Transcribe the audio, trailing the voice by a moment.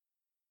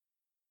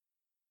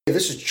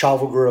This is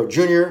Chavo Guerrero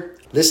Jr.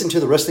 Listen to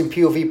the Wrestling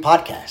POV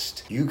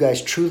podcast. You guys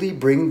truly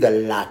bring the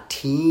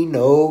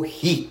Latino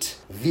heat.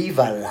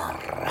 Viva la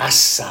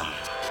raza.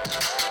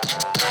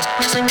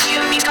 Wrestling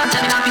POV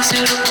content not be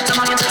suitable to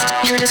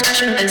audiences. Your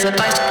discretion is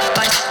advised.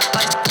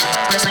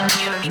 Wrestling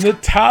POV.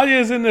 Natalya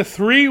is in the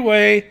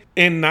three-way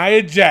and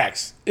Nia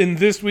Jax in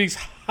this week's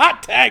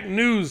Hot Tag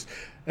News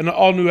and an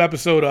all-new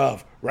episode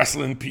of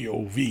Wrestling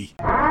POV.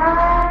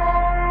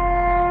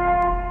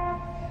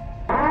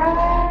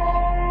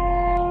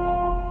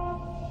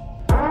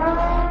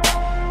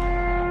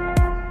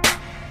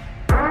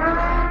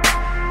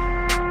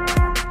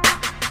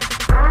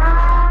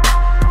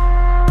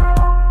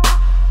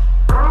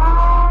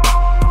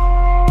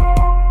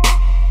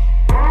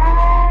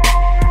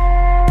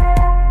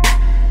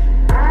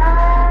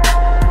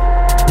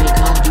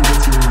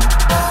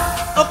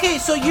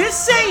 So you're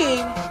saying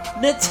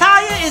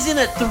Natalya is in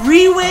a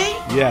three-way?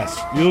 Yes,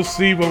 you'll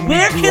see when we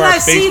Where do can our I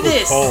see Facebook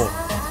this? poll.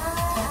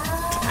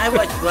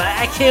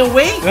 I can't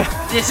wait.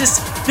 This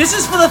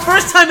is for the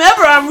first time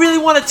ever. I really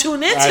want to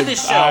tune into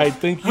this show. I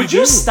think you Would do.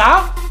 you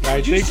stop?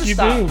 I think you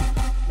do.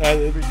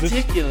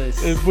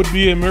 Ridiculous. It would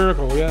be a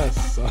miracle,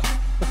 yes.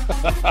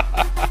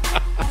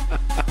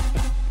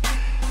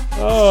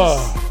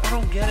 Oh, I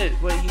don't get it.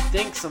 What he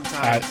thinks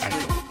sometimes.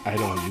 I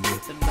don't either.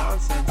 It's a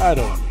nonsense. I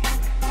don't either.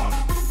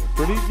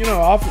 Pretty,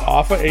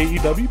 off of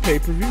AEW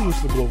pay-per-view, which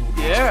the Global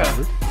Yeah.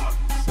 covered.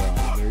 So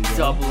there you go.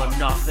 Double or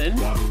nothing.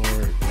 Double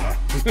or yeah.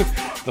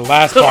 The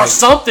last Or part.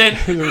 something.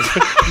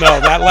 No,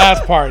 that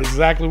last part is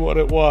exactly what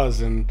it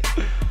was, and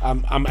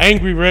I'm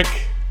angry, Rick.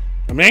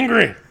 I'm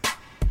angry.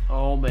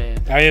 Oh man.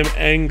 I am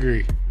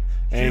angry.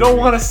 You don't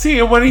want to see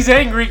him when he's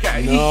angry. No.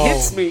 He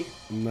hits me.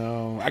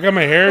 No, I got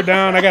my hair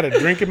down. I got a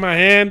drink in my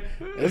hand.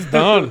 It's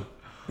done.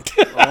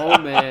 Oh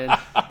man.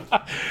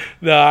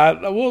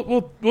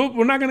 No,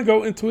 we're not gonna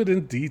go into it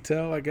in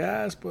detail, I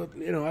guess. But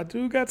I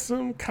do got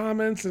some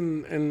comments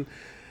and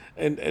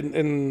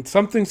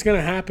something's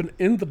gonna happen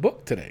in the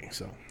book today.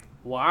 So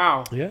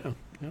Wow. yeah.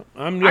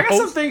 I got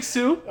some things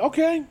too.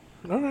 Okay,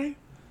 all right,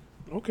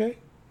 okay,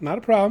 not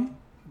a problem.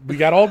 We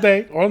got all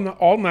day,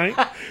 all night.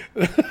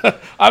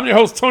 I'm your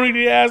host Tony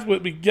Diaz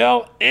with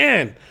Miguel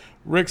and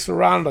Rick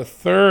Serrano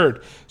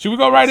III. Should we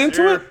go right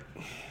into it?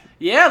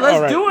 Yeah,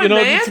 let's do it,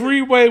 man. The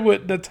three-way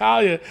with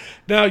Natalya.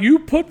 Now, you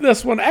put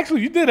this one. Actually,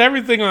 you did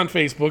everything on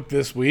Facebook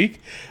this week.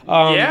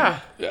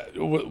 Yeah.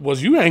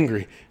 Was you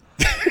angry?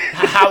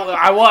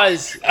 I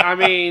was. I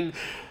mean,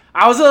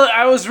 I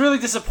was really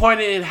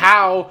disappointed in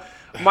how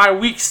my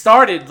week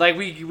started. Like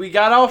we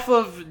got off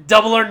of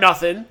Double or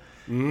Nothing.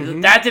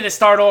 Mm-hmm. That didn't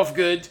start off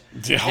good.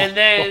 Yeah. And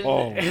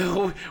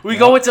then we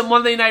go into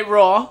Monday Night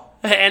Raw.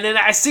 And then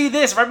I see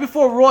this right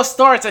before Raw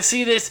starts. I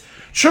see this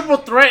triple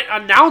threat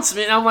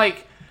announcement. And I'm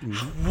like,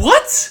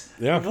 what?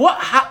 Yeah. What?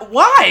 How,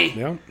 why?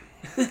 Yeah.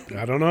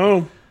 I don't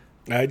know.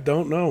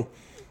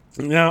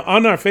 Now,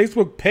 on our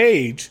Facebook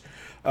page,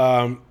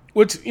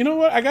 which, you know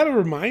what? I got to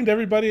remind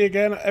everybody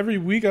again every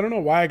week. I don't know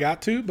why I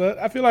got to, but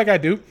I feel like I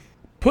do.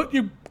 Put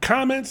your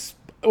comments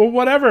or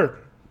whatever.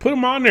 Put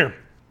them on there.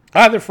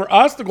 Either for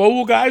us, the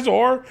Global guys,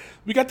 or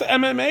we got the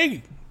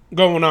MMA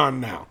going on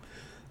now.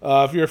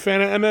 If you're a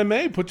fan of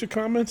MMA, put your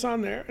comments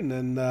on there, and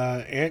then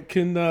Ant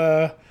can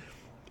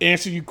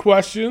answer you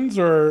questions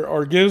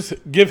or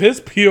give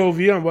his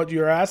POV on what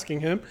you're asking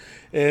him.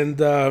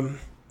 And,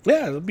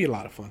 it'll be a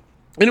lot of fun.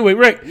 Anyway,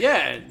 Rick.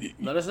 Yeah,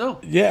 let us know.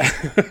 Yeah.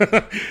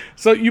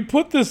 So you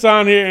put this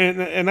on here,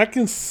 and I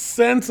can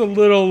sense a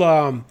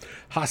little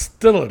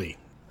hostility.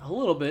 A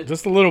little bit.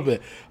 Just a little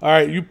bit. All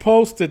right, you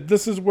posted,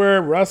 this is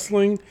where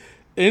wrestling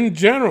in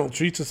general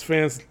treats its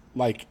fans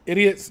like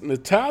idiots.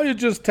 Natalya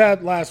just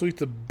tapped last week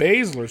to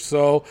Baszler,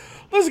 so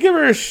let's give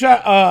her a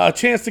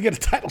chance to get a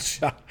title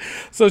shot.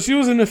 So she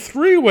was in a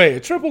three-way,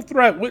 a triple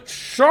threat with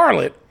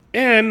Charlotte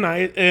and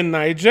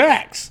Nia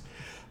Jax.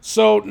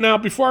 So now,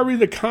 before I read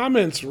the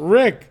comments,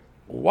 Rick,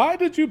 why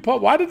did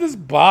this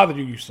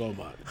bother you so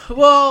much?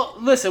 Well,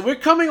 listen, we're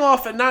coming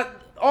off, and not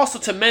also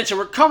to mention,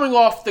 we're coming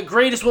off the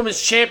greatest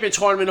women's champion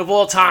tournament of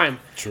all time.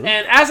 True.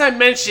 And as I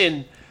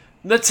mentioned,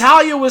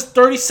 Natalya was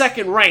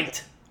 32nd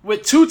ranked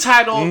with two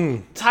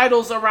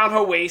titles around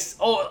her waist.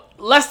 Oh,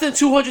 less than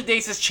 200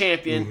 days as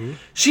champion. Mm-hmm.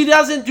 She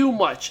doesn't do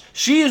much.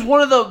 She is one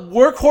of the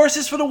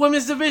workhorses for the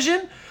women's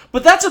division,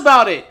 but that's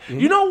about it.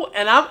 Mm-hmm.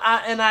 And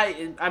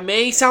I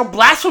may sound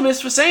blasphemous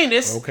for saying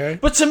this, okay,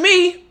 but to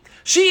me,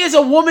 she is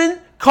a woman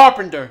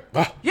carpenter.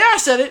 Ah. Yeah, I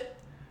said it.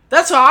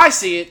 That's how I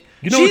see it.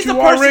 You know she's what you the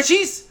are, person. Rick?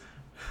 She's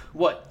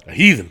what? A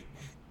heathen.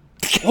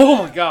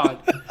 Oh my God,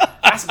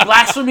 that's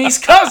blasphemy's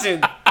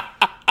cousin.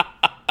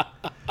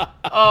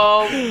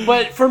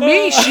 But for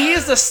me, she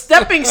is a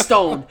stepping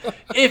stone.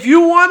 If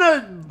you want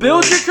to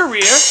build your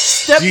career,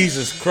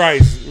 Jesus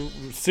Christ,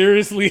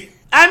 seriously?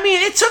 I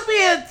mean, it took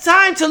me a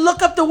time to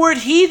look up the word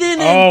heathen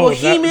and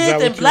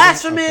behemoth and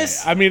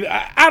blasphemous. Okay. I mean,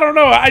 I don't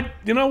know.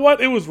 You know what?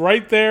 It was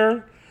right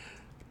there.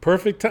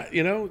 Perfect time.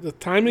 The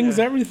timing's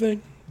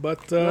everything.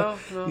 But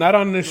not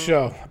on this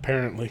show,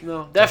 apparently.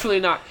 No, definitely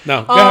not.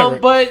 No, go ahead,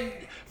 Rick. But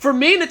for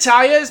me,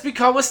 Natalya has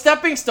become a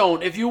stepping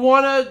stone. If you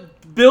want to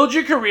build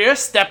your career,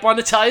 step on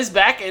Natalya's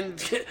back, and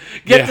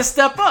get the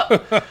step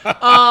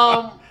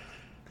up.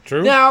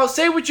 True. Now,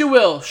 say what you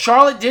will.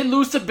 Charlotte did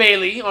lose to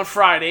Bayley on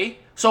Friday.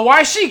 So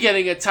why is she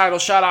getting a title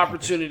shot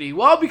opportunity?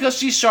 Well, because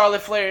she's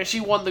Charlotte Flair and she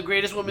won the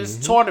greatest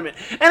women's tournament.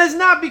 And it's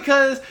not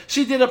because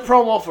she did a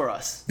promo for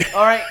us.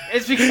 All right?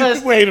 It's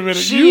because Wait a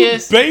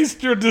minute.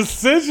 Based your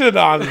decision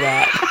on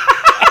that.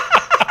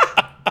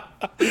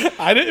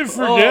 I didn't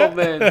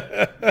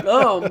forget.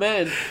 Oh,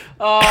 man.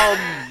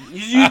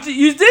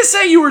 You did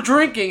say you were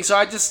drinking, so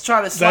I just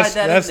try to slide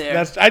that in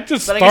there. I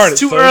just but started. I guess it's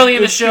too early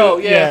in the show.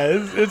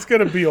 It's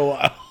going to be a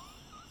while.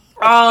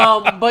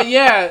 But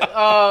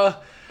yeah,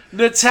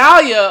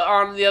 Natalya,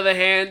 on the other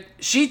hand,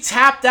 she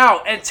tapped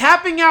out, and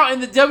tapping out in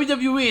the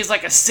WWE is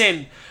like a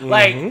sin.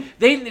 Like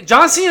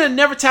John Cena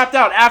never tapped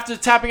out after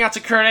tapping out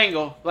to Kurt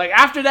Angle. Like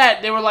after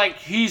that, they were like,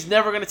 he's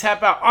never gonna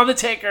tap out.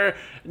 Undertaker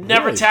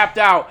never tapped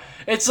out.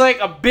 It's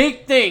like a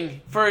big thing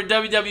for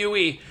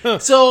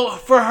WWE. So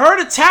for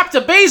her to tap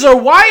to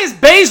Baszler, why is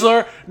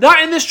Baszler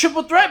not in this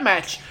triple threat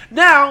match?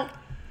 Now,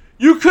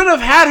 you could have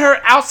had her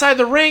outside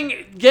the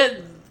ring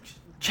get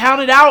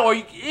counted out, or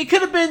it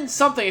could have been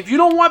something. If you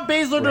don't want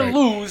Baszler to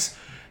lose,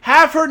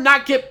 have her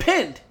not get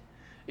pinned.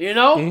 You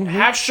know?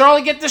 Have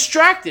Charlotte get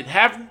distracted.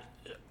 Have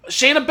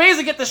Shayna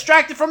Baszler get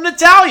distracted from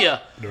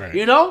Natalya. Right.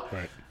 You know?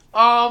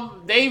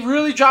 They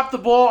really dropped the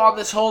ball on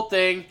this whole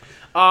thing.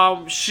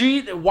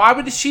 Why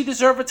would she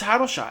deserve a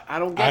title shot? I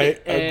don't get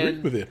it. I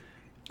agree with you.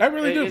 I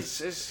really do.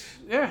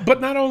 Yeah.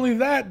 But not only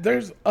that,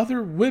 there's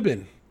other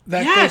women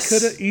that they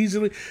could have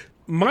easily.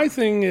 My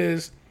thing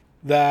is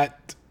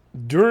that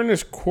during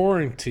this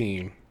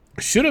quarantine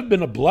should have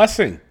been a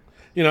blessing,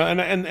 you know,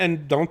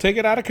 and don't take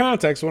it out of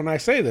context when I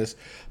say this,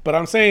 but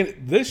I'm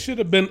saying this should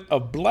have been a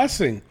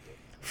blessing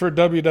for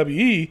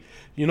WWE.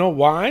 You know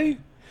why?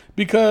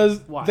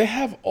 Because they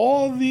have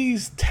all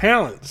these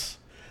talents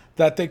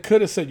that they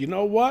could have said, you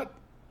know what?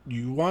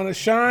 You want to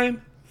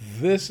shine?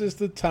 This is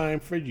the time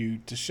for you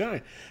to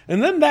shine.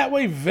 And then that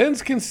way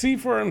Vince can see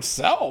for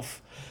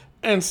himself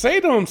and say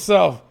to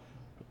himself,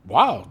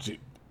 wow,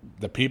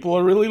 the people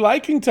are really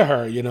liking to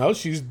her. You know,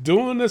 she's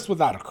doing this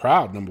without a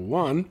crowd, number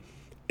one.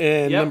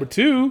 And number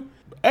two,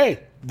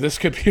 hey, this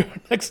could be our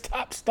next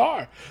top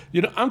star.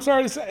 You know, I'm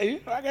sorry to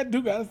say, I got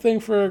a thing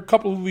for a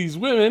couple of these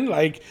women,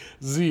 like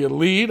Zia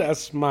Lee.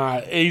 That's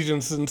my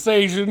Asian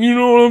sensation. You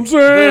know what I'm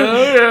saying?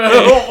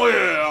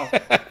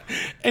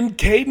 And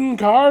Kaden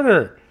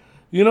Carter.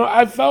 You know,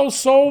 I felt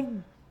so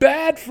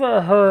bad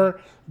for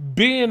her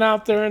being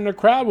out there in the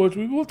crowd, which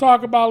we will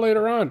talk about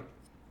later on.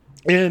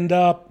 And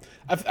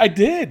I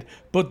did,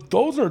 but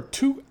those are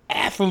two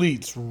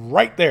athletes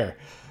right there.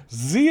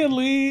 Zia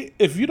Lee,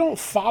 if you don't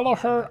follow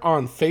her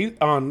on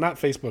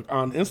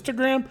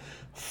Instagram,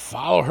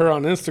 follow her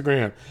on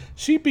Instagram.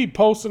 She be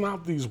posting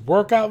out these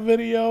workout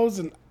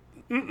videos,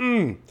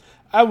 and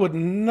I would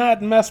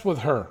not mess with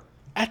her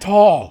at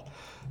all.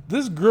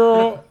 This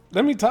girl,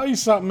 let me tell you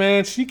something,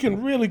 man. She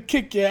can really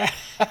kick your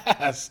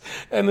ass,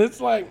 and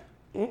it's like,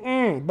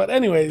 But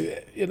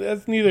anyway,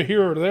 that's neither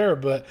here or there.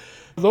 But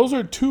those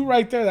are two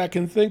right there that I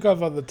can think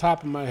of at the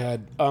top of my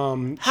head. How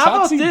Shotzi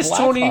about this, Blackheart.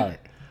 Tony?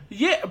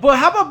 Yeah, but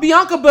how about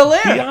Bianca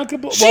Belair?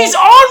 She's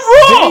well,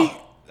 on Raw!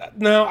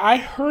 Now, I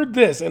heard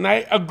this, and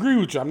I agree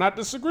with you. I'm not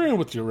disagreeing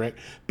with you, Rick.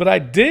 But I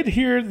did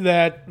hear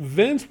that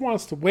Vince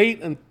wants to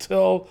wait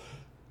until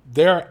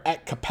they're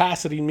at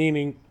capacity,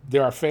 meaning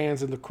there are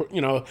fans in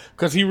the,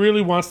 because he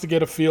really wants to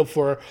get a feel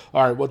for,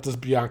 all right, what does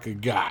Bianca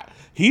got?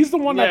 He's the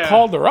one that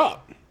called her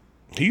up.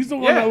 He's the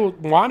one that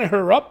wanted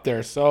her up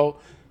there. So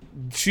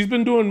she's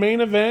been doing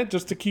main event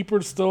just to keep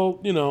her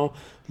still,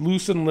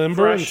 loose and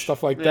limber and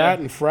stuff like that,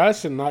 and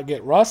fresh and not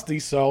get rusty.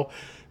 So,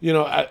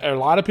 a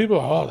lot of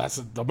people, that's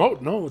a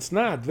demote. No, it's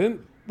not.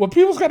 Then what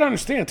people's got to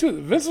understand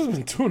too, Vince has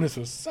been doing this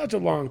for such a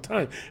long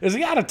time. Is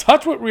he out of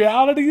touch with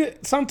reality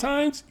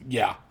sometimes?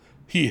 Yeah,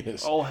 he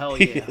is. Oh, hell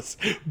he yeah. is.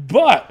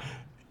 But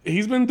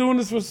he's been doing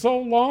this for so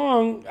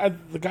long.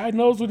 The guy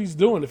knows what he's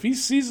doing. If he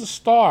sees a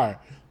star,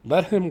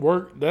 let him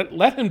work.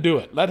 Let him do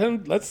it.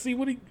 Let's see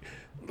where he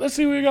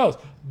goes.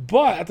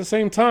 But at the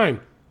same time,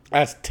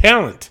 as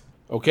talent,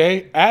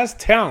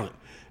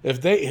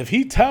 if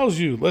he tells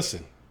you,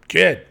 listen,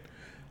 kid,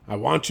 I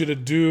want you to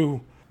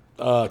do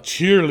a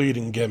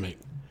cheerleading gimmick,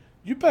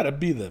 you better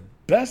be the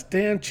best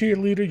damn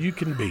cheerleader you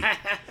can be.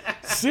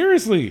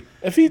 Seriously,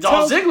 if he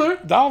Dolph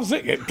tells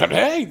Ziggler,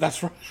 hey,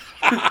 that's right.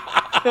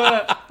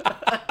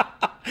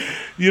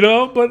 But you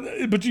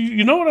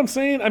know what I'm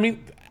saying? I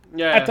mean,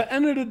 at the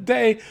end of the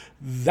day,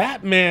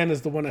 that man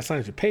is the one that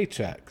signs your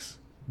paychecks.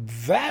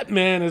 That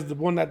man is the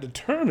one that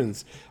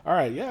determines, all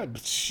right,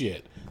 but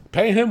shit,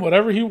 pay him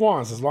whatever he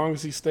wants as long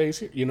as he stays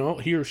here,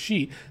 he or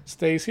she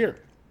stays here.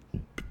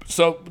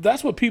 So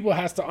that's what people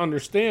has to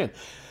understand.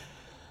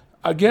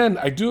 Again,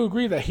 I do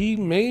agree that he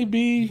may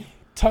be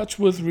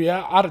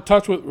out of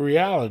touch with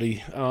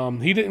reality.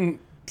 He didn't,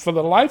 for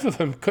the life of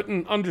him,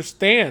 couldn't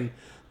understand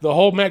the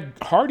whole Matt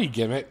Hardy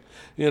gimmick,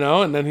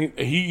 and then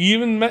he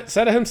even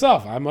said it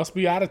himself, I must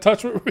be out of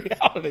touch with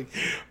reality.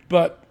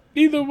 But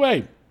either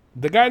way,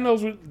 The guy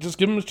knows. Just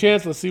give him a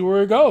chance. Let's see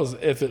where it goes.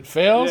 If it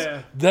fails,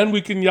 then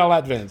we can yell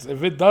at Vince.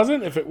 If it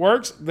doesn't, if it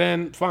works,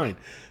 then fine.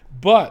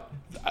 But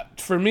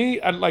for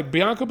me, like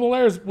Bianca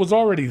Belair was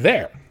already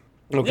there.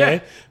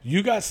 Okay,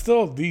 you got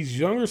still these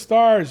younger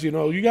stars.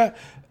 You got.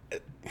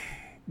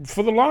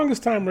 For the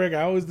longest time, Rick,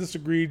 I always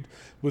disagreed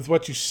with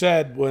what you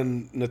said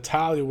when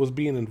Natalya was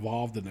being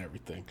involved in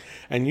everything,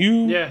 and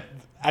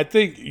I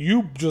think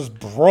you just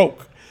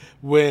broke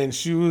when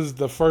she was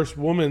the first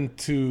woman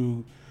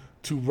to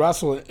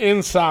wrestle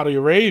in Saudi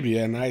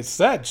Arabia. And I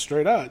said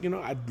straight up,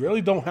 I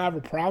really don't have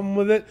a problem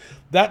with it.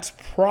 That's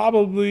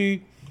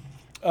probably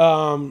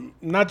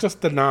not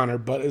just an honor,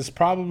 but it's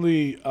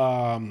probably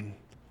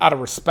out of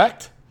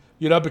respect,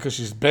 because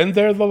she's been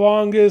there the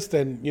longest.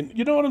 And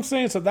you know what I'm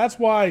saying? So that's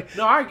why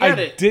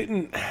I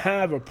didn't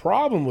have a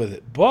problem with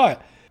it.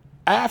 But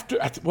after,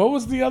 what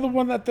was the other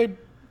one that they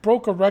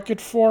broke a record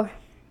for?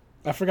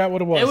 I forgot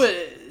what it was.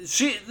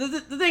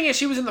 The thing is,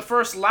 she was in the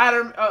first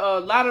ladder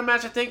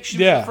match. I think she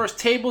was in the first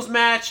tables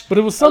match. But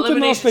it was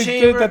something else they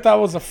did that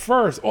was a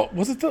first. Oh,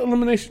 was it the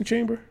Elimination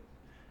Chamber?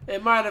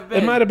 It might have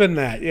been. It might have been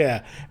that,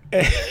 yeah.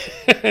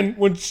 And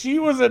when she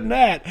was in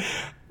that,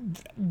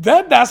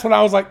 that's when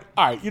I was like,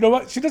 all right, you know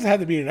what? She doesn't have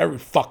to be in every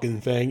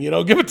fucking thing.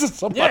 Give it to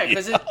somebody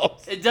else. Yeah,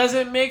 because it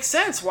doesn't make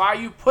sense. Why are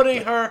you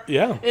putting her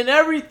in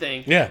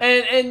everything? Yeah.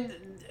 And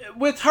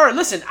with her,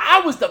 listen,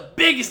 I was the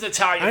biggest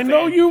Natalya fan. I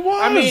know you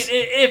was. I mean,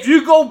 if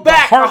you go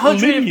back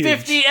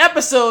 150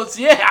 episodes,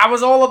 I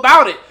was all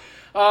about it.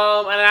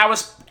 And I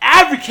was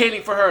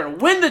advocating for her to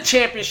win the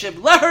championship.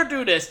 Let her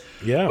do this.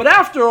 Yeah. But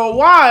after a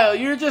while,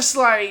 you're just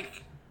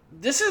like,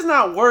 this is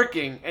not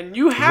working. And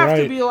you have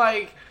to be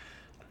like,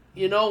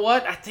 you know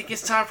what? I think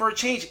it's time for a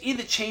change.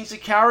 Either change the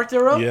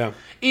character up,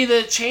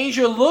 either change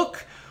your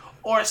look,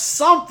 or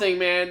something,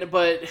 man.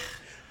 But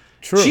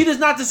she does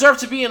not deserve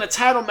to be in a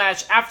title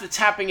match after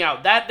tapping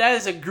out. That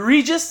is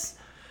egregious.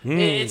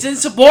 It's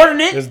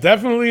insubordinate. It's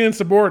definitely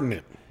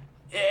insubordinate.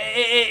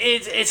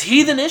 It's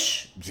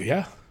heathenish.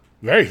 Yeah,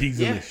 very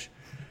heathenish.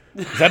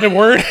 Yeah. Is that the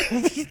word?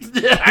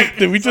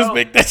 Did we just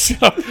make that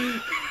shit up?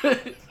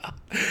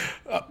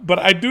 But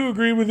I do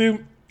agree with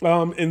you.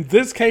 In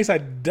this case, I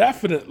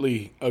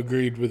definitely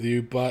agreed with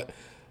you. But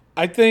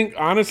I think,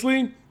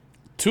 honestly,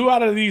 2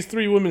 out of these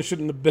 3 women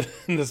shouldn't have been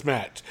in this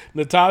match.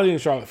 Natalya and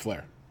Charlotte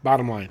Flair.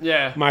 Bottom line.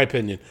 Yeah. My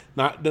opinion.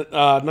 Not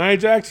Nia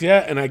Jax,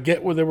 and I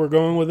get where they were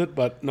going with it,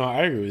 but no,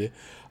 I agree with you.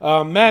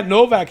 Matt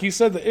Novak, he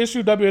said the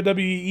issue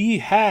WWE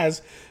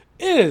has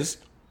is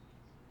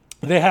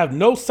they have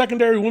no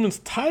secondary women's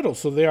title,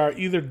 so they are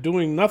either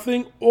doing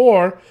nothing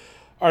or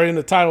are in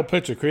the title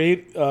picture.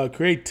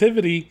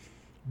 Creativity,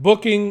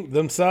 booking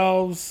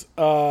themselves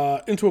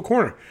into a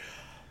corner.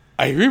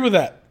 I agree with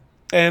that.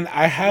 And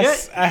I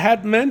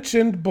had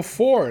mentioned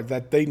before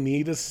that they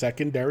need a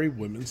secondary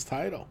women's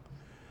title.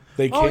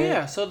 They can't. Oh,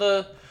 yeah. So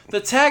the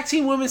Tag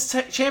Team Women's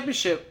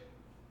Championship.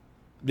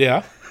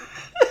 Yeah.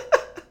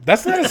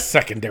 That's not a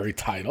secondary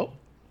title.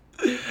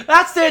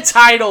 That's their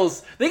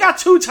titles. They got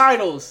 2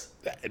 titles.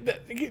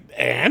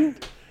 And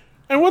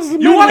what does the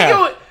men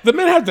have? The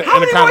men have the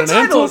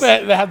Intercontinental.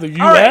 They have the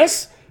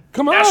U.S. Right.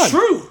 Come on. That's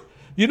true.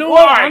 You know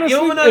what? Honestly,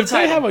 if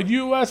they have a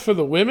U.S. for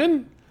the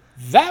women,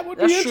 that would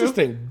be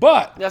interesting. True.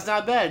 But that's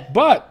not bad.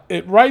 But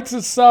it writes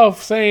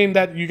itself saying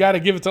that you got to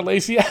give it to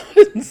Lacey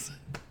Evans.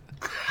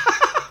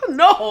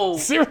 No.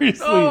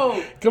 Seriously.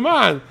 No. Come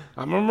on.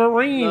 I'm a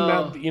Marine.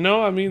 No.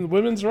 The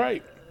women's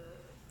right.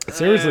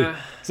 Seriously.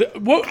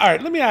 All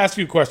right, let me ask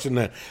you a question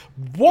then.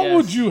 What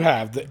would you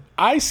have? The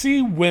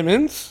IC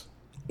women's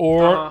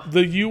or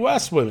the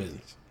U.S.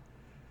 women's?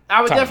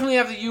 I would definitely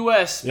have the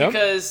U.S.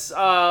 because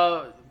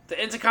the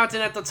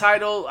Intercontinental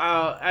title,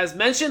 as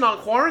mentioned on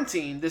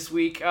Quarantine this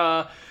week,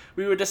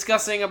 we were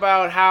discussing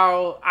about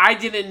how I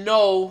didn't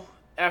know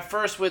at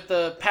first with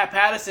Pat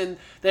Patterson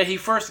that he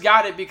first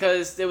got it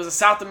because there was a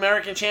South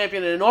American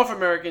champion and a North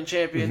American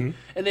champion,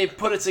 and they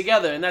put it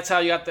together, and that's how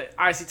you got the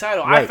IC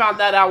title. Right. I found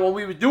that out when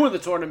we were doing the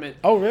tournament.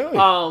 Oh, really?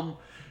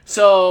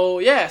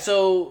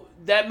 So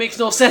that makes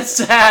no sense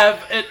to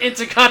have an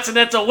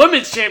Intercontinental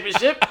Women's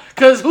Championship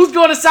because who's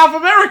going to South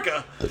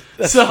America?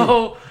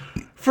 True.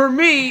 For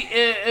me,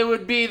 it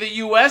would be the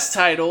U.S.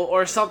 title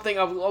or something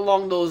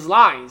along those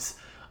lines.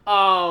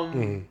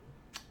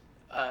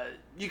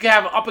 You could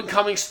have an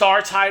up-and-coming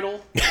star title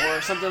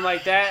or something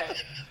like that.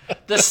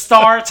 The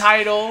star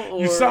title. Or,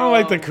 you sound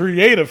like the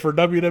creator for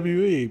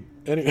WWE.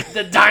 Anyway.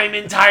 The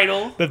diamond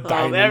title. The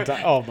diamond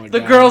title. Oh, my God. The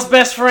girl's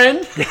best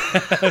friend.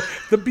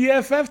 The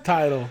BFF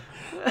title.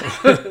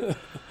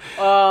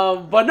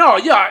 But no,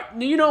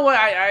 you know what?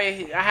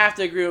 I have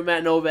to agree with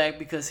Matt Novak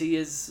because he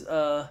is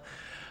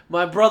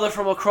my brother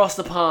from across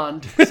the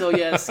pond. So,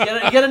 yes,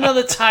 get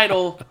another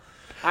title.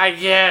 I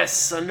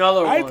guess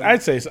another one.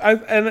 I'd say so.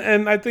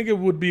 And I think it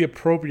would be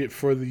appropriate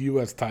for the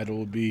U.S. title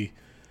would be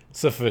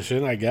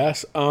sufficient, I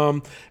guess.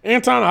 Anton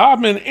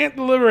Hoffman, Ant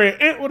Delivery,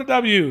 Ant with a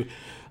W.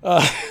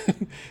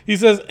 He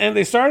says, and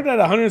they started at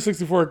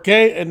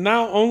 164K and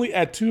now only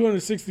at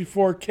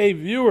 264K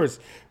viewers.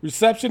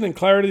 Reception and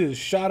clarity is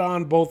shot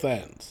on both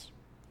ends.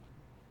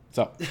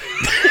 So.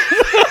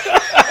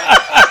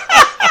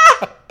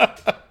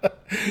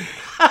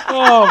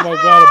 Oh my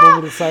god! A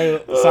moment of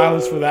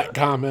silence for that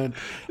comment.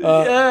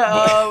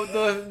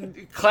 The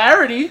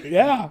clarity.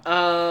 Yeah.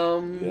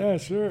 Yeah,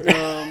 sure.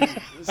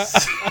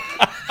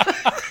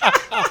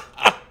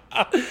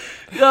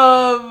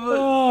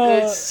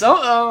 It's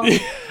so.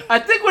 I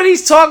think what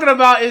he's talking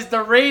about is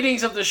the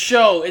ratings of the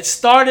show. It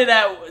started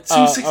at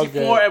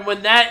 264, okay. and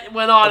when that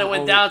went on, it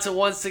went down to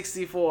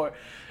 164.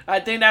 I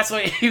think that's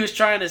what he was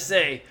trying to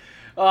say.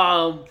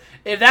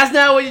 If that's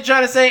not what you're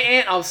trying to say,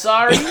 Ant, I'm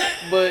sorry,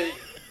 but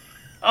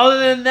other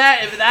than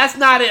that, if that's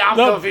not it, I'm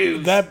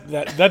confused.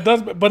 That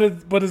does, but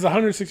it's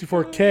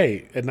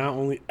 164K and not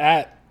only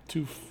at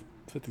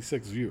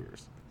 256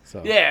 viewers.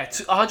 So yeah,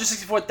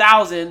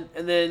 164,000,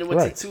 and then it went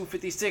Right. to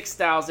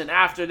 256,000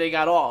 after they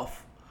got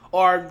off,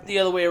 or the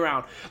other way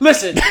around.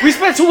 Listen, we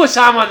spent too much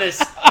time on this.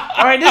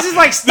 All right, this is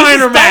like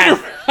Steiner math.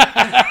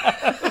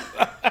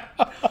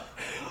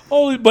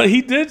 Only, but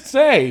he did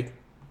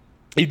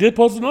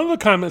post another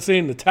comment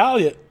saying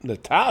Natalia.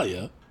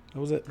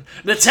 What was it?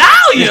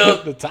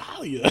 Natalia.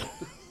 Natalia.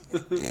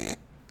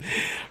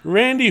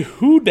 Randy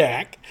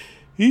Hudak.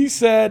 He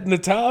said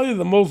Natalia,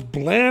 the most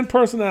bland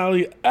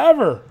personality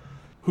ever,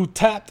 who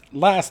tapped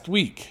last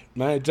week.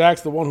 Nia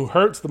Jax, the one who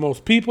hurts the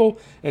most people,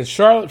 and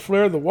Charlotte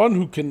Flair, the one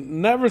who can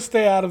never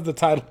stay out of the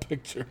title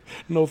picture.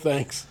 No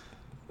thanks.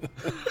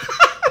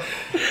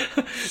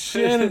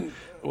 Shannon,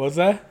 what's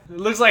that? It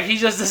looks like he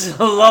just doesn't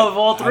love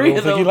all three I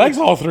of don't think them. he likes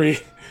all three.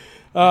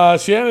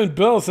 Shannon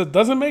Bill said,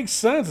 doesn't make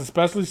sense,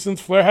 especially since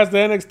Flair has the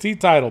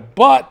NXT title.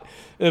 But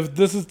if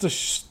this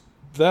is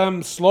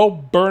them slow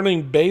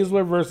burning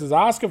Baszler versus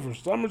Asuka for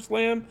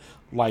SummerSlam,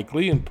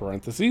 likely in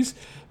parentheses,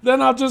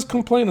 then I'll just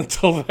complain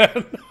until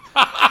then.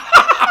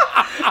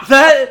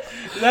 That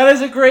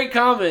is a great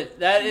comment.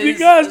 That is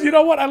Because you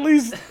know what? At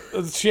least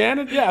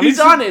Shannon, at He's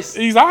least honest.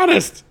 He's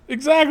honest.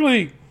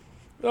 Exactly.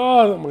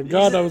 Oh my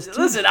God, that was too.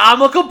 Listen, I'm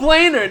a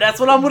complainer. That's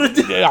what I'm gonna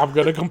do. Yeah, I'm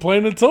gonna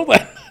complain until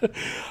then.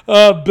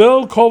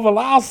 Bill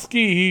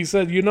Kowalski, he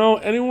said,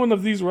 any one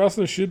of these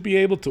wrestlers should be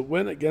able to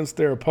win against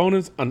their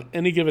opponents on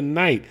any given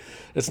night.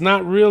 It's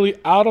not really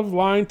out of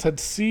line to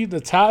see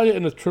Natalya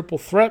in a triple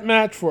threat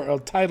match for a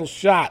title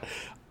shot.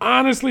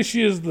 Honestly,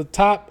 she is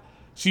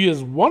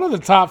one of the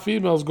top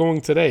females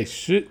going today.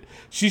 She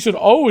should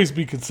always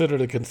be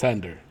considered a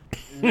contender.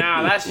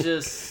 Nah, that's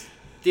just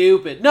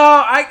stupid.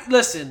 No,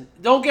 listen.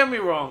 Don't get me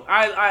wrong.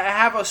 I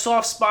have a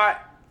soft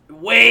spot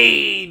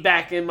way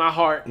back in my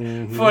heart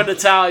for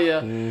Natalya,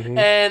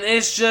 and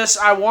it's just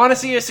I want to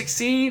see her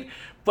succeed.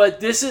 But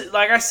this is,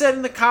 like I said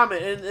in the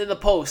comment in the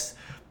post,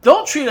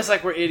 don't treat us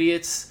like we're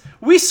idiots.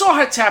 We saw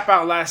her tap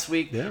out last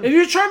week. Yeah. If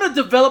you're trying to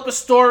develop a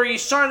story, you're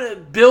trying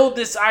to build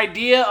this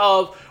idea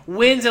of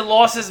wins and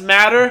losses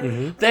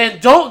matter, then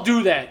don't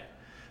do that.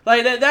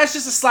 Like that's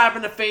just a slap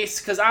in the face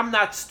because I'm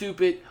not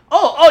stupid.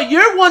 Oh,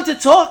 you're one to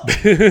talk.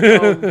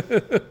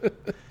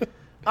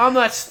 I'm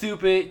not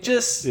stupid.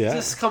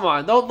 Just come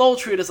on. Don't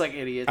treat us like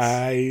idiots.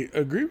 I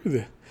agree with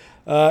you.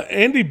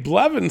 Andy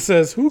Blevin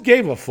says, "Who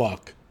gave a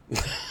fuck?"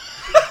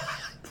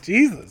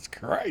 Jesus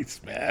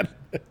Christ, man.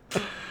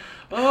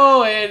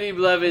 Oh, Andy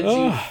Blevins,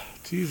 Oh,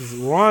 Jesus.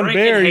 Ron freaking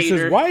Bear, he hater.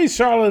 says, "Why is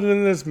Charlotte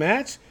in this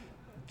match?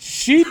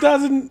 She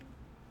doesn't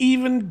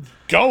even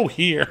go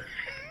here."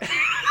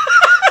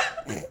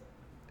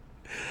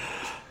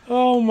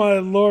 Oh my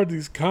Lord,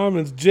 these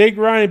comments. Jake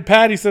Ryan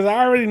Patty says,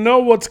 "I already know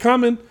what's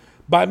coming.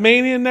 By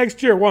Mania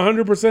next year,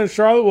 100%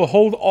 Charlotte will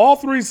hold all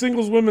three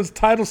singles women's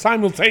titles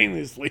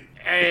simultaneously."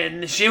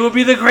 And she would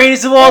be the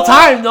greatest of all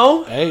time,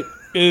 though. Hey,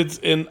 it's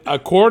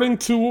according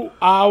to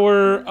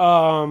our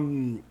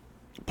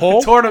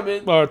poll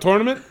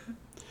Tournament.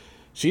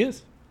 she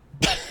is.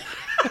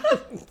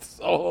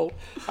 So,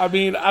 I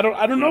mean, I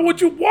don't know what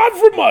you want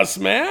from us,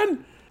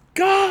 man.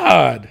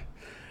 God,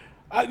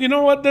 you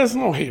know what? There's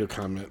no hater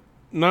comment.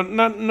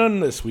 None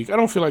this week. I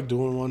don't feel like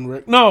doing one,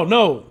 Rick.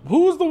 No.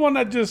 Who was the one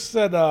that just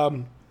said,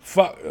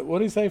 fuck, what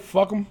did he say?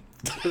 Fuck them?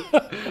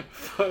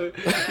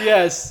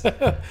 Yes.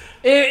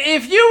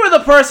 If you were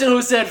the person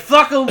who said,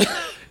 fuck them,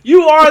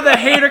 you are the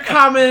hater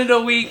comment of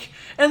the week.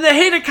 And the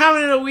hater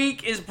comment of the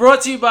week is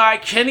brought to you by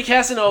Kenny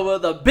Casanova,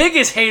 the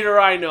biggest hater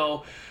I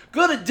know.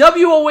 Go to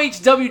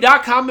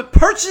WOHW.com and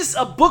purchase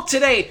a book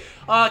today.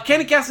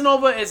 Kenny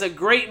Casanova is a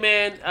great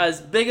man.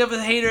 As big of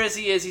a hater as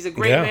he is, he's a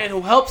great man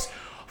who helps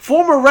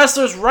former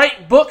wrestlers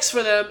write books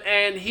for them,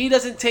 and he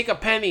doesn't take a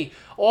penny.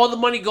 All the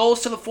money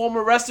goes to the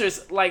former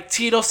wrestlers like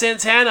Tito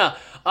Santana,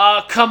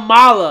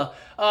 Kamala,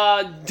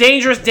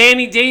 Dangerous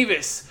Danny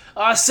Davis,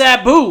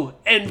 Sabu,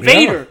 and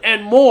Vader,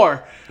 and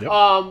more.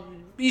 Yep.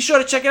 Be sure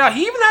to check it out.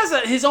 He even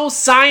has his own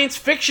science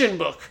fiction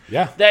book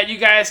that you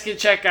guys can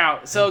check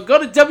out. So go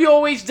to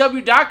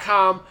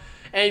WOHW.com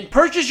and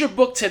purchase your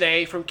book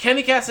today from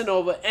Kenny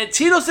Casanova. And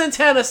Tito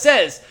Santana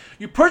says,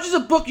 you purchase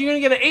a book, you're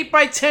going to get an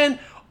 8x10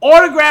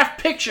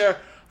 autographed picture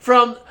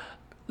from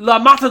La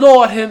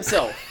Matador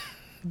himself.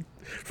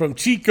 From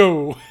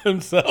Chico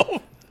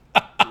himself.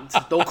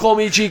 Don't call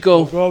me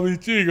Chico. Call me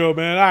Chico,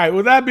 man. All right,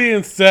 with that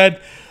being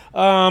said,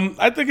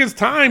 I think it's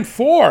time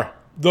for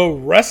the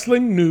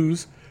wrestling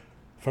news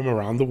from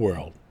around the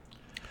world.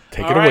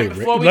 Take All it right, away, Rick.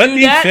 before we Let do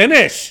me that-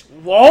 finish.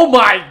 Oh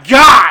my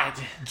God!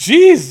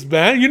 Jeez,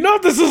 man. You know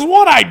this is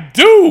what I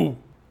do.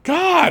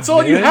 God, That's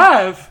all you man.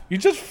 have. You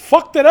just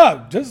fucked it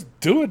up. Just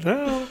do it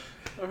now.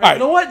 All right. You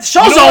know what? The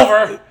show's You know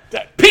over.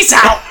 what? Peace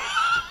out.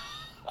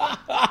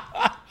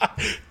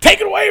 Take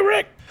it away,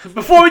 Rick.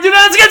 Before we do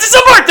that, let's get to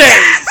some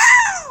birthdays.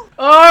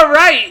 All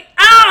right,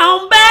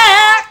 I'm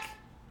back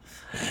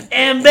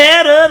and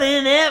better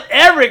than ever.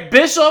 Eric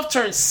Bischoff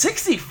turned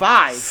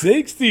 65.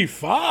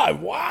 65.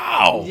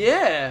 Wow.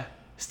 Yeah,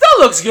 still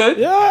looks good.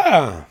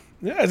 Yeah.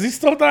 Yeah. Is he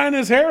still dyeing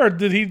his hair, or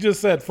did he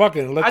just said fuck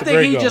it? And let I the think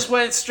gray he go? just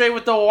went straight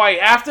with the white.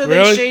 After they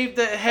Really? shaved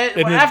the head,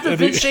 And after and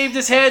Vince shaved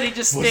his head, he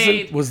just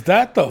stayed. Was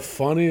that the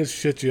funniest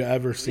shit you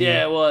ever seen?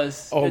 Yeah, it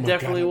was. Oh It my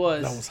definitely God,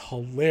 was. That was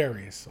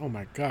hilarious. Oh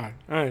my God.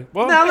 All right.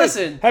 Well, Now hey,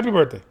 listen. Happy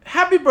birthday.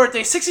 Happy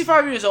birthday,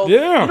 65 years old.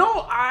 Yeah. You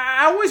know,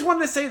 I always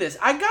wanted to say this.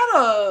 I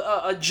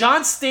got a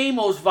John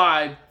Stamos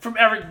vibe from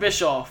Eric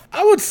Bischoff.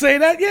 I would say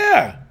that.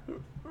 Yeah.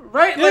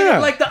 Right? Yeah.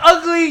 Like the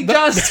ugly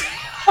John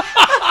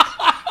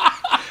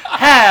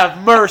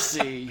Have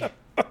mercy.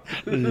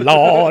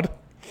 Lord.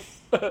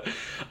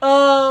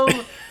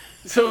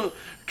 So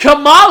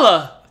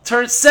Kamala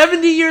turned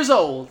 70 years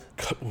old.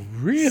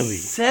 Really?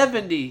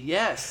 70,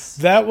 yes.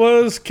 That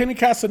was Kenny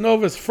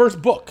Casanova's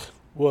first book.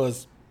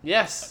 Was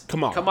Yes.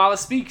 Kamala. Kamala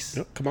speaks.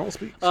 Kamala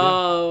Speaks.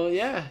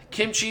 Yeah.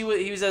 Kimchi,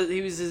 he was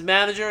his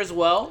manager as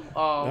well.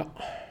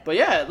 But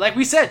yeah, like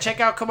we said, check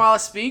out Kamala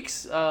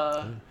Speaks.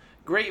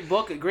 Great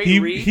book, a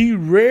great read. He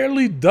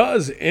rarely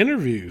does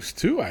interviews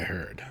too, I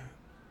heard.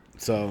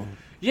 So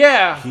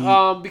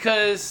Yeah,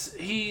 because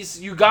he's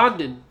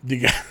Ugandan the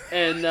guy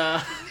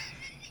and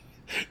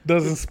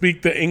doesn't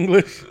speak the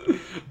English.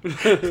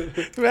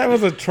 That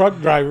was a truck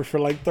driver for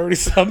like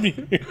 30-some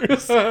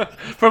years.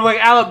 from like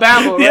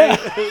Alabama, right?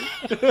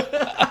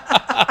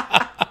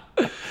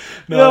 Yeah.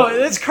 No,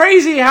 it's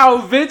crazy how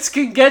Vince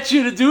can get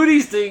you to do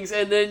these things,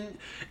 and then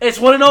it's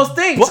one of those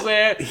things But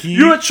where he-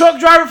 you're a truck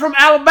driver from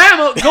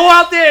Alabama, go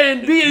out there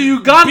and be a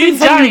Ugandan Being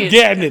from giant.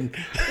 Ugandan.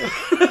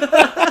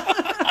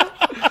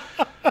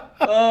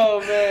 Oh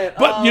man!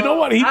 But you know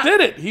what? He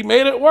did it. He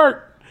made it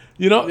work.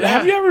 You know,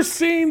 have you ever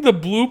seen the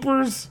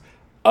bloopers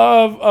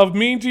of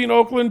Mean Gene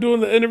Oakland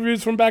doing the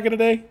interviews from back in the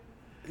day?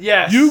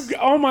 Yes.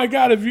 Oh my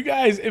God! If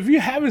you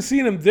haven't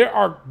seen them, there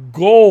are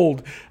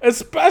gold,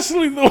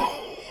 especially the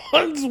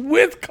ones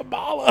with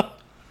Kamala,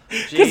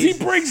 because he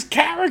Jesus. brings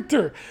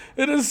character.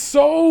 It is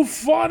so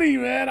funny,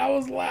 man. I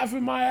was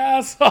laughing my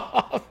ass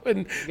off,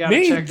 and gotta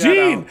Mean check that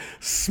Gene out.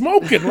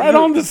 smoking right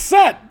on the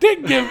set.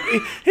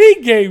 He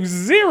gave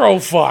zero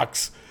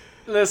fucks.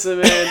 Listen,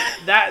 man.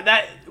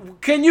 that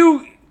can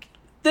you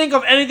think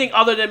of anything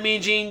other than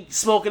Mean Gene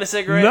smoking a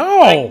cigarette? No.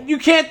 Like, you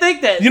can't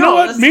think that. You No, know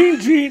what? that's- Mean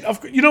Gene,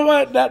 you know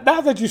what?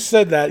 Now that you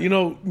said that,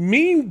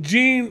 Mean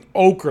Gene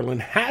Okerlund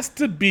has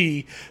to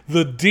be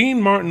the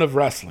Dean Martin of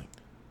wrestling.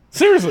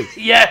 Seriously.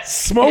 Yes.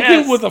 Smoking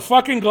yes. with a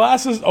fucking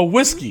glasses of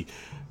whiskey,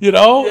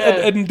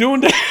 and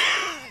doing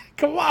that.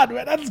 Come on,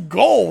 man. That's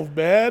gold,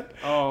 man.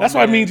 Oh, that's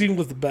why man. Mean Gene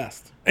was the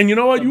best. And you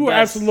know what? You were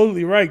best.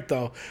 absolutely right,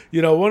 though.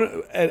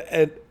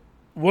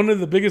 One of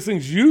the biggest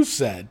things you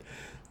said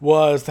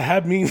was to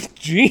have Mean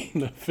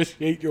Gene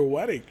officiate your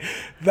wedding.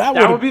 That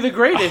That would be the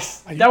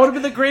greatest. That would have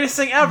been the greatest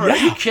thing ever. Are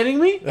you Yeah. kidding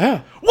me?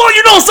 Yeah. Well,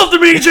 you know something,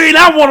 Mean Gene.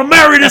 I want to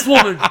marry this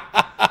woman.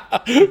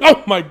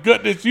 Oh my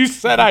goodness, you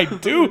said I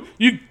do?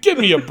 You give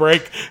me a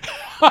break.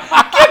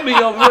 Give me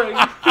a ring.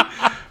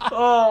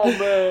 Oh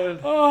man.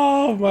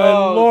 Oh my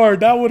Lord,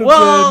 that would have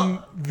been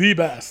the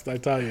best, I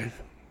tell you.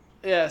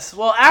 Yes.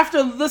 Well,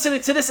 after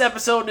listening to this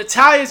episode,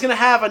 Natalia's gonna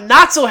have a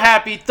not so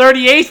happy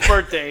 38th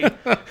birthday.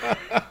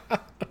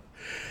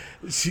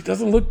 She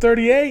doesn't look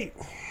 38.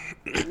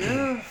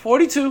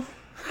 42.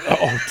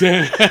 Oh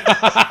damn.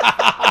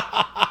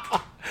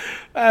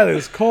 That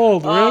is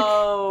cold,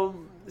 Rick.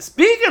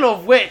 Speaking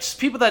of which,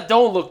 people that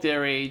don't look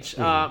their age,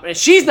 and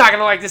she's not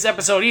gonna like this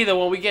episode either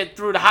when we get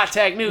through the hot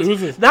tag news.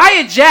 Who's this?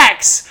 Nia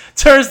Jax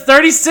turns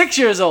 36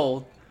 years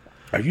old.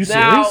 Are you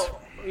Now, serious?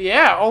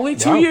 yeah, only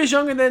 2 Wow. years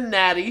younger than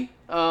Natty.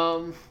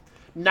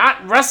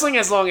 Not wrestling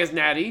as long as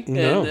Natty.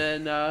 No.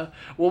 And then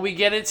when we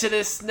get into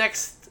this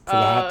next the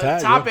hot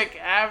tag, topic,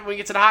 after we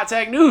get to the hot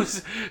tag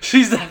news,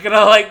 she's not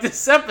gonna like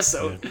this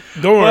episode.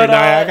 Don't worry, But,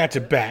 Nia, I got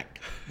your back.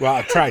 Well,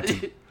 I'll try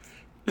to.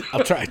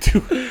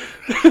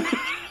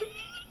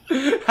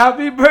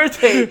 Happy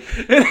birthday!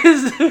 It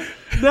is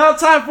now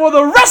time for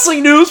the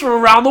wrestling news from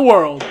around the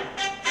world.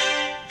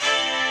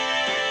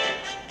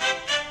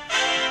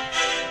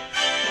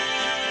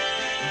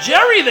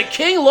 Jerry the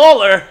King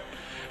Lawler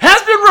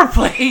has been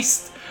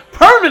replaced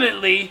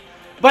permanently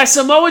by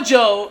Samoa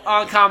Joe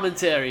on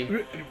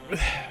commentary.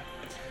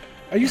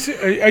 Are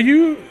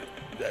you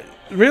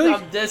really?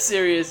 I'm dead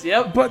serious.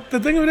 Yep. But the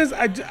thing of it is,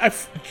 I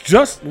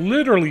just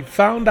literally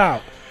found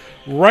out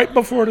right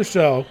before the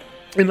show,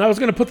 and I was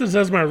going to put this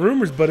as my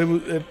rumors, but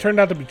it turned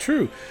out to be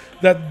true,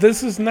 that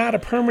this is not a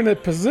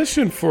permanent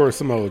position for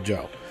Samoa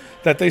Joe.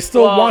 That they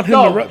still want him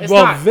no, to it's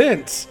not.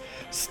 Vince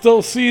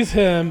still sees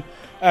him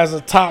as a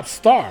top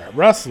star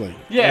wrestling.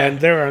 Yeah. And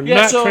they are Yeah,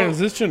 not so-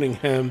 transitioning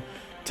him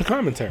to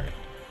commentary.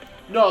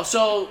 No,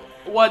 so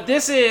what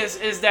this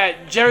is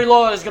that Jerry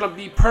Lawler is going to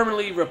be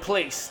permanently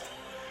replaced.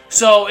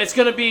 So it's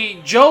going to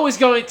be Joe is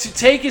going to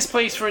take his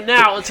place for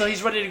now until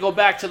he's ready to go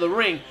back to the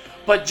ring.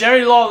 But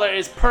Jerry Lawler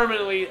is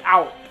permanently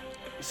out.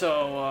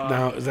 So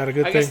now, is that a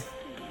good I thing?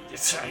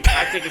 guess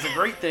I think it's a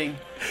great thing.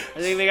 I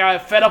think they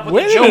got fed up with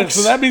Wait the a minute, jokes.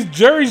 so that means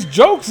Jerry's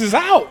jokes is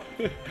out.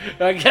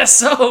 I guess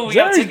so. We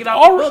got to Jerry's take it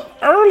out the book.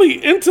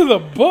 early into the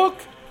book.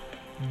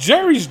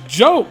 Jerry's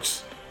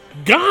jokes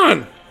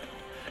gone.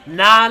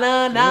 Nah.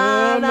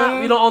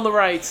 We don't own the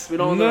rights. We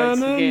don't own the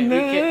rights.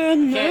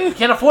 We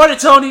can't afford it,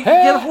 Tony. We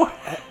can't afford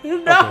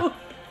it. No. Okay.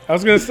 I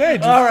was gonna say,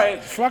 just All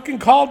right. fucking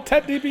called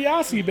Ted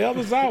DiBiase. He bailed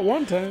us out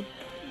one time.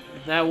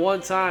 That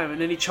one time,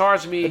 and then he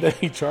charged me. And then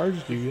he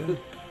charged you. Yeah.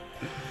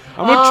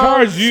 I'm gonna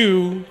charge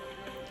you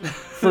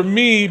for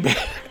me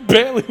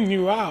bailing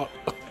you out.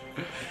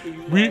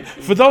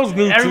 For those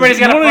new, Everybody's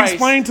you got a want to price.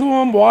 explain to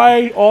them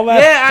why all that?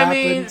 Yeah, I happened?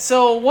 mean,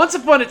 so once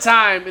upon a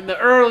time in the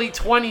early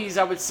 20s,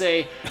 I would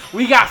say,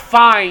 we got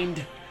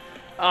fined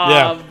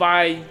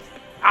by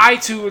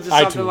iTunes or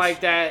something iTunes.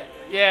 like that.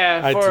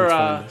 Yeah, iTunes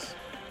fined us.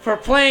 for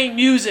playing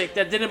music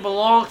that didn't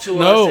belong to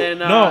No, us. And,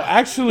 no,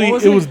 actually, what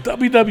was it was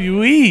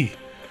WWE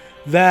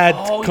that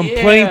Oh,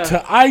 complained yeah. to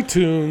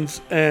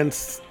iTunes and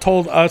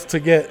told us to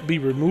be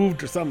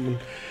removed or something.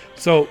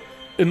 So,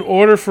 in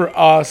order for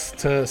us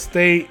to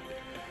stay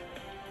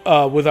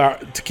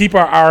to keep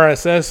our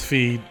RSS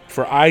feed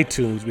for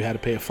iTunes, we had to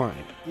pay a fine.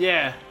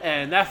 Yeah,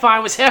 and that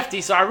fine was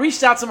hefty. So I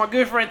reached out to my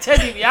good friend Ted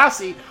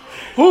DiBiase,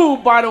 who,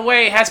 by the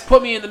way, has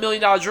put me in the $1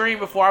 Million Dream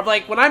before. I'm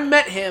like, when I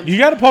met him, You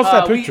got to post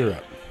that picture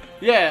up.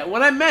 Yeah,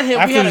 when I met him,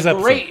 After we had this a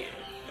episode. great.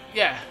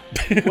 Yeah,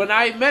 when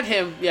I met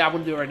him, yeah, I'm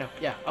gonna do it right now.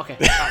 Yeah, okay,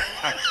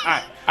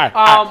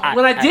 all right.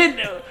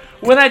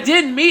 When I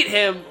did meet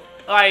him,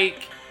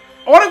 like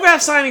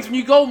autograph signings, when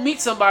you go meet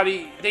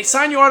somebody, they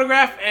sign your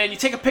autograph and you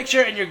take a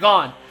picture and you're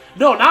gone.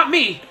 No, not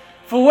me.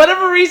 For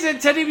whatever reason,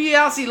 Teddy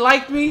DiBiase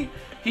liked me.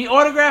 He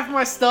autographed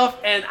my stuff,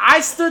 and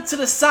I stood to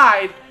the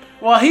side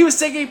while he was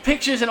taking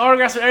pictures and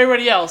autographs with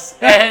everybody else,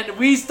 and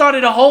we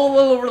started a whole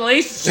little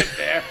relationship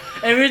there.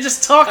 And we were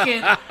just talking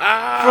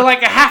for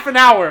like a half an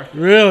hour.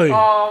 Really?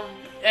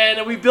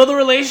 And we built a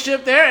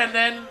relationship there, and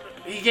then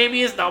he gave me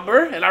his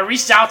number, and I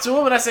reached out to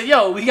him, and I said,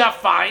 yo, we got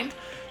fined.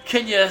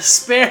 Can you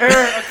spare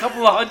a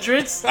couple of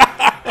hundreds?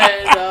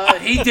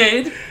 And he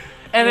did.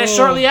 And then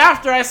shortly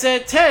after, I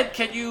said, Ted,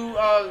 can you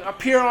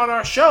appear on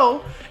our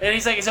show? And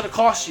he's like, it's going to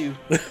cost you.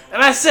 And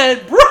I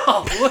said, bro,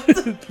 what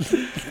the?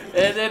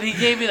 And then he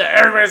gave me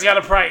everybody's got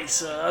a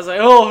price. I was like,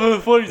 oh,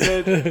 funny,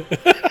 Ted.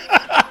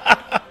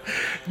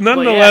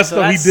 Nonetheless, so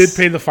though, he that's- did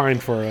pay the fine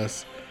for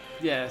us.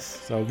 Yes.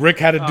 So Rick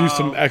had to do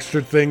some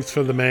extra things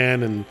for the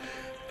man and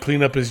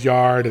clean up his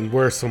yard and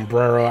wear a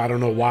sombrero. I don't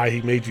know why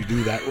he made you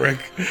do that, Rick.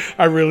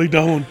 I really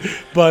don't.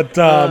 But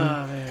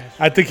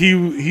I think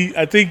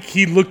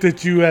he looked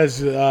at you as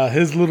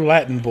his little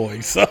Latin boy.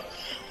 So,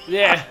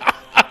 Yeah,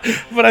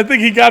 but I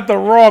think he got the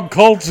wrong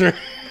culture.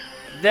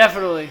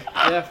 definitely.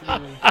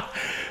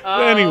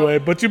 Anyway,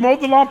 but you mowed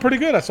the lawn pretty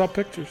good. I saw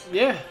pictures.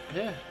 Yeah.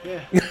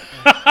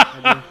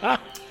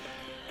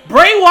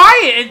 Bray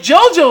Wyatt and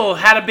JoJo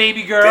had a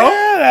baby girl.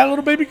 Yeah, that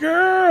little baby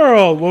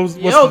girl. What's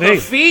Yo, the name?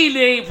 the Fiend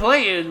ain't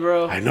playing,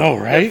 bro. I know,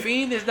 right? The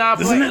Fiend is not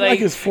Isn't playing. that like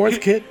his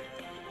fourth kid?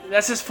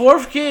 That's his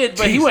fourth kid,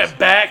 but he Jesus. went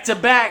back to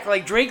back,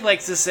 like Drake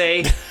likes to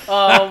say.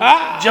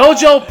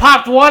 JoJo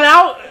popped one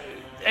out,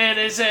 and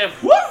it said,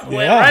 whoop, went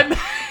Yeah. right back.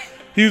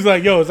 He was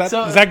like, "Yo, is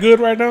that good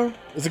right now?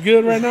 Is it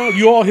good right now?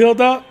 You all healed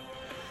up?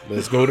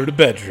 Let's go to the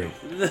bedroom.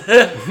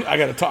 I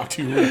gotta talk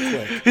to you real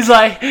quick."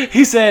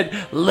 He said,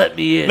 let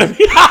me in.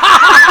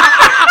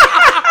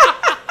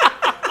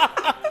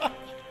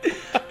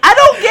 I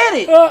don't get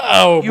it.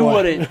 Oh, You boy.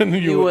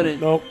 wouldn't. You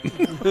wouldn't. Nope.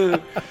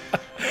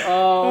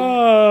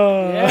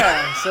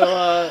 Yeah,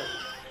 so,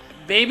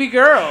 baby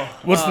girl.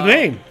 What's the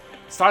name?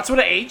 Starts with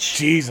an H.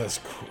 Jesus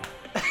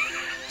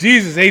Christ.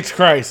 Jesus H.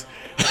 Christ.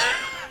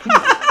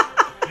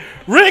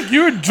 Rick,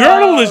 you're a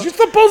journalist. You're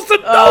supposed to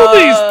know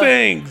these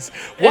things.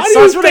 Why do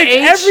starts you with an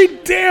think H? every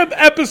damn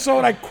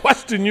episode I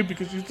question you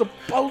because you're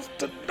supposed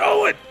to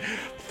know it?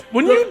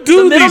 When you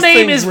do The middle these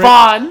name things, is Rick,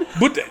 Vaughn.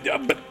 But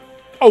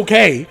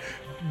okay,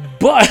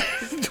 but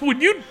when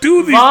you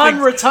do these Von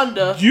things,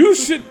 Rotunda. you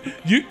should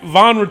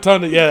Von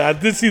Rotunda. Yeah, I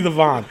did see the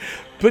Von,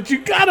 but you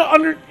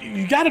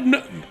gotta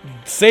know,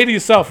 say to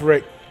yourself,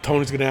 Rick,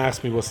 Tony's gonna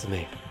ask me what's the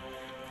name.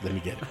 Let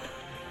me get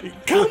it.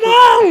 Come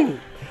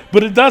on.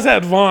 But it does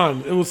have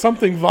Vaughn. It was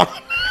something Vaughn.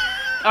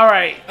 All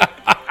right.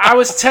 I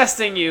was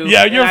testing you.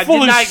 Yeah, you're and full I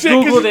of did not shit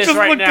 'cause Google you this just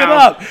right looked now. it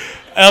up.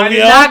 I did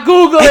not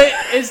Google it.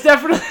 It's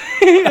definitely.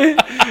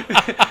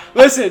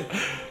 Listen,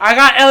 I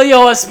got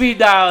Elio on speed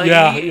dial.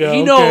 Yeah, he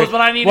okay. knows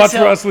what I need Watch to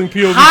tell. Wrestling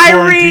POV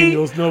Quarantine,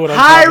 you'll know what I'm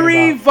talking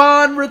Hyrie about.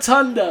 Von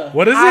Rotunda.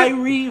 What is it?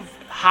 Hyrie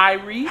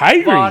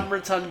Hyrie. Von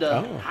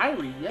Rotunda. Oh.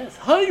 Hyrie, yes.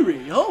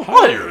 Hyrie. Oh,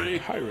 Hyrie.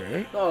 Hi,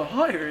 Rick. Oh,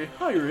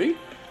 Hyrie.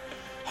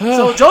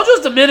 So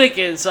JoJo's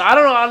Dominican, so I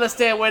don't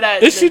understand where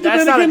that Is she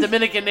that's not a Dominican?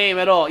 Dominican name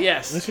at all.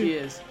 Yes, Is she? she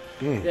is.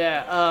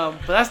 Yeah,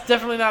 but that's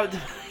definitely not a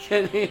Dominican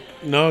kidding.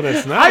 No,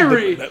 that's not.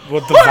 Hyrie.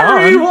 What the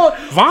Vaughn?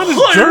 Vaughn is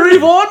Hyrie German.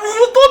 von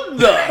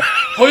Rotunda.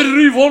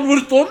 Hyrie von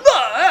Rotunda.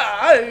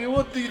 Hey,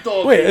 what are you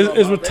talking Wait, about?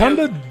 is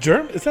Rotunda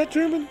German? Is that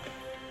German?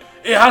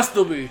 It has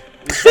to be.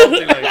 It's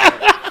something like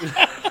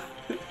that.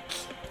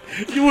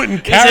 You wouldn't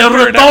It's carry a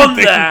it.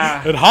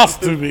 Rotunda. It has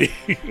to be.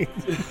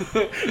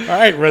 All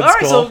right, Red All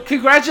right, Skull. so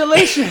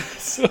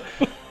congratulations.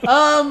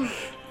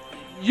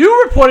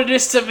 You reported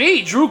this to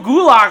me. Drew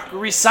Gulak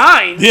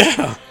resigned.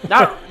 Yeah,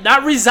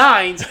 Not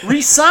resigned.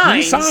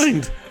 Resigns.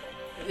 resigned.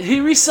 He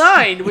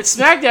resigned with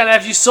SmackDown.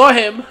 As you saw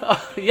him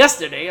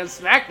yesterday on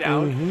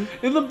SmackDown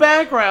in the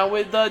background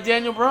with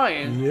Daniel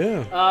Bryan.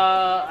 Yeah.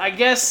 I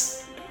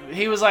guess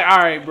he was like, "All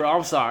right, bro,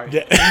 I'm sorry."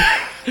 Yeah.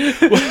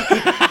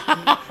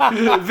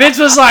 Vince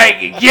was like,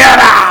 "Get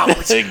out!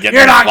 Get You're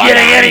the not fuck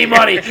getting out of any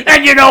money.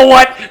 And you know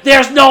what?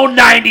 There's no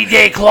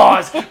 90-day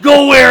clause.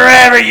 Go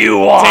wherever you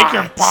want." Take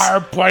your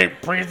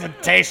PowerPoint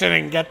presentation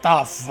and get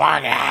the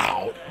fuck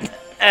out.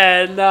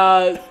 And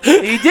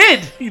he did.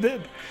 He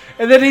did.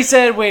 And then he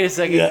said, "Wait a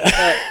second.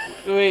 Yeah.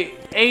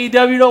 Wait,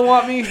 AEW don't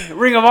want me?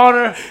 Ring of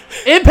Honor?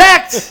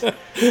 Impact?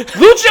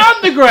 Lucha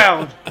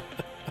Underground?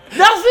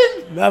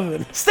 Nothing?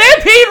 Nothing.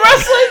 Stampede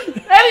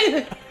Wrestling?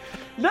 Anything?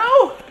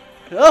 No?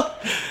 Oh,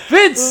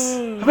 Vince, I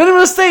made a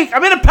mistake. I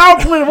made a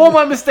PowerPoint of all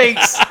my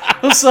mistakes.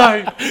 I'm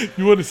sorry."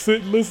 You want to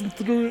sit and listen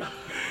through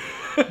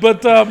it?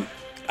 But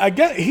I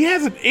guess he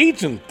has an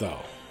agent though,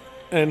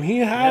 and he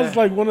has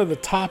Yeah. like one of the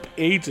top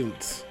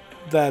agents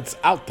that's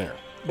out there.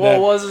 Well, that-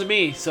 it wasn't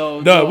me, so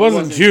No, it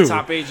wasn't you. the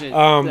top agent.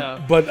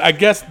 No. But I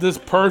guess this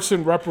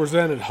person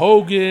represented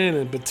Hogan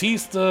and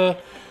Batista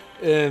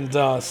and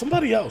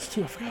somebody else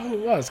too. I forgot who it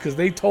was because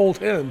they told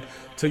him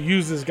to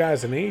use this guy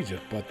as an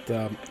agent. But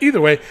either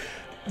way,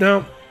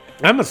 now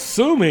I'm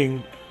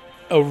assuming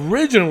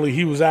originally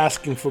he was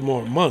asking for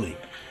more money,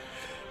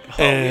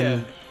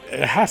 and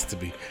it has to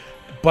be.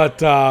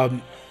 But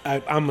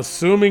I'm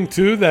assuming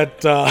too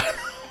that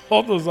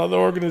all those other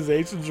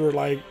organizations were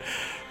like,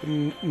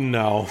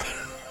 no.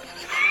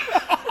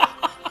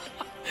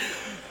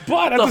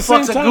 But at The the same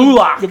fuck's a time,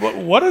 goulash? but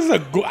what is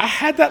a I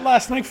had that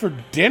last night for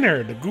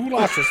dinner. The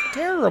goulash was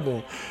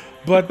terrible.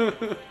 But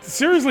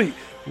seriously,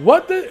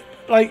 what the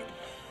like?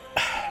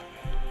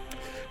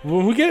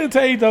 When we get into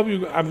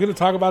AEW, I'm going to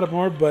talk about it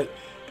more. But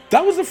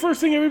that was the first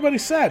thing everybody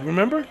said.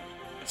 Remember?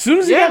 As soon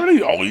as he got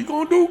released, oh, you're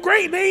going to do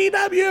great in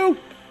AEW.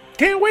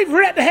 Can't wait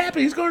for that to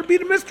happen. He's going to be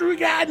the mystery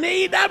guy in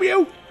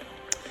AEW.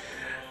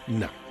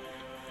 No.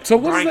 So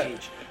what is that?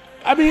 Cage.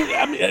 I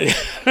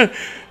mean,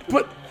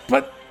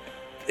 but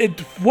it.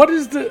 What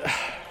is the? I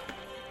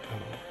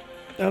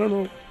don't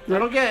know. I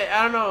don't get it.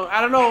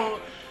 I don't know.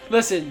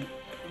 Listen,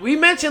 we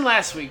mentioned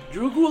last week,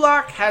 Drew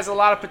Gulak has a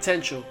lot of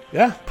potential.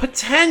 Yeah.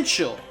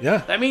 Potential. Yeah.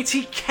 That means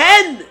he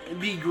can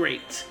be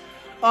great.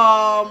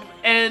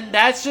 And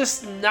that's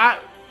just not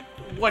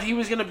what he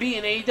was going to be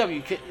in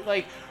AEW.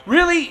 Like,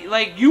 really?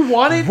 Like, you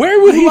wanted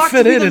Where would he Gulak to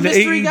fit be in the in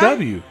mystery guy?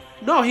 AEW?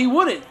 No, he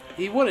wouldn't.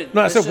 He wouldn't.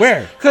 No, I said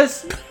where?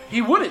 Because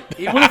he wouldn't.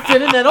 He wouldn't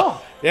fit in at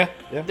all. Yeah.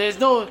 Yeah. There's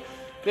no...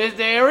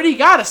 They already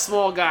got a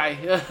small guy.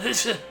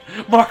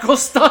 Marco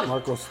Stunt.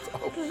 Marcos.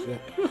 Oh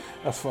shit.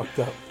 That's fucked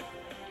up.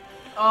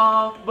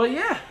 But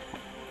yeah.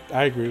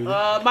 I agree with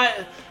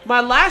you.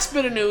 My last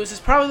bit of news is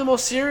probably the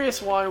most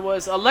serious one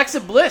was Alexa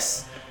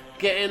Bliss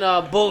getting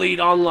bullied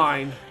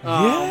online.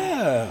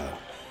 Yeah.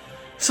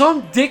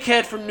 Some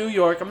dickhead from New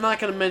York, I'm not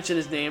going to mention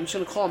his name, I'm just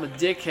going to call him a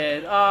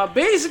dickhead,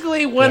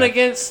 basically went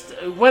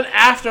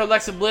after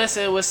Alexa Bliss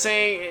and was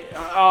saying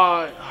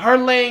her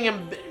laying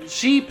in,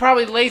 she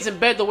probably lays in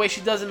bed the way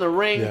she does in the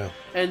ring, Yeah.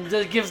 and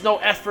just gives no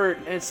effort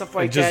and stuff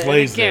like just that.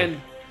 lays and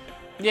again,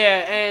 yeah,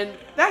 and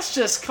that's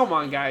just, come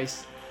on,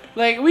 guys.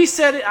 Like, we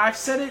said it, I've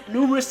said it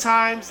numerous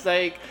times,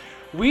 like,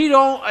 we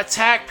don't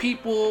attack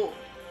people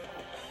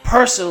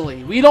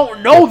personally. We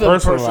don't know them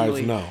Personalized,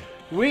 personally. no.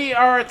 We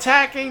are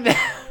attacking them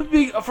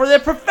for their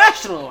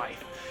professional life.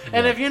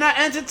 And if you're not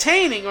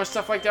entertaining or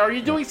stuff like that, or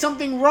you're doing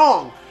something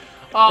wrong.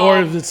 Or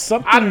if it's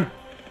something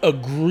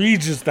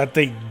egregious that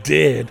they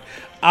did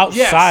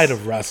outside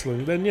of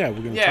wrestling, then yeah,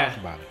 we're going to talk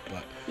about it.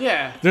 But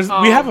Yeah.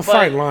 we have a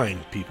fine line,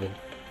 people.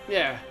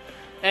 Yeah.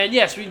 And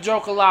yes, we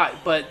joke a lot,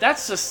 but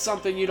that's just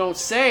something you don't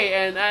say.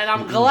 And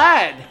I'm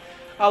glad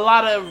a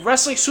lot of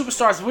wrestling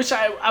superstars, which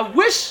I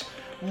wish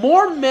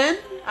more men,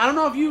 I don't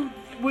know if you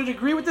would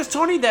agree with this,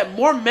 Tony, that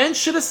more men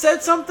should have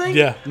said something.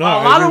 Yeah, no, a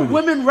I lot agree of with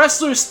you. women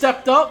wrestlers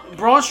stepped up.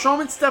 Braun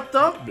Strowman stepped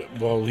up.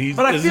 Well,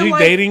 But I is feel he like-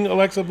 dating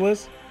Alexa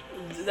Bliss?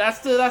 That's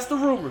the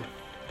rumor.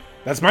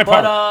 That's my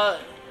But part.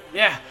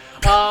 yeah.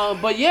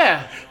 But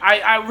yeah,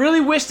 I really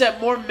wish that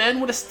more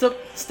men would have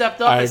stepped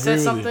up I and said agree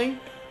with something.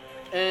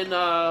 And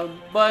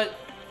but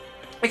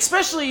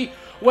especially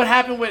what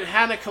happened with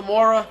Hana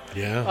Kimura,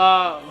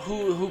 Yeah.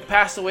 who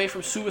passed away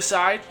from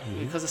suicide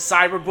because of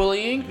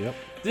cyberbullying. Yep.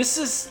 This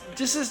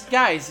is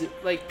guys,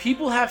 like,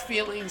 people have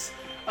feelings.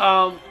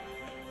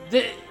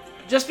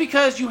 Just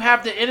because you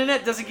have the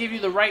internet doesn't give you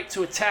the right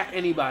to attack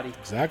anybody.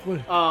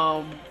 Exactly.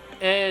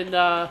 And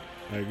I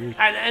agree.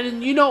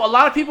 and you know, a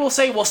lot of people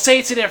say, well, say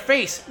it to their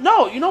face.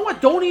 No, you know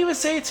what? Don't even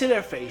say it to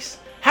their face.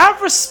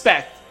 Have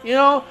respect. You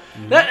know,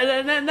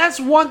 that's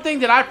one thing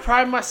that I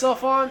pride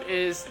myself on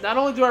is not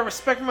only do I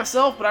respect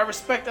myself, but I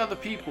respect other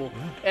people.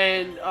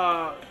 And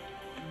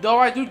though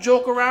I do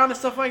joke around and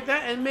stuff like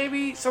that, and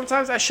maybe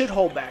sometimes I should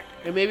hold back,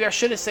 and maybe I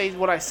shouldn't say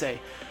what I say.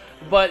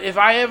 But if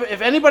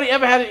anybody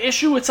ever had an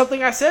issue with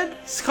something I said,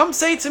 come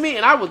say it to me,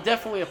 and I will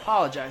definitely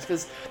apologize,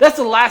 because that's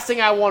the last thing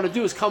I want to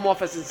do is come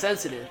off as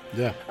insensitive.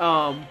 Yeah.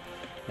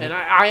 And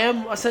I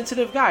am a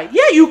sensitive guy.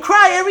 Yeah, you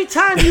cry every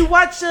time you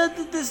watch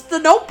the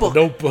Notebook.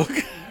 Notebook.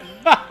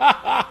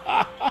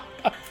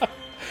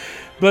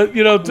 But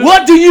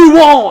what do you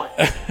want?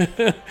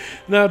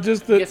 Now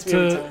just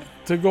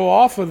to go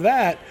off of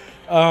that,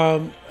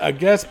 I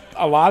guess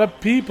a lot of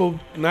people,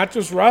 not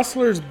just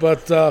wrestlers,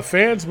 but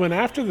fans went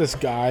after this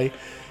guy,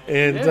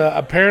 and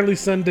apparently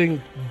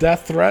sending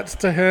death threats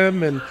to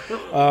him, and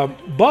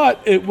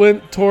but it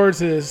went towards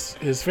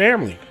his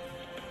family.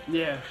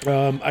 Yeah.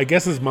 I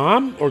guess his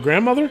mom or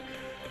grandmother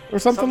or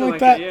something like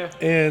that. Yeah.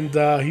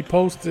 And he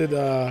posted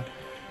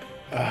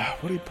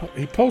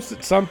he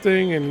posted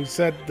something, and he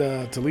said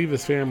to leave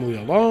his family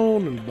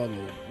alone and blah,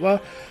 blah, blah.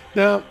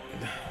 Now,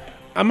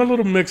 I'm a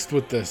little mixed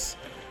with this,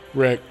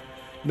 Rick.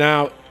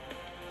 Now,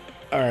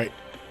 all right,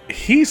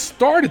 he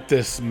started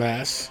this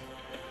mess,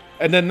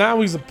 and then now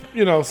he's,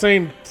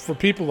 saying for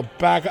people to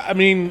back. I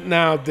mean,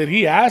 now, did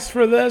he ask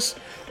for this,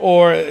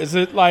 or is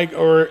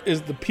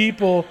the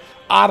people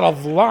out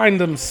of line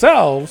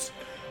themselves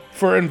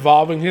for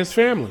involving his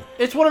family?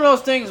 It's one of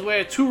those things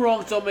where two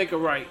wrongs don't make a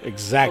right.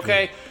 Exactly.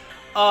 Okay.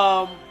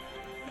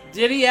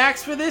 Did he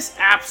ask for this?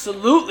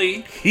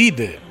 Absolutely. He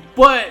did.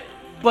 But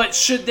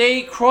should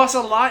they cross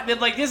a line?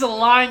 There's a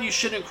line you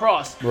shouldn't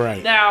cross.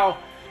 Right. Now,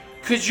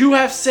 could you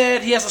have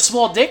said he has a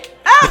small dick?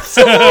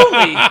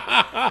 Absolutely.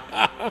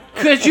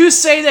 Could you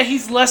say that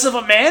he's less of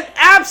a man?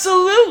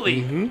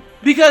 Absolutely. Mm-hmm.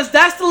 Because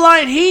that's the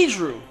line he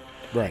drew.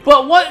 Right.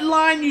 But what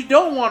line you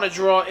don't want to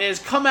draw is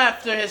come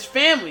after his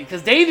family,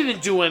 because they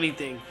didn't do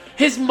anything.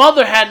 His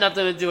mother had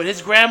nothing to do with it.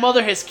 His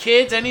grandmother, his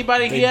kids,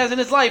 anybody he has in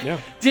his life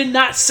did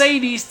not say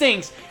these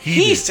things.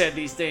 He said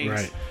these things.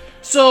 Right.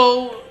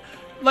 So,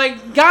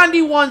 like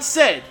Gandhi once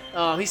said,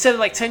 he said it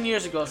like 10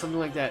 years ago, something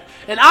like that.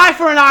 An eye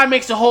for an eye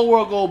makes the whole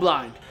world go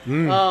blind.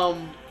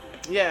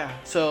 Yeah.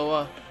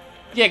 So,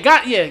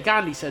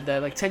 Gandhi said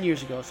that like 10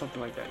 years ago,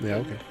 something like that. Yeah,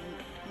 okay.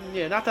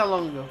 Yeah, not that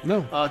long ago.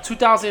 No.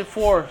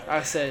 2004,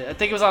 I said. I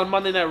think it was on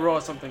Monday Night Raw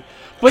or something.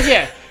 But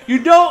yeah,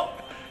 you don't.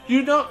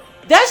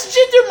 That's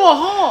Jinder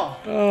Mahal.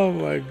 Oh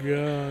my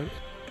God.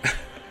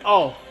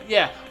 Oh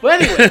yeah. But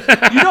anyway,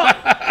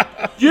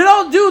 you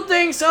don't do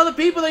things to other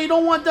people that you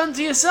don't want done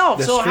to yourself.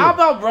 That's so true. How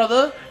about,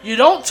 brother? You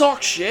don't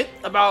talk shit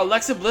about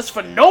Alexa Bliss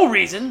for no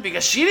reason,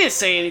 because she didn't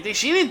say anything.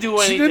 She didn't do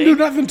anything. She didn't do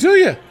nothing to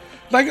you.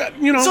 Like So like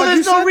there's you no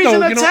said, reason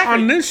though, to attack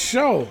on her. this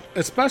show,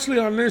 especially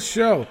on this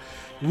show,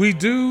 we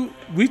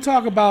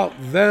talk about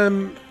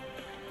them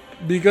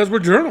because we're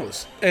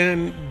journalists,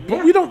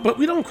 but we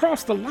don't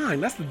cross the line.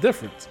 That's the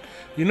difference.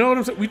 You know what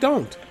I'm saying? We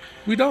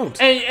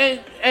don't.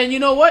 And you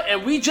know what?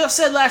 And we just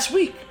said last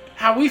week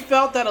how we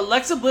felt that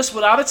Alexa Bliss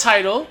without a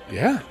title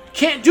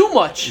can't do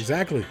much.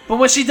 Exactly. But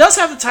when she does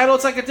have the title,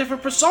 it's like a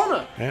different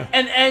persona. Yeah.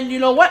 And you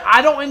know what?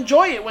 I don't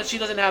enjoy it when she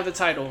doesn't have the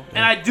title. Yeah.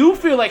 And I do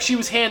feel like she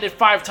was handed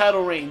 5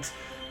 title reigns.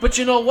 But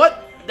you know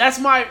what? That's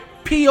my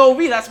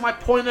POV. That's my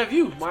point of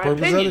view. My Purpose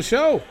opinion. of the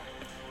show.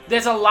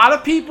 There's a lot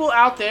of people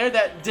out there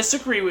that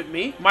disagree with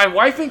me, my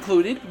wife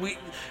included. We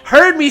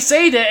heard me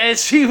say that, and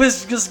she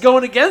was just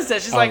going against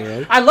that. She's like,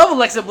 really? I love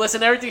Alexa Bliss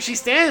and everything she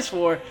stands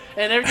for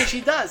and everything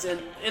she does,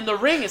 and in the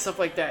ring and stuff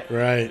like that.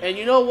 Right. And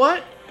you know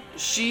what?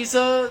 She's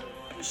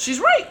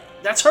right.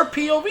 That's her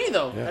POV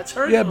though. Yeah. That's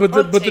her. Yeah, but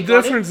her the take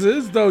difference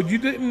is though, you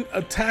didn't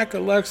attack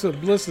Alexa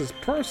Bliss's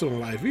personal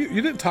life. You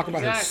didn't talk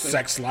about her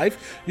sex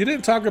life. You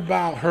didn't talk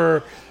about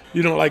her.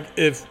 Like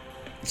if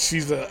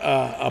she's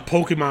a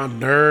Pokemon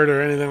nerd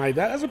or anything like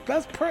that.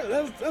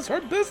 That's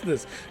her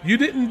business. You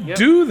didn't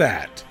do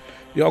that.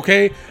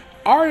 Okay,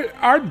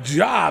 our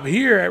job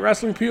here at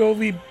Wrestling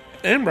POV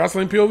and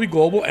Wrestling POV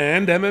Global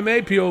and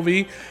MMA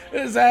POV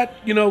is that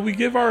we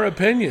give our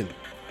opinion.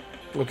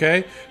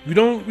 Okay, we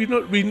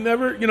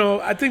never.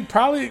 I think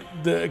probably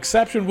the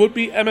exception would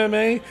be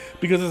MMA,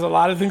 because there's a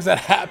lot of things that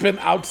happen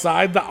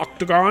outside the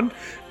octagon,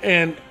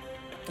 and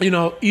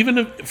even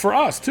if, for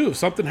us too, if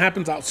something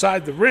happens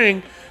outside the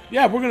ring,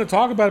 we're going to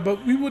talk about it,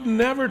 but we would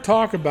never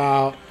talk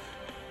about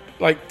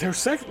like their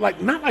sex,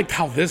 like not like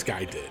how this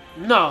guy did.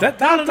 No,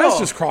 that's all.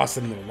 just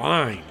crossing the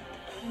line.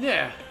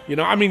 Yeah.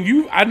 I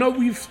mean, I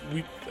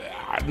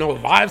know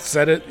I've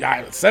said it.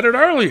 I said it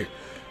earlier.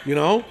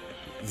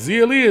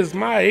 Zia Lee is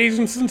my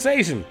Asian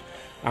sensation.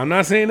 I'm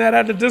not saying that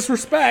out of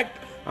disrespect.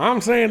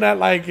 I'm saying that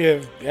like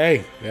if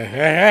hey.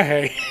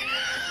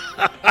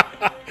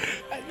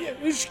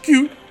 It's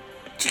cute.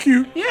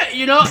 Yeah,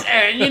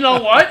 and you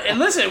know what? And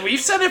listen, we've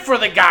said it for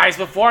the guys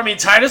before. I mean,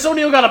 Titus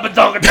O'Neil got a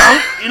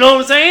badonkadonk. You know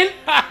what I'm saying?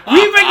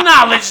 We've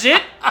acknowledged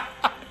it.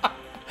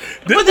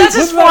 But that's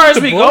as far as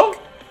we go.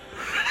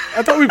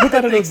 I thought we put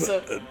that in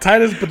the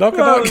Titus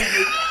badonkadonk.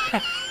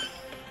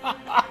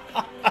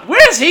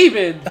 Where's he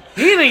been?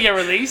 He didn't get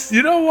released.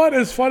 You know what?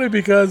 It's funny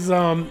because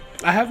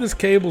I have this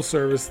cable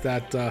service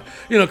that,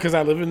 because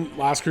I live in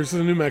Las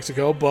Cruces, New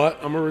Mexico, but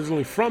I'm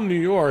originally from New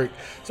York.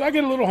 So I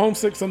get a little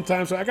homesick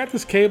sometimes. So I got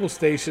this cable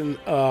station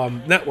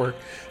network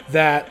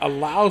that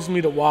allows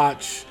me to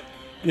watch,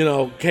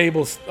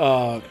 cable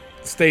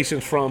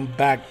stations from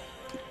back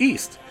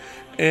east.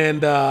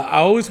 And I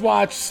always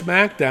watch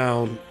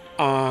SmackDown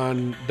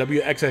on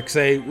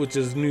WXXA, which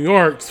is New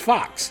York's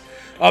Fox,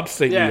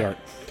 upstate New York.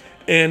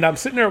 And I'm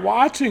sitting there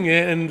watching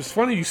it, and it's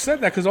funny you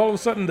said that because all of a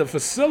sudden the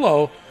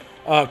Facillo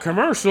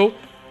commercial,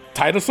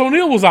 Titus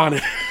O'Neil was on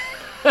it.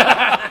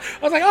 I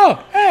was like,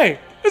 oh, hey,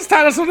 it's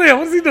Titus O'Neil.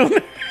 What is he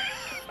doing?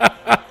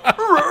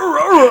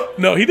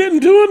 No, he didn't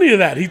do any of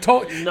that.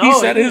 He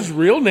said his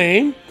real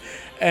name,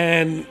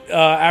 and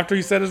after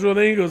he said his real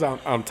name, he goes,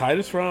 I'm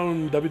Titus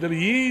from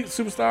WWE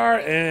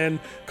Superstar, and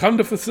come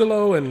to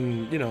Facillo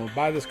and,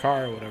 buy this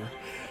car or whatever.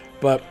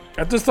 But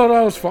I just thought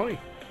that was funny.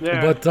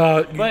 Yeah.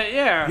 But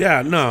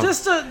yeah, no.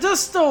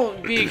 Just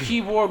don't be a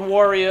keyboard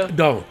warrior.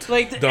 Don't.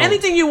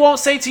 Anything you won't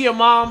say to your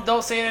mom,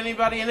 don't say to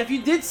anybody. And if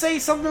you did say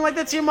something like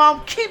that to your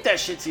mom, keep that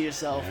shit to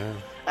yourself. Yeah.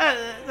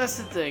 That's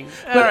the thing.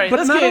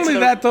 But not only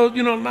that, though,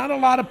 not a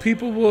lot of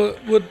people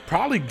would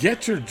probably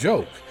get your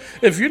joke.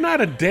 If you're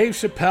not a Dave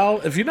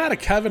Chappelle, if you're not a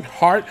Kevin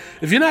Hart,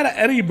 if you're not a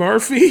Eddie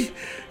Murphy,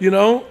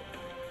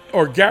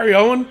 or Gary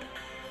Owen,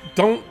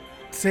 don't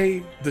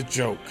say the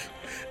joke.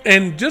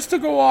 And just to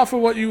go off of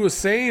what you were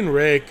saying,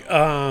 Rick,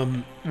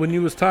 when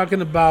you was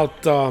talking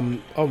about, oh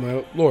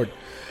my Lord,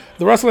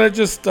 the wrestler that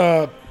just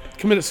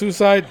committed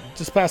suicide,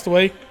 just passed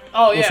away.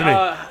 Oh,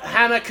 yeah,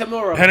 Hana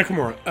Kimura. Hana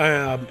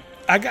Kimura.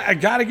 I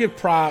got to give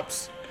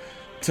props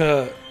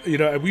to,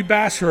 we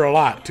bash her a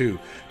lot too,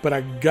 but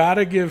I got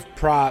to give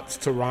props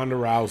to Ronda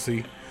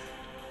Rousey.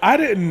 I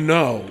didn't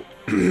know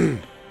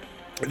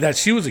that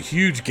she was a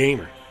huge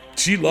gamer.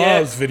 She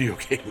loves video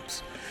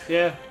games.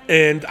 Yeah.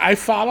 And I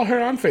follow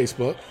her on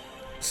Facebook,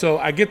 so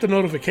I get the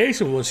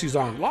notification when she's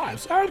on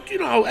live. So,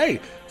 hey,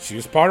 she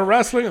was part of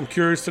wrestling. I'm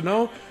curious to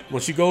know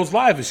when she goes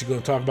live, is she going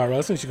to talk about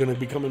wrestling? Is she going to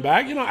be coming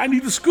back? I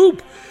need the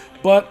scoop.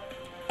 But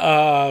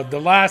the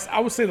last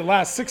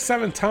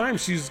 6-7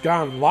 times she's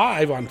gone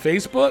live on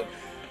Facebook,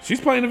 she's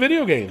playing a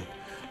video game.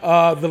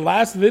 The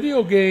last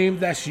video game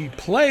that she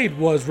played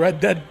was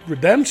Red Dead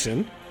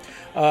Redemption.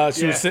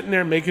 She was sitting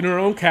there making her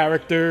own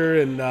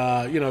character, and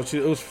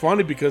it was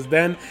funny because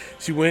then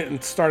she went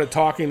and started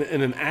talking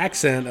in an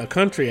accent, a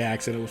country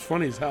accent. It was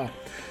funny as hell.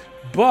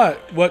 But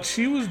what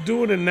she was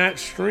doing in that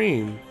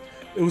stream,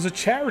 it was a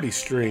charity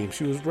stream.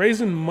 She was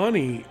raising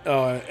money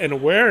and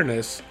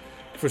awareness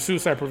for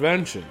suicide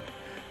prevention,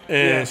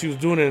 and she was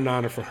doing it in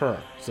honor for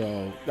her.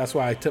 So that's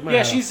why I took my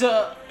hat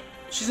off.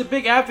 She's a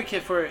big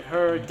advocate for it.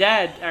 Her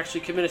dad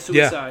actually committed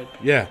suicide.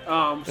 Yeah.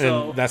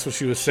 And that's what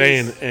she was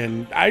saying.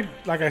 And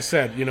like I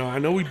said, I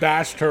know we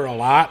bashed her a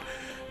lot,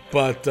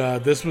 but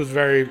this was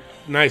very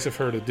nice of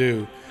her to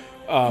do.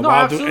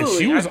 Absolutely. And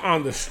she was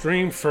on the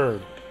stream for,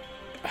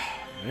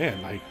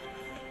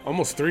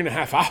 almost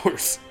 3.5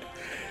 hours.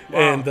 Wow.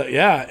 And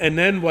and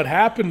then what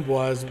happened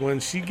was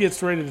when she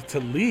gets ready to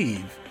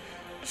leave,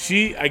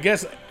 I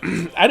guess,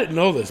 I didn't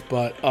know this,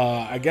 but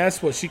I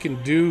guess what she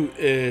can do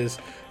is,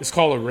 it's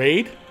called a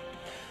raid.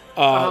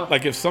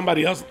 Like if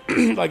somebody else,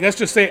 like let's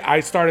just say I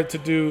started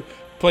to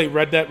play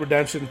Red Dead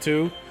Redemption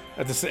 2,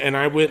 and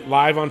I went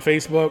live on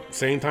Facebook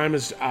same time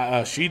as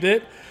she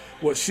did.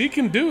 What she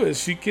can do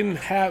is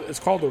it's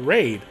called a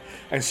raid,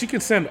 and she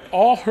can send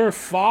all her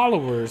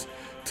followers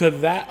to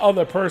that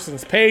other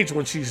person's page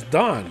when she's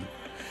done.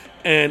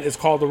 And it's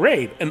called the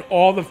raid, and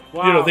all the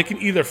they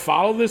can either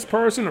follow this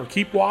person or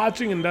keep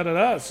watching and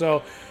da.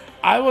 So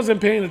I wasn't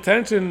paying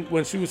attention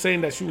when she was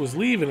saying that she was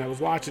leaving. I was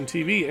watching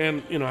TV,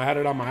 and I had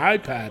it on my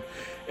iPad,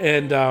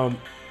 and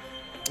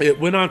it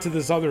went on to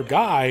this other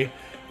guy,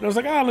 and I was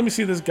like, let me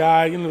see this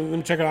guy, let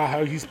me check out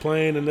how he's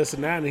playing and this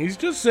and that, and he's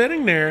just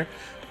sitting there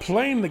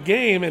playing the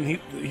game, and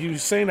he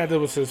was saying that it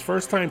was his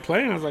first time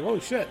playing. I was like, holy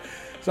shit.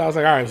 So I was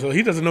like, all right, so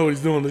he doesn't know what he's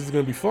doing. This is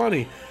going to be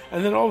funny.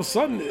 And then all of a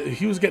sudden,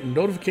 he was getting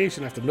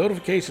notification after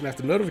notification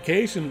after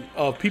notification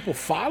of people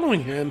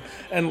following him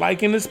and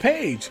liking his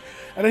page.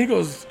 And then he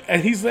goes,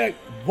 and he's like,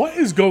 what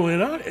is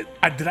going on?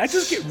 Did I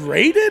just get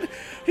raided?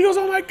 He goes,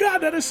 oh my God,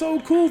 that is so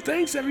cool.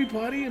 Thanks,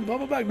 everybody, and blah,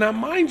 blah, blah. Now,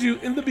 mind you,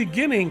 in the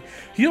beginning,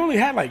 he only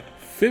had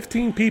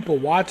 15 people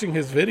watching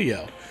his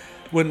video.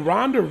 When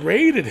Ronda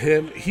raided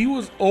him, he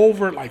was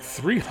over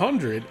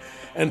 300,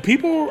 and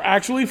people were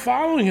actually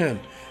following him.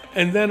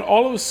 And then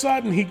all of a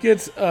sudden he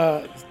gets,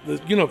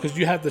 because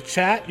you have the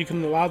chat, you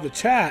can allow the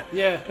chat.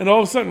 Yeah. And all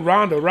of a sudden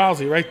Ronda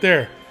Rousey right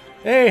there.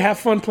 Hey, have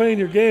fun playing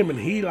your game. And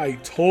he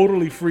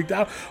totally freaked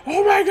out.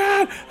 Oh my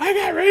God, I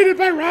got raided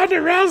by Ronda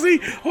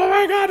Rousey. Oh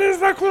my God, this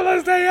is the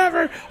coolest day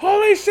ever.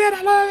 Holy shit,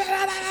 I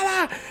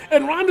love it.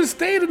 And Ronda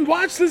stayed and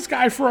watched this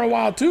guy for a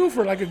while too,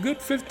 for a good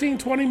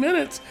 15-20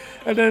 minutes.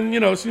 And then,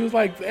 she was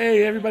like,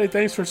 hey, everybody,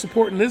 thanks for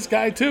supporting this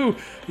guy too.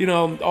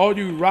 All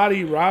you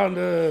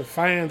Ronda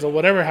fans or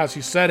whatever, how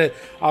she said it,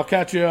 I'll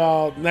catch you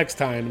all next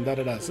time.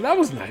 And da. So that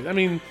was nice. I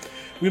mean,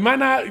 we might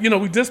not, we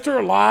dissed her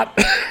a lot.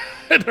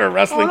 in her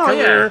wrestling Oh, no,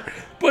 career,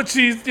 but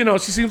she's, you know,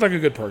 she seems like a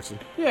good person.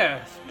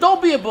 Yeah.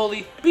 Don't be a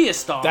bully. Be a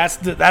star. That's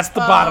the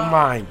bottom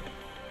line.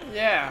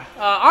 Yeah.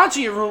 On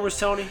to your rumors,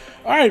 Tony.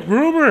 All right,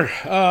 rumor.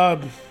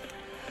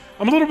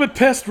 I'm a little bit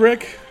pissed,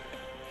 Rick.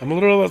 I'm a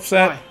little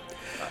upset. Why?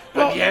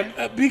 Well,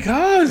 Again?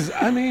 because,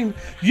 I mean,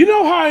 you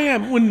know how I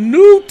am. When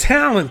new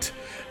talent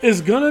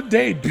is going to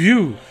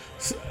debut,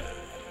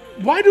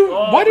 why do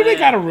they man.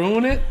 got to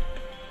ruin it?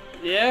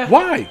 Yeah.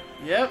 Why?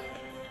 Yep.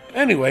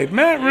 Anyway,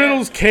 Matt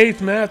Riddle's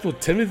cage match with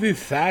Timothy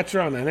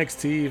Thatcher on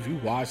NXT, if you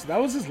watched, that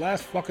was his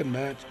last fucking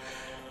match.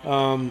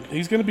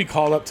 He's going to be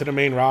called up to the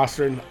main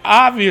roster. And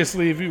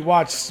obviously, if you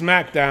watch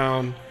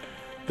SmackDown,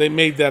 they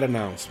made that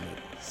announcement.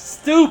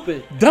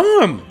 Stupid.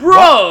 Dumb.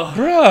 Bruh.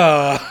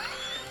 Bruh.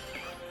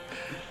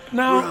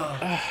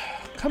 Now,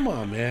 come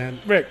on, man.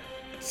 Rick,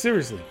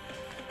 seriously.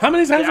 How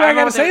many times do I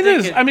got to say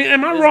this? I mean,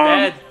 am I wrong?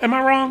 bad. Am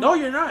I wrong? No,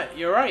 you're not.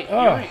 You're right.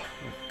 Oh, You're right.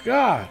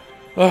 God.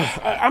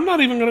 I'm not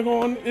even going to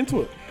go on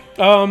into it.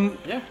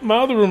 Yeah. My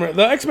other rumor,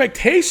 the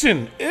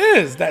expectation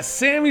is that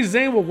Sami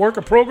Zayn will work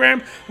a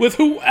program with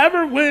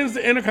whoever wins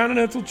the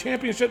Intercontinental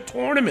Championship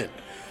tournament.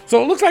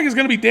 So it looks like it's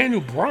going to be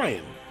Daniel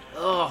Bryan.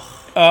 Ugh.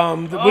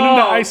 Winning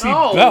the IC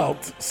no.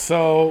 belt.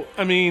 So,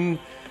 I mean,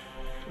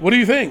 what do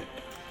you think?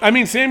 I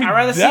mean, Sammy I'd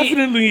rather see-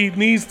 definitely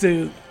needs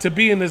to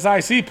be in this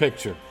IC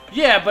picture.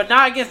 Yeah, but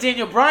not against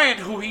Daniel Bryan,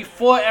 who he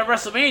fought at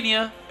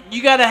WrestleMania.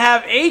 You got to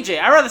have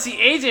AJ. I'd rather see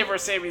AJ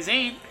versus Sami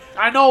Zayn.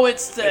 I know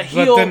it's the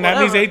heel. But then that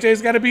whatever. means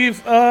AJ's got to be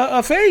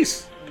a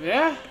face.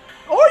 Yeah.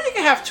 Or you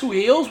can have two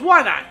heels.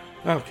 Why not?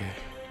 Okay.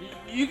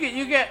 You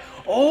get.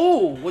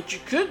 Oh, what you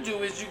could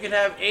do is you could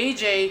have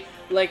AJ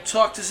like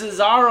talk to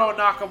Cesaro and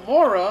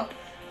Nakamura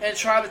and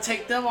try to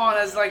take them on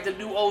as like the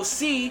new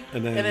OC,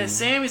 and then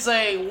Sammy's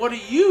like, "What are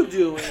you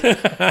doing?"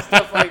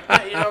 Stuff like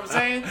that. You know what I'm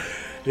saying?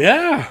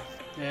 Yeah.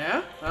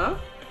 Yeah. Huh?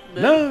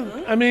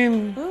 No, I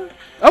mean,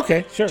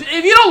 okay, sure.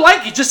 If you don't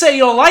like it, just say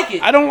you don't like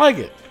it. I don't like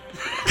it.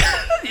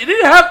 You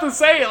didn't have to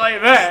say it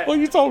like that. Well,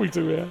 you told me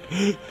to, man.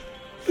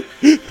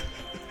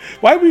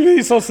 Why are we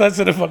being so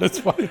sensitive on this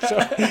fucking show?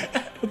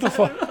 What the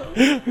fuck?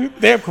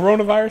 They have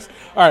coronavirus?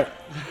 All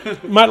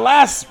right. My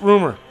last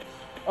rumor.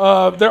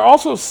 They're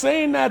also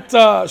saying that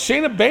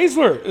Shayna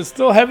Baszler is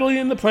still heavily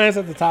in the plans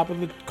at the top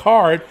of the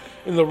card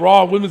in the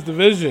Raw Women's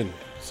Division.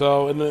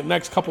 So in the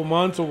next couple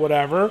months or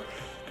whatever,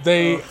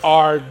 they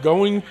are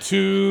going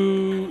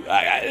to...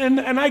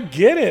 And I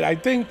get it. I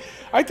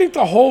think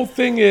the whole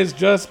thing is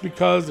just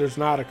because there's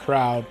not a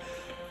crowd.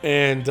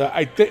 And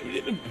I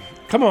think...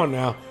 Come on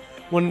now.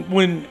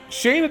 When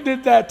Shayna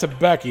did that to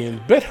Becky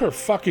and bit her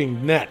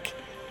fucking neck,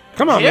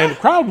 come on, man, the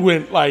crowd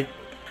went like,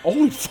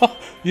 holy fuck.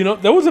 You know,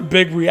 there was a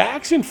big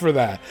reaction for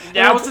that.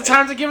 That was the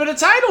time to give her the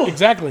title.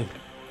 Exactly.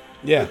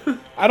 Yeah.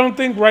 I don't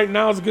think right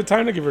now is a good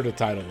time to give her the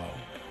title,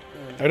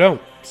 though. I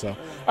don't. So, all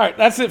right,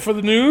 that's it for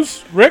the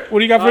news. Rick, what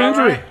do you got for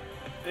injury? Right.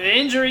 The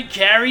injury,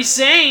 Kairi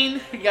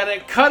Sane got a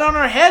cut on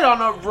her head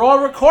on a Raw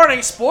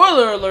recording.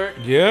 Spoiler alert.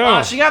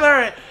 Yeah. She got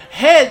her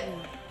head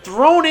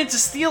thrown into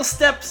steel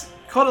steps,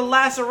 caught a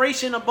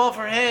laceration above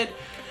her head.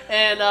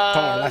 And,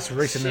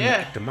 laceration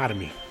yeah. and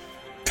demotomy.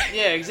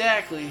 Yeah,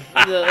 exactly.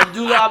 The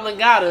medulla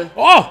oblongata.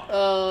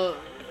 Oh!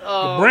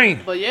 The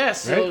brain. But yeah,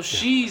 so Right?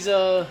 she's...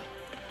 How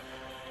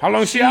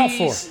long is she out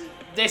for?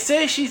 They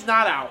say she's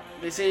not out.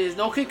 They say there's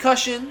no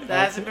concussion.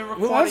 That hasn't been Well,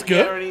 recorded that's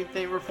yet good. or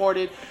anything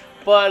reported.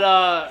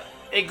 But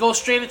it goes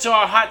straight into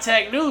our hot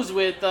tag news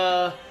with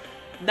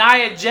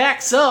Nia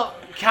Jax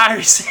up,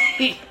 Kairi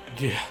Sane.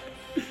 Yeah.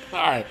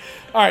 All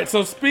right.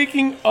 So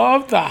speaking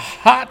of the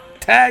hot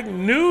tag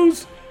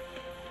news,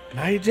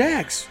 Nia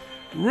Jax,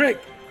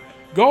 Rick,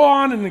 go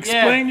on and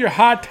explain your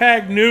hot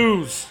tag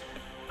news.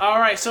 All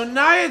right, so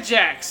Nia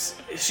Jax,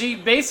 she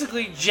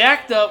basically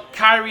jacked up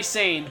Kairi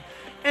Sane.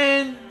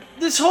 And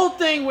this whole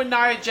thing with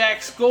Nia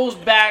Jax goes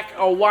back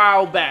a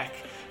while back.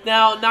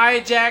 Now,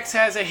 Nia Jax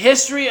has a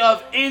history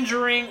of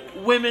injuring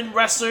women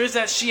wrestlers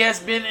that she has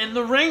been in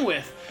the ring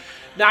with.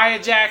 Nia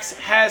Jax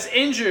has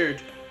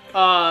injured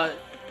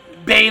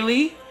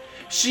Bayley.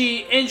 She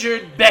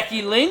injured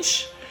Becky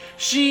Lynch.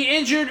 She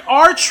injured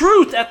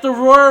R-Truth at the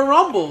Royal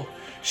Rumble.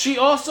 She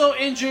also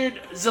injured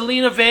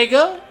Zelina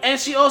Vega, and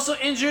she also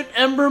injured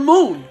Ember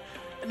Moon.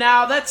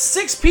 Now, that's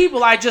 6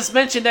 people I just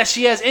mentioned that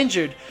she has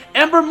injured.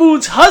 Ember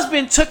Moon's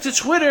husband took to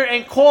Twitter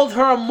and called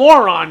her a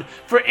moron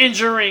for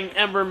injuring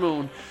Ember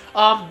Moon.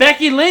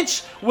 Becky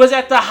Lynch was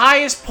at the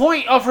highest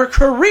point of her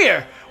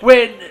career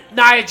when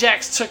Nia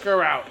Jax took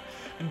her out.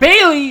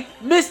 Bayley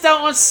missed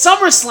out on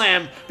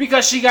SummerSlam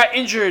because she got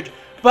injured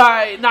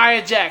by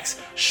Nia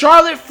Jax.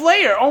 Charlotte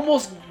Flair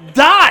almost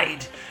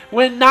died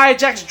when Nia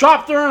Jax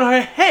dropped her on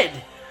her head.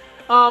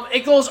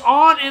 It goes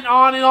on and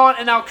on and on,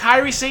 and now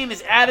Kairi Sane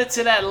is added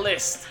to that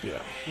list.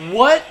 Yeah.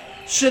 What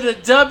should the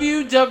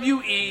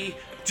WWE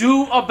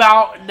do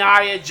about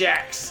Nia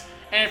Jax?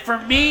 And for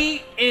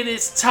me, it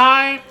is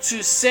time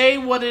to say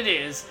what it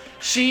is.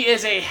 She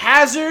is a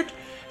hazard.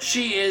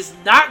 She is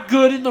not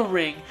good in the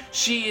ring.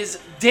 She is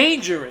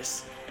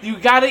dangerous. You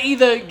gotta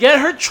either get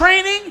her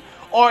training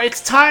or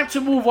it's time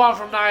to move on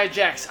from Nia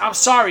Jax. I'm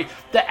sorry.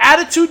 The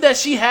attitude that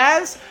she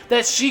has,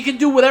 that she can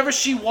do whatever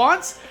she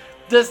wants,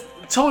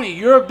 Tony,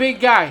 you're a big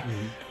guy.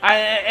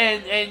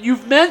 And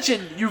you've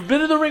mentioned you've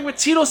been in the ring with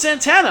Tito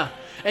Santana,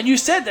 and you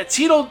said that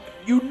Tito,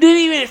 you didn't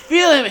even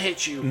feel him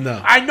hit you.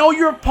 No. I know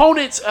your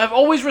opponents have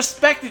always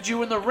respected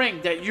you in the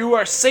ring, that you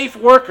are a safe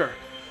worker.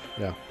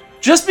 Yeah.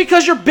 Just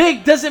because you're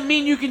big doesn't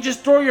mean you can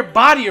just throw your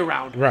body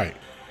around. Right.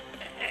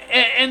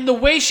 And the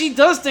way she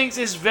does things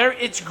is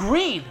it's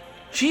green.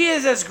 She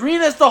is as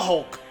green as the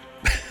Hulk.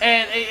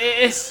 And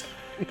it's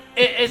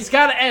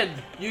got to end.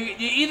 You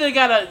either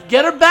got to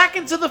get her back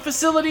into the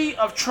facility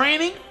of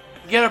training,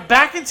 get her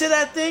back into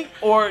that thing,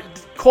 or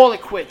call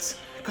it quits.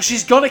 Because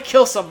she's going to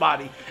kill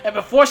somebody. And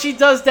before she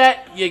does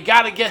that, you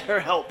got to get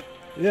her help.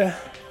 Yeah.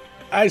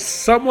 I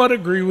somewhat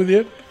agree with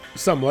you.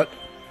 Somewhat.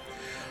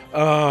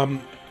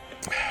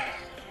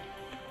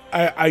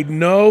 I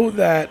know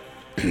that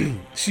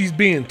she's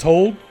being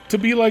told to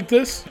be like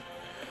this.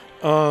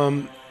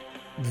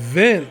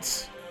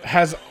 Vince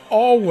has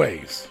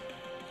always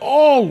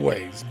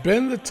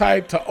been the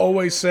type to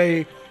always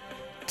say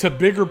to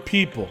bigger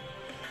people,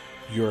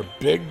 you're a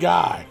big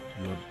guy,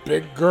 you're a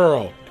big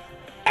girl,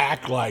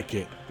 act like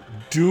it,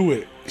 do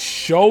it,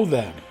 show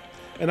them.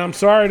 And I'm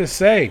sorry to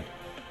say,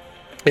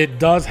 it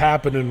does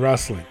happen in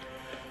wrestling,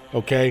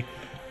 okay?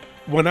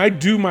 When I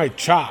do my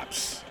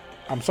chops,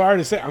 I'm sorry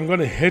to say, I'm going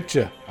to hit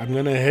you. I'm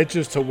going to hit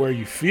you to where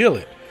you feel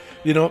it,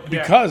 you know,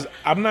 because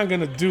I'm not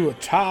going to do a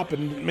chop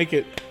and make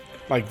it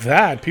like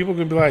that. People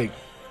can be like,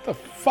 the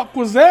fuck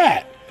was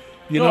that?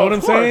 You know what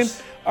I'm saying?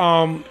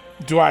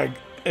 Do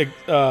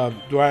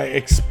I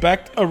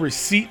expect a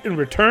receipt in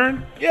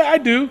return? Yeah, I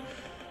do,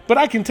 but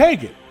I can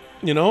take it.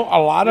 You know, a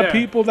lot of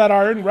people that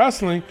are in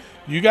wrestling,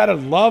 you got to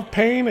love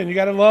pain and you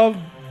got to love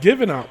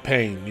giving out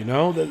pain. You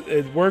know,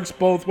 it works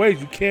both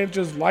ways. You can't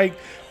just like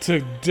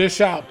to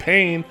dish out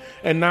pain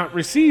and not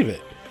receive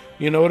it.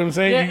 You know what I'm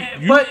saying?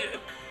 Yeah, but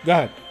go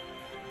ahead.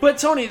 But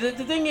Tony, the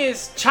thing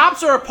is,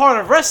 chops are a part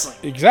of wrestling.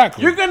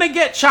 Exactly. You're gonna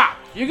get chopped.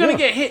 You're gonna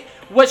get hit.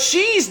 What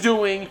she's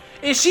doing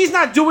is she's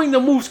not doing the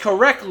moves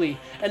correctly,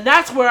 and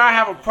that's where I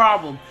have a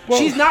problem. Well,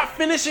 she's not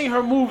finishing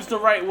her moves the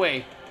right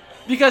way.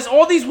 Because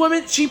all these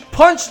women, she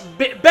punched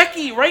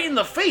Becky right in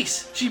the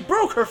face. She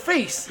broke her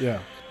face. Yeah.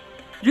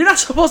 You're not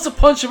supposed to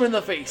punch her in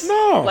the face.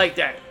 No. Like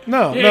that.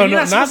 No, You're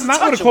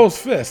not with a closed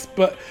fist.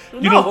 But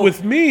you know,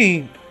 with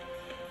me,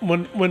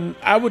 when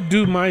I would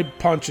do my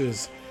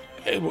punches,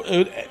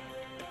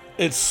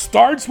 it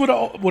starts with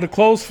a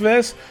closed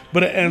fist,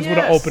 but it ends with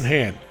an open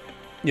hand.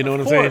 You know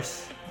what I'm saying?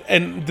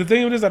 And the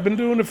thing is, I've been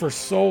doing it for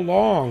so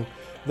long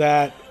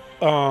that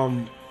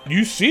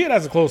you see it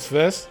as a closed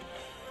fist.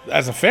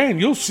 As a fan,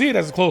 you'll see it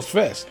as a closed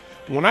fist.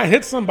 When I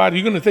hit somebody,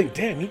 you're going to think,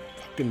 damn, he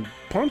fucking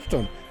punched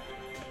him.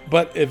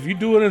 But if you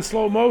do it in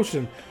slow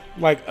motion,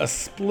 like a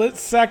split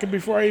second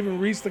before I even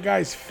reach the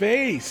guy's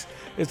face,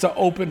 it's an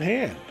open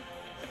hand.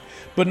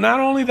 But not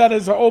only that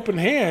it's an open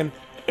hand,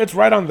 it's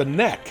right on the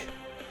neck.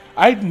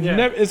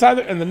 It's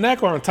either in the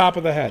neck or on top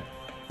of the head,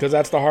 because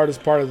that's the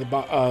hardest part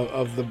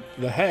of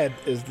the head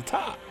is the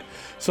top.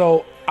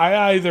 So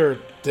I either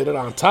did it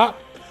on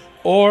top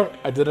or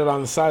I did it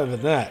on the side of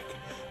the neck.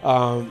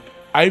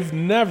 I've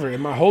never, in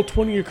my whole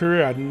 20-year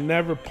career, I've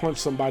never punched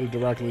somebody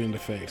directly in the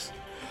face.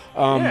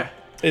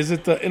 Is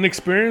it the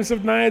inexperience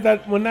of Nia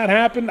that when that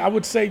happened? I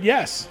would say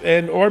yes.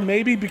 Or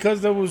maybe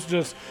because there was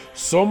just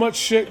so much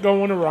shit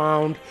going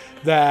around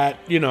that,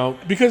 you know,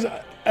 because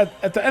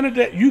at the end of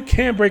the day, you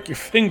can break your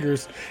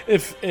fingers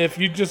if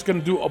you're just going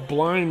to do a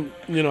blind,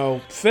 you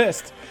know,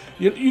 fist.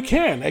 You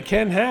can. It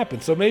can happen.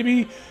 So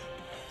maybe,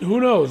 who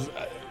knows?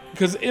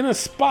 Because in a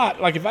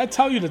spot, like if I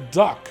tell you to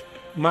duck,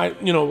 when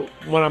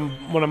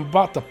I'm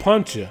about to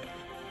punch you,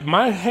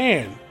 my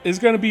hand is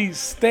going to be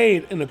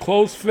stayed in a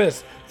closed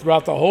fist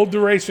throughout the whole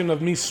duration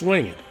of me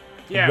swinging.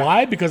 Yeah.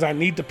 Why? Because I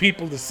need the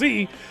people to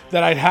see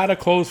that I had a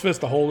closed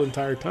fist the whole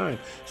entire time.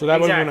 So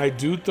that way when I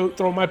do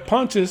throw my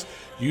punches,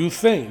 you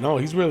think, no,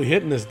 he's really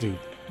hitting this dude,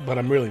 but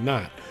I'm really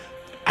not.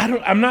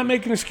 I'm not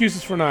making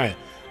excuses for Nia,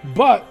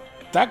 but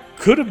that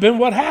could have been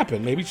what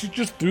happened. Maybe she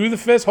just threw the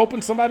fist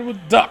hoping somebody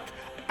would duck.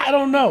 I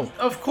don't know.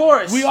 Of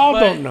course. We all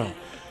don't know.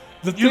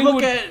 The thing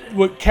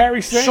with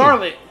Kairi Sane,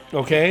 Charlotte.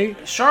 Okay.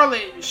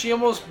 Charlotte, she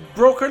almost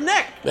broke her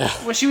neck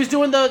when she was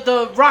doing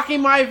the Rocky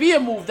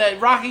Maivia move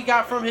that Rocky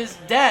got from his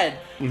dad.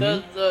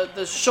 Mm-hmm.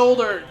 The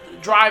shoulder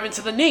drive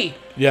into the knee.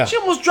 Yeah. She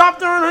almost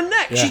dropped her on her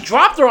neck. Yeah. She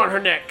dropped her on her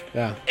neck.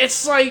 Yeah.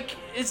 It's like,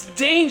 it's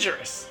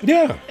dangerous.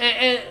 Yeah.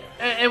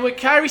 And with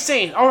Kairi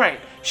Sane, all right,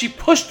 she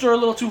pushed her a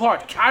little too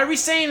hard. Kairi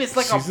Sane is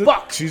like a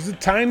buck. She's a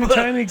tiny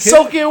kid.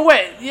 Soaking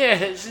wet. Yeah,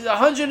 she's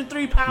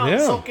 103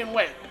 pounds soaking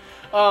wet.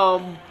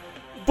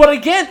 But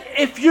again,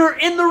 if you're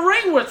in the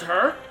ring with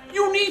her,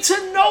 you need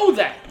to know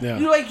that.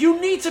 Yeah.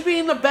 You need to be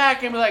in the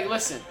back and be like,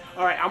 listen,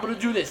 all right, I'm going to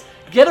do this.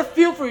 Get a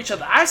feel for each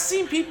other. I've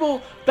seen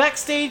people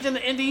backstage in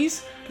the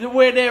indies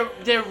where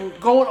they're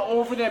going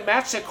over their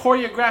match, they're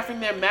choreographing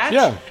their match.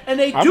 Yeah. And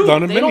they I've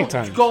done it many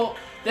times.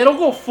 They don't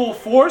go full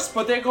force,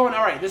 but they're going,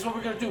 all right, this is what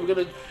we're going to do. You're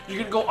going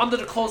to go under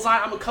the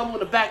clothesline. I'm going to come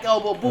with a back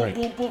elbow, boom, Right.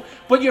 boom, boom.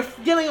 But you're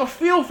getting a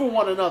feel for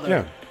one another.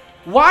 Yeah.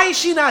 Why is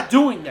she not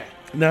doing that?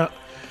 Now,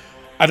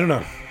 I don't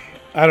know.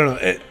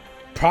 It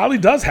probably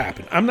does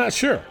happen. I'm not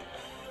sure.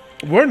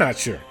 We're not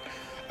sure.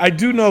 I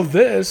do know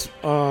this.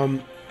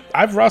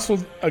 I've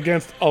wrestled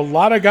against a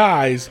lot of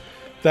guys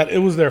that it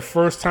was their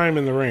first time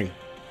in the ring.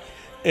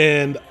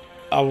 And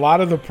a lot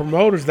of the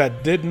promoters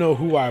that did know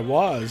who I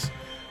was,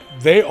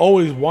 they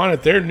always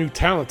wanted their new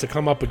talent to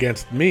come up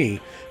against me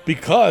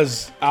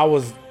because I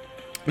was,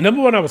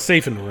 number one, I was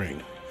safe in the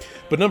ring.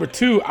 But number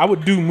two, I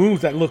would do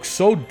moves that look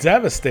so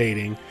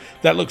devastating,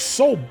 that look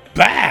so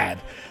bad,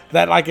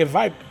 that like if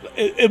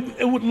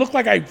it would look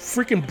like I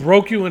freaking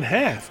broke you in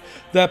half.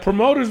 That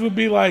promoters would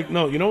be like,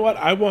 no, you know what?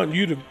 I want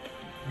you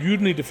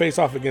need to face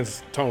off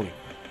against Tony.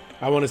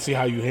 I want to see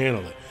how you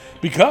handle it.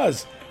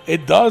 Because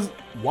it does,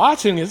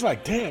 watching, it's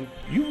like, damn,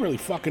 you really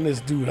fucking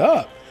this dude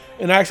up.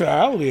 In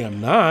actuality,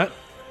 I'm not.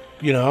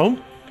 You know,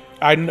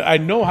 I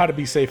know how to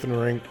be safe in the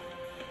ring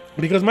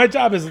because my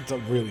job isn't to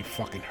really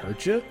fucking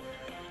hurt you.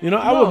 You know,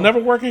 I will never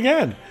work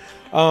again.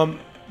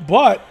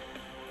 But,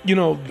 you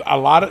know,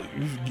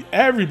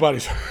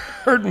 everybody's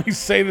heard me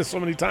say this so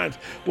many times.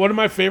 One of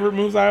my favorite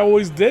moves I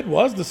always did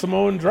was the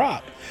Samoan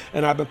drop.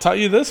 And I can tell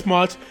you this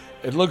much,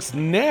 it looks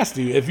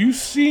nasty. If you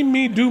see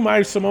me do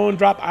my Samoan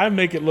drop, I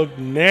make it look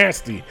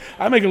nasty.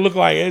 I make it look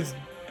like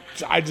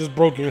I just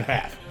broke you in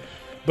half.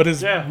 But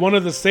it's one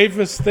of the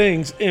safest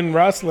things in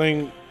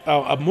wrestling,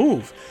 a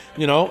move.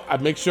 You know, I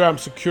make sure I'm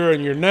secure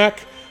in your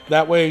neck.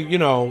 That way, you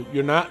know,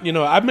 you're not, you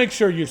know, I make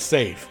sure you're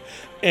safe.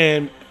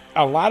 And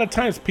a lot of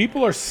times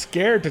people are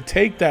scared to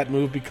take that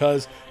move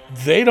because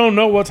they don't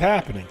know what's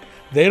happening.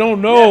 They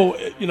don't know,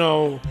 you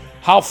know,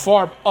 how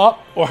far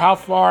up or how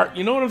far,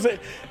 you know what I'm saying?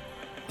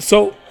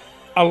 So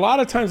a lot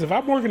of times if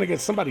I'm working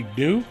against somebody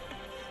new,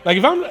 like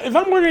if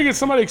I'm working against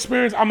somebody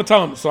experienced, I'm gonna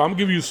tell them, so I'm gonna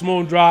give you a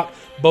Samoan drop,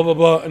 blah, blah,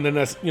 blah, and then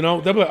that's, you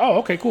know, they'll be like, oh,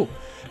 okay, cool.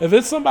 If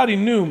it's somebody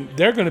new,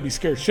 they're gonna be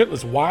scared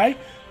shitless. Why?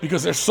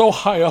 Because they're so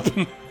high up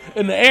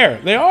in the air.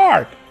 They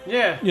are.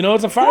 Yeah. You know,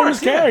 it's a fireman's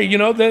carry. You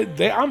know,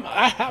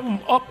 I have them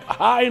up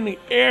high in the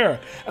air,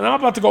 and I'm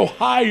about to go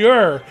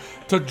higher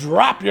to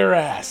drop your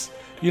ass.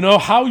 You know,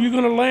 how are you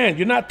going to land?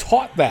 You're not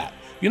taught that.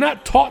 You're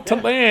not taught to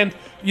land,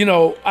 you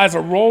know, as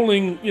a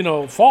rolling, you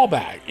know,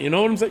 fallback. You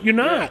know what I'm saying? You're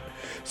not.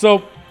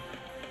 So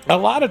a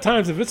lot of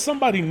times if it's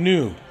somebody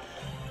new,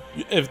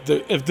 if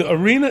the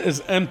arena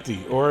is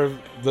empty or if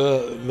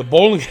the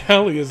bowling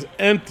alley is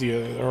empty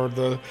or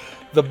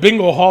the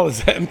bingo hall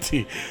is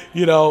empty,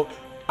 you know,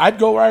 I'd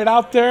go right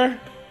out there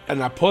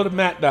and I put a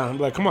mat down. I'm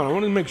like, come on, I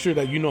want to make sure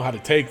that you know how to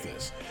take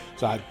this.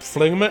 So I'd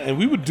fling them, and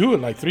we would do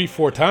it like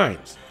 3-4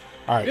 times.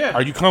 All right,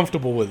 are you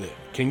comfortable with it?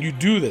 Can you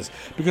do this?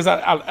 Because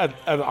a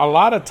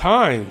lot of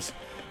times,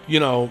 you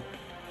know,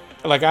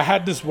 like I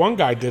had this one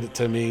guy did it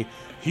to me.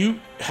 He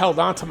held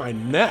onto my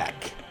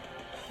neck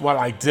while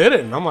I did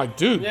it. And I'm like,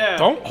 dude,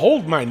 don't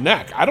hold my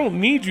neck. I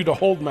don't need you to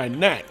hold my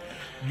neck.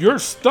 Your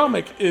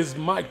stomach is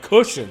my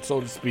cushion,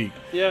 so to speak.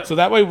 Yeah. So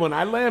that way when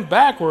I land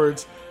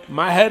backwards,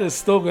 my head is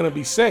still going to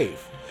be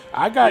safe.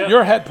 I got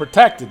your head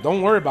protected.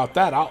 Don't worry about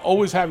that. I'll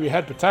always have your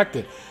head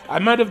protected. I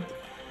might have,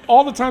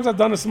 all the times I've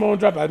done a Samoan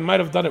drop, I might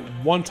have done it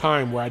one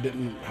time where I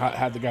didn't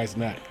have the guy's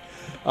neck.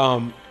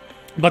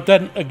 But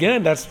then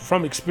again, that's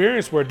from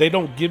experience where they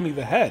don't give me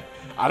the head.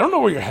 I don't know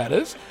where your head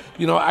is.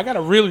 You know, I got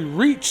to really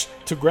reach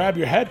to grab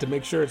your head to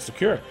make sure it's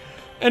secure.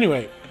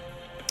 Anyway,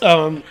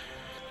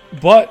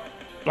 but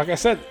like I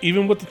said,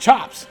 even with the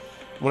chops,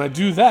 when I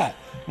do that,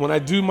 when I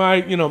do my,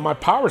 you know, my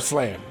power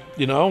slam,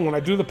 you know, when I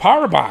do the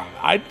power bomb,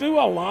 I do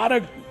a lot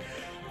of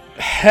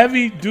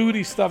heavy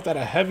duty stuff that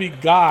a heavy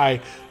guy,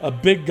 a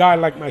big guy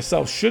like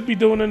myself should be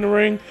doing in the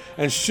ring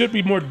and should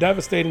be more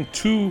devastating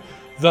to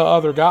the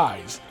other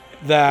guys.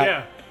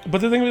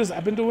 But the thing is,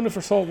 I've been doing it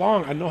for so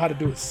long, I know how to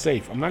do it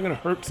safe. I'm not going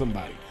to hurt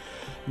somebody.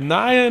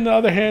 Nia, on the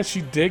other hand,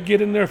 she did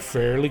get in there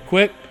fairly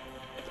quick.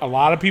 A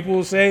lot of people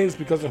will say it's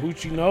because of who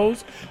she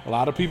knows. A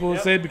lot of people will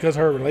say because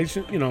her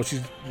relation, you know,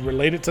 she's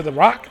related to The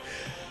Rock.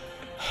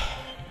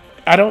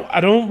 I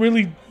don't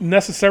really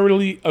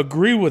necessarily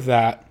agree with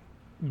that,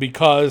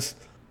 because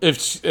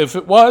if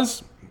it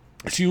was,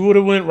 she would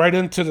have went right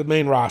into the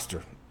main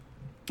roster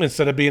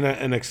instead of being at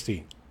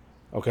NXT.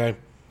 Okay,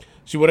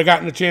 she would have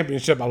gotten the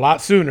championship a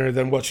lot sooner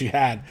than what she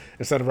had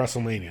instead of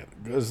WrestleMania,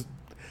 because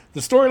the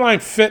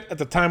storyline fit at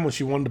the time when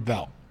she won the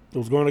belt. It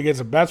was going against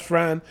her best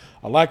friend,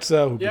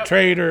 Alexa, who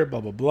betrayed her,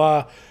 blah, blah,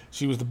 blah.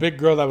 She was the big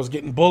girl that was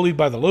getting bullied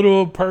by the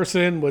little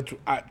person, which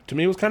to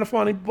me was kind of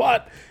funny,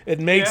 but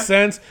it made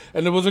sense,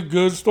 and it was a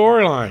good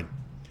storyline.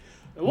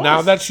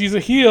 Now that she's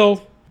a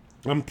heel,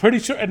 I'm pretty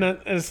sure, and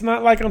it's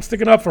not like I'm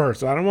sticking up for her,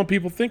 so I don't want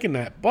people thinking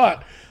that,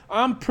 but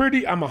I'm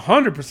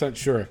 100%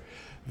 sure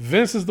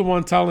Vince is the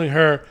one telling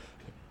her,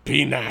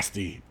 be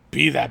nasty,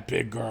 be that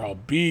big girl,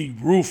 be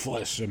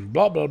ruthless, and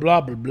blah, blah,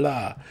 blah, blah,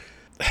 blah.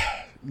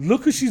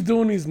 Look who she's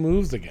doing these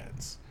moves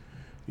against.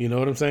 You know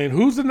what I'm saying?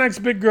 Who's the next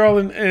big girl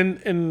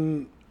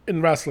in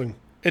wrestling,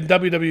 in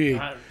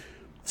WWE?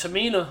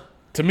 Tamina.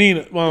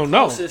 Tamina, well,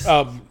 no. closest.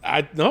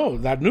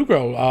 That new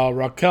girl,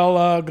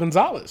 Raquel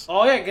Gonzalez.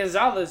 Oh yeah,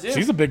 Gonzalez. Yeah.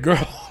 She's a big girl.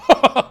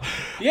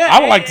 Yeah,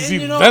 I would like to and,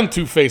 see you know- them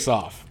two face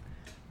off.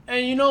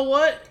 And you know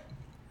what?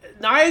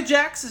 Nia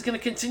Jax is going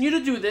to continue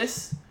to do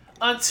this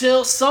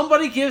until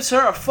somebody gives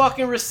her a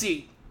fucking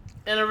receipt.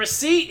 And a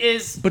receipt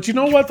is But you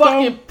know what,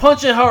 fucking though?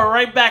 punching her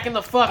right back in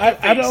the fucking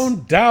face. I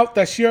don't doubt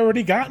that she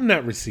already gotten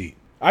that receipt.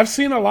 I've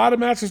seen a lot of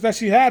matches that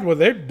she had where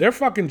they're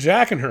fucking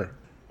jacking her.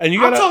 And you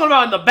I'm gotta, talking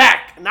about in the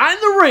back, not in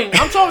the ring.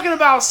 I'm talking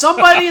about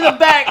somebody in the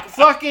back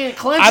fucking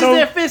clenches don't-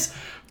 their fist.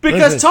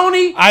 Because, Listen,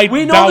 Tony, I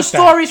we know doubt the that.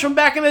 stories from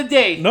back in the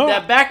day. no,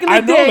 That back in the I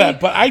know day, that,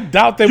 but I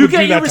doubt they you would do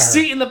get that your to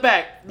receipt her. in the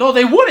back. No,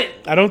 they wouldn't.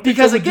 I don't think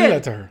because they would again, do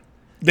that to her.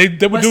 They would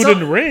but do it in some-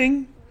 the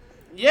ring.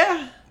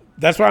 Yeah.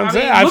 That's what I'm I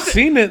saying. mean, I've look at-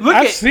 seen it. look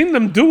I've at- seen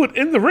them do it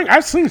in the ring.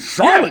 I've seen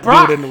Charlotte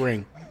Brock. do it in the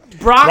ring.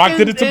 Brock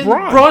did it to and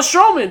Braun. Braun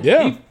Strowman.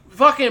 Yeah. He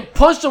fucking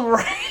punched him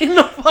right in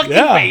the fucking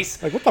Yeah.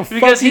 face. Like, what the fuck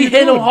because are he you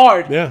hit him doing?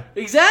 hard. Yeah.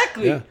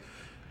 Exactly. Yeah.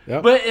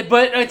 Yep.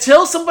 But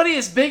until somebody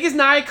as big as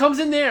Nia comes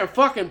in there and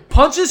fucking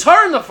punches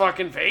her in the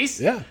fucking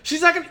face, Yeah.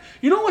 she's not gonna.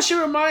 You know what she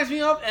reminds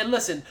me of? And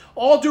listen,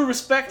 all due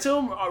respect to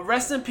him,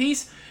 rest in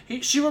peace.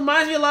 She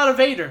reminds me a lot of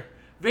Vader.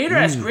 Vader,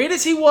 as great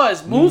as he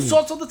was,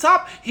 moonsaults on the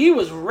top, he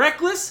was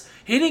reckless.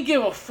 He didn't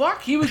give a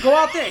fuck. He would go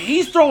out there.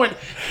 He's throwing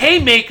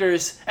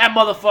haymakers at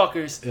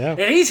motherfuckers, Yeah.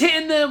 and he's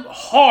hitting them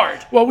hard.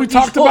 Well, we with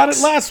these talked about it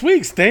hooks. last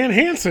week. Stan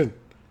Hansen.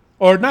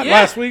 Or not Yeah.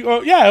 last week.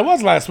 Oh, yeah, it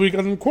was last week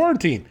on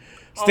quarantine.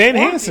 Stan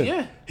quarantine, Hansen.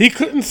 yeah. He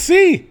couldn't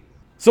see.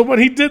 So when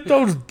he did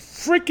those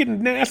freaking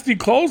nasty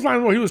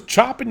clothesline where he was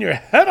chopping your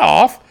head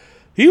off,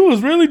 he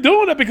was really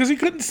doing it because he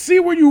couldn't see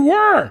where you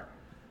were.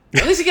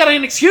 At least he got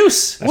an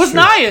excuse. What's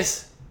true.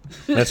 Nia's?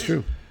 That's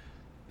true.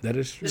 That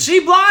is true. Is she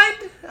blind?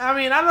 I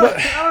mean, I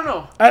don't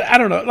know. I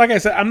don't know. Like I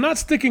said, I'm not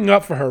sticking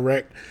up for her,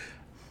 Rick.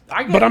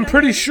 But I'm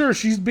pretty sure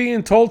she's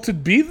being told to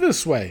be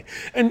this way,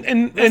 and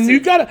you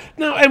gotta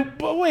now.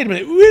 But wait a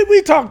minute,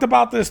 we talked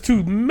about this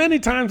too many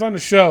times on the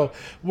show,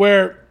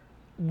 where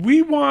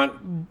we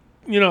want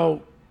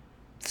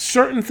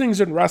certain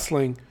things in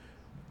wrestling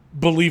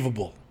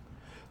believable.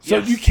 So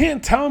Yes. you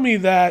can't tell me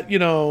that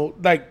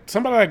like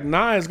somebody like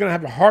Nia is gonna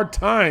have a hard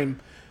time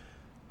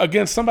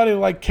against somebody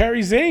like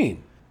Kairi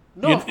Sane.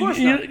 No, of course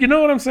not. You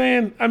know what I'm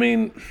saying? I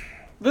mean.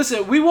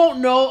 Listen, we won't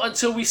know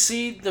until we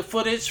see the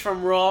footage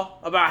from Raw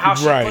about how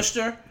she Right. pushed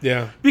her.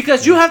 Yeah.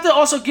 Because you have to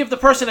also give the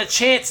person a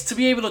chance to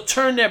be able to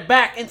turn their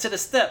back into the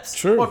steps.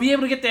 True. Or be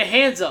able to get their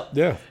hands up.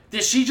 Yeah.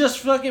 Did she just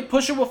fucking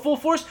push her with full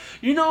force?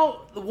 You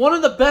know, one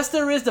of the best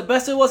there is, the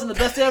best there was, and the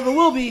best there ever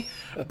will be,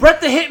 Bret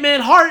the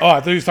Hitman Hart. Oh,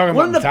 I thought he was talking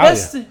one about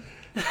of the Natalia.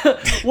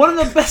 best one of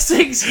the best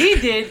things he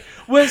did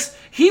was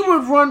he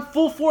would run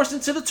full force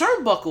into the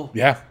turnbuckle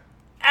Yeah.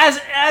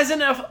 as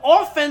an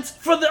offense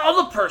for the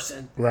other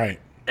person. Right.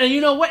 And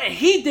you know what? And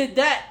he did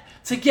that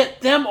to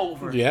get them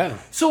over. Yeah.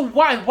 So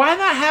why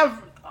not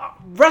have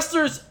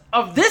wrestlers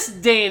of this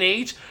day and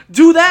age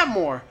do that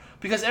more?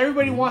 Because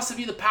everybody wants to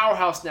be the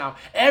powerhouse now.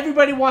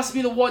 Everybody wants to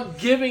be the one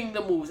giving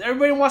the moves.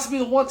 Everybody wants to be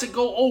the one to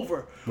go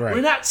over. Right.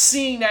 We're not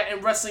seeing that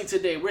in wrestling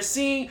today. We're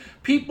seeing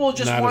people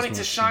just Not as wanting to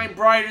much, shine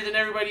brighter than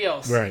everybody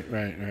else. Right.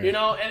 You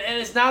know, and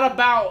it's not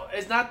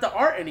the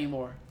art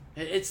anymore.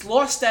 It's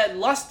lost that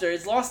luster.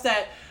 It's lost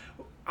that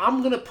I'm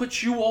going to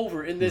put you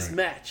over in this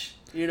match.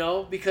 You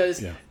know,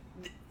 because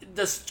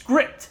the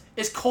script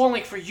is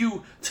calling for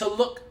you to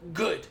look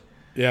good.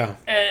 Yeah.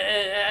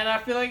 And I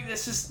feel like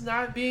this is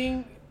not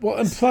being... Well,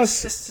 and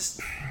plus, This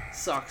just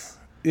sucks.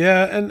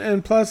 yeah,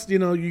 and plus,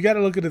 you got to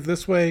look at it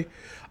this way.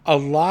 A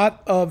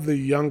lot of the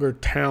younger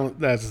talent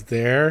that's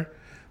there,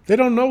 they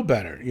don't know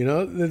better.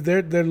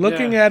 They're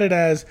looking at it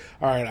as,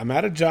 all right, I'm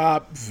at a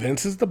job.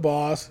 Vince is the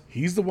boss.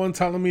 He's the one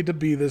telling me to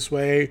be this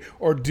way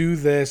or do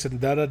this and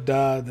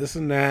da-da-da, this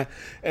and that.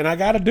 And I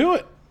got to do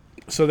it.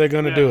 So they're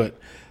going to do it.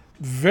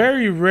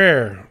 Very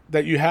rare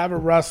that you have a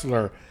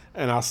wrestler,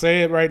 and I'll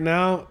say it right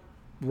now,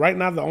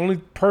 the only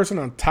person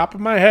on top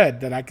of my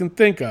head that I can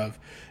think of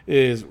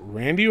is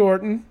Randy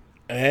Orton,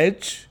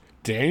 Edge,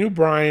 Daniel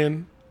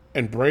Bryan,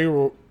 and Bray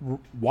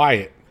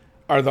Wyatt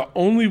are the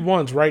only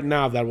ones right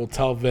now that will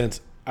tell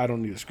Vince, I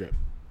don't need a script.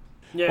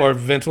 Yeah. Or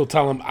Vince will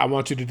tell him, I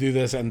want you to do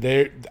this. And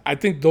I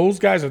think those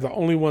guys are the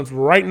only ones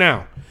right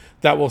now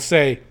that will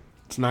say,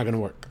 it's not going to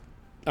work.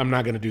 I'm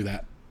not going to do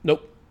that.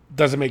 Nope.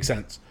 Doesn't make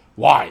sense.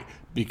 Why?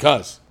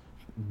 Because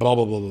blah,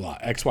 blah, blah, blah, blah,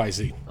 X, Y,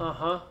 Z.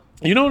 Uh-huh.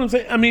 You know what I'm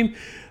saying? I mean,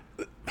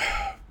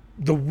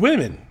 the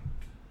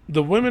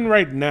women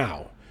right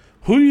now,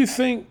 who do you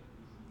think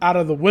out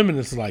of the women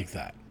is like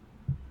that?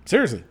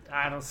 Seriously.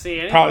 I don't see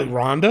anything. Probably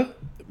Ronda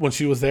when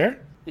she was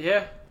there.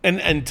 Yeah.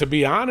 And to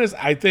be honest,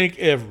 I think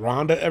if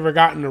Ronda ever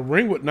got in the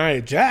ring with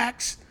Nia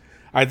Jax,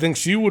 I think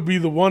she would be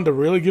the one to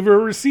really give her a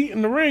receipt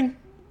in the ring.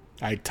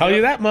 I tell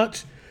you that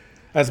much.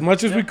 As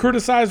much as we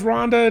criticize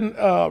Ronda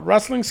and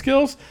wrestling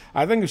skills,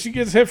 I think if she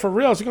gets hit for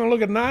real, she's going to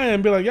look at Nia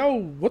and be like, yo,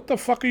 what the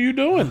fuck are you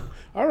doing?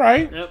 All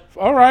right. Yep.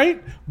 All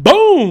right.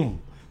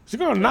 Boom. She's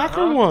going to knock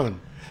her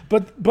one.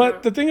 But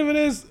the thing of it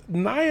is,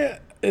 Nia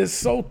is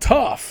so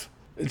tough.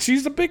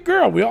 She's a big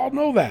girl. We all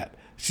know that.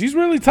 She's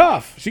really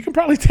tough. She can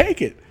probably take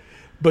it.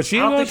 But she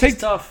I ain't don't gonna think take.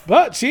 she's tough.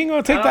 But she ain't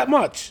gonna take that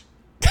much.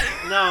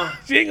 No.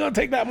 She ain't gonna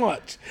take that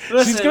much.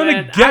 Listen, She's gonna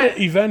man, get it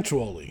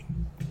eventually.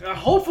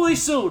 Hopefully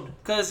soon,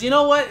 because you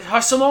know what?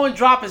 Her Samoan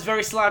drop is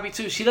very sloppy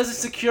too. She doesn't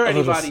secure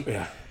anybody.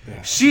 Yeah.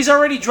 She's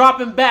already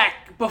dropping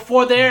back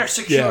before they're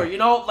secure. Yeah. You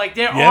know, like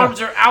their arms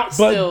are out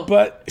still.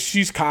 But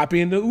she's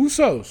copying the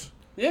Usos.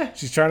 Yeah.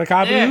 She's trying to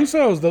copy the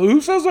Usos. The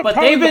Usos are But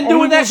probably they've been the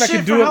doing only that ones that shit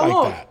can for do it how like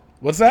long? that.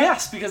 What's that?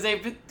 Yes, because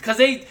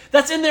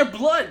that's in their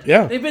blood.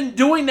 Yeah. They've been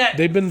doing that.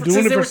 They've been doing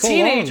since it they for were so long.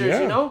 teenagers.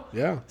 Yeah. You know.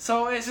 Yeah.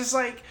 So it's just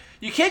like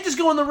you can't just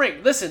go in the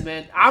ring. Listen,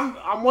 man,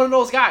 I'm one of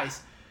those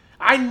guys.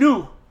 I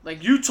knew,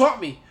 like you taught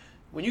me.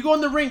 When you go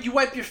in the ring, you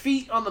wipe your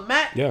feet on the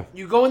mat. Yeah.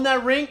 You go in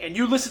that ring and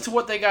you listen to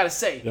what they got to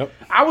say. Yep.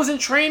 I was in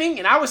training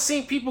and I was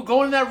seeing people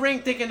go in that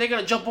ring thinking they're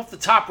going to jump off the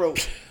top rope.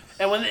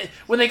 And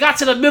when they got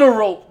to the middle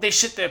rope, they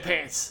shit their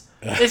pants.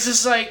 It's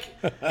just like,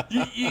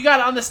 you got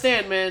to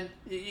understand, man.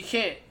 You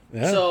can't.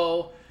 Yeah.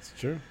 So, It's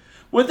true.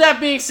 with that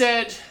being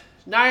said,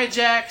 Nia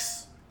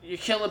Jax, you're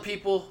killing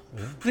people.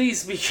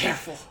 Please be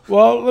careful.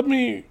 Well, let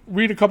me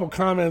read a couple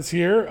comments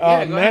here. go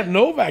Matt ahead.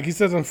 Novak, he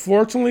says,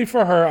 unfortunately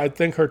for her, I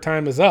think her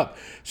time is up.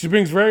 She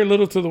brings very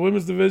little to the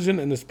women's division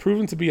and is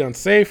proven to be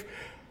unsafe.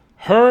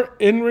 Her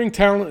in-ring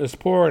talent is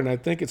poor, and I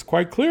think it's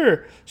quite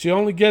clear she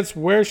only gets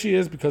where she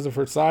is because of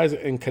her size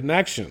and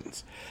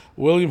connections.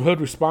 William Hood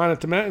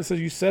responded to Matt and said,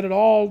 you said it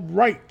all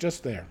right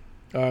just there.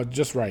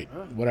 Just right.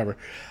 Whatever.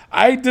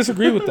 I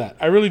disagree with that.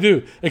 I really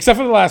do. Except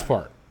for the last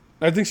part.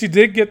 I think she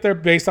did get there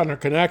based on her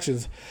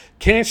connections.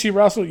 Can she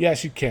wrestle? Yes,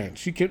 she can.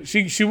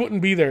 She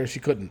wouldn't be there if she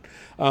couldn't.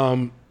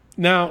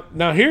 Now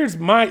here's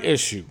my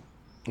issue.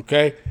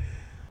 Okay,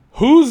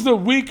 who's the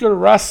weaker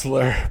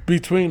wrestler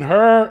between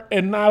her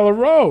and Nyla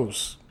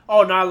Rose?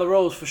 Oh, Nyla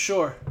Rose for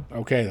sure.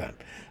 Okay then,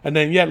 and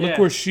then look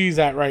where she's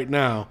at right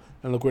now,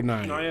 and look where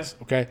Nyla is.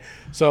 Okay,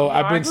 so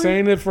I've been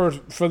saying it for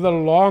the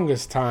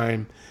longest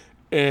time,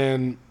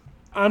 and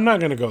I'm not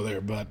gonna go there,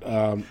 but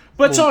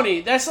Tony,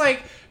 that's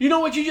like, you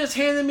know what you just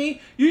handed me?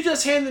 You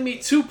just handed me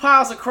 2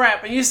 piles of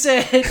crap, and you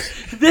said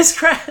this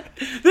crap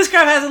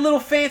has a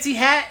little fancy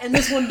hat, and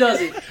this one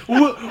doesn't.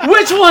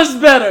 Which one's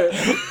better?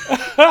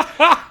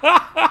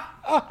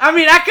 I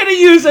mean, I could have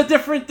used a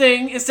different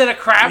thing instead of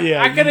crap.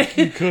 yeah, I could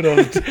you have. could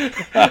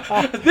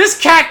have. This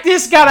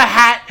cactus got a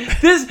hat.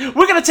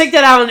 We're gonna take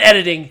that out in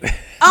editing.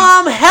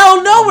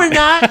 Hell no, we're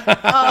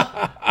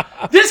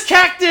not. This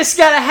cactus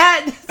got a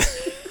hat.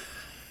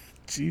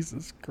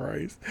 Jesus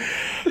Christ.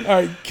 All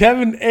right,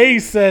 Kevin A.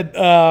 said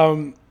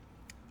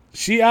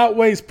she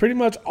outweighs pretty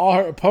much all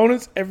her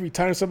opponents. Every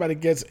time somebody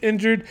gets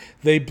injured,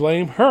 they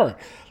blame her.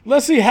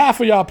 Let's see half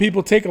of y'all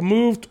people take a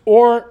move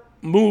or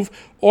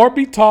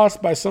be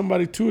tossed by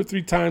somebody 2 or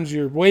 3 times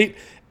your weight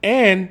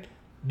and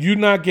you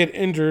not get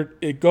injured.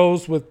 It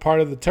goes with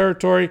part of the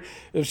territory.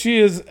 If she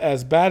is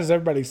as bad as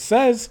everybody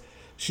says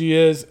she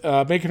is,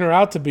 making her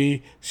out to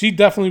be, she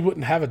definitely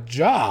wouldn't have a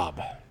job.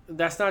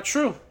 That's not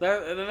true.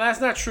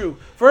 That's not true.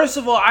 First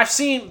of all, I've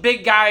seen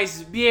big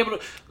guys be able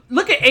to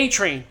look at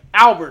A-Train,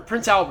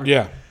 Prince Albert.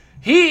 Yeah.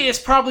 He is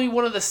probably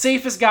one of the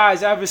safest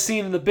guys I've ever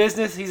seen in the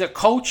business. He's a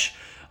coach,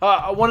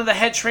 one of the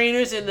head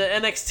trainers in the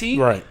NXT,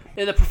 Right.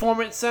 in the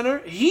Performance Center.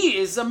 He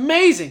is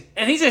amazing,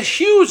 and he's a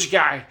huge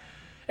guy.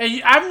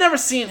 And I've never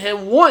seen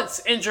him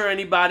once injure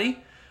anybody.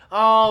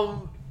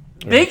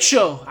 Big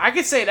Show, I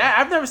could say that.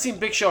 I've never seen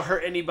Big Show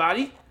hurt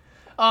anybody.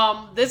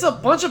 There's a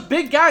bunch of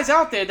big guys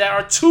out there that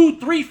are 2,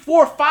 3,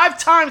 4, 5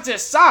 times their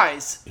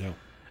size. Yeah.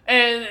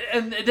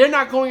 And they're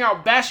not going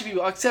out bashing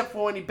people, except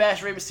for when he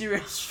bashed Rey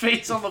Mysterio's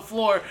face on the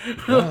floor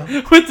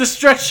with the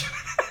stretcher.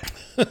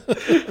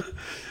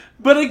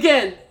 But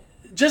again,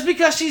 just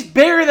because she's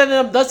bigger than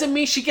them doesn't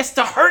mean she gets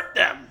to hurt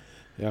them.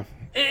 Yeah.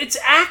 It's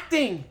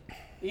acting.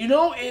 You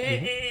know,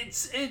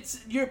 it's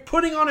you're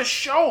putting on a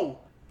show.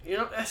 You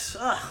know,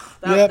 that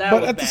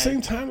but was at the bad.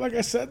 same time, like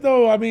I said,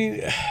 though, I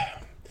mean,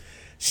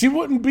 she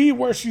wouldn't be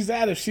where she's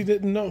at if she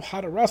didn't know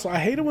how to wrestle. I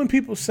hate it when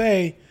people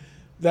say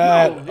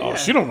that, No, yeah.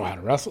 she don't know how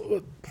to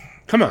wrestle.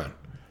 Come on.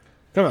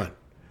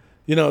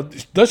 You know,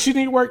 does she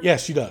need work?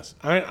 Yes, she does.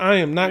 I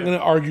am not going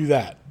to argue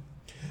that.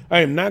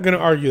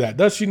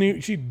 Does she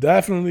need? She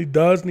definitely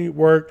does need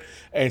work,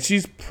 and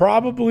she's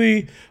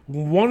probably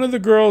one of the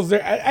girls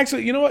there.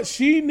 Actually, you know what?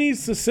 She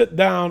needs to sit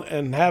down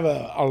and have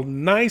a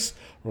nice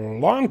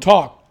long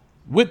talk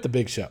with the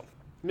Big Show.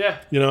 Yeah.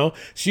 You know,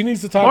 she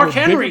needs to talk Mark with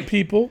Henry. bigger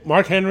people,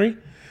 Mark Henry,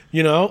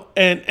 you know,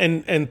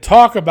 and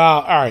talk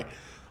about, all right,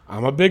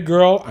 I'm a big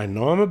girl. I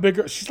know I'm a big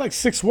girl. She's like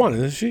 6'1",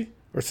 isn't she?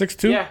 Or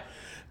 6'2"? Yeah.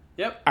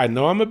 Yep. I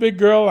know I'm a big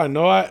girl. I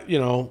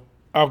know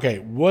okay,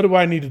 what do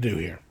I need to do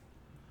here?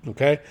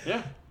 Okay?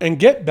 Yeah. And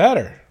get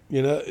better.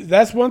 You know,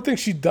 that's one thing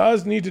she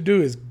does need to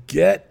do is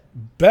get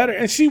better.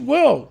 And she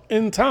will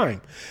in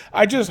time.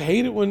 I just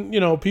hate it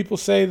when, people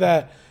say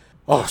that,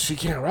 oh, she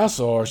can't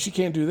wrestle or she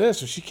can't do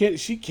this or she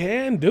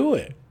can do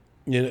it.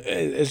 You know,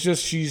 it's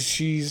just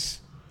she's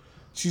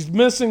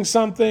missing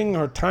something.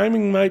 Her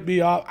timing might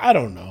be off. I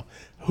don't know.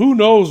 Who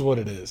knows what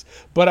it is?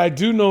 But I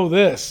do know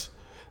this,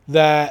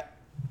 that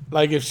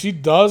like if she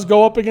does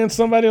go up against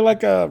somebody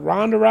like a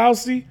Ronda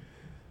Rousey,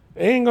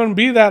 it ain't gonna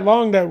be that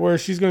long that where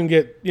she's gonna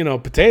get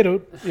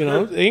potatoed.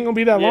 It ain't gonna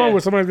be that long Yeah.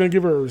 where somebody's gonna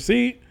give her a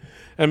receipt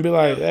and be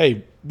like,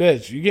 "Hey,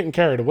 bitch, you getting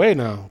carried away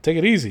now. Take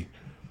it easy."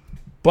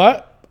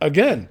 But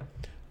again,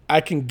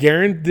 I can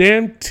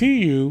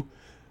guarantee you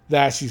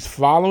that she's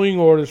following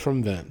orders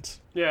from Vince.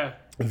 Yeah.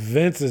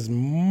 Vince is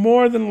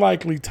more than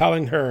likely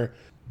telling her,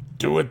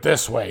 "Do it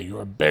this way.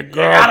 You're a big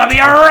girl. Gotta be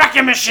a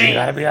wrecking machine. You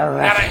gotta be a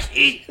wrecking." Gotta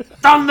eat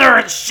thunder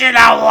and shit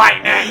out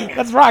lightning.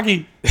 That's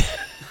Rocky.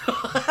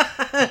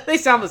 They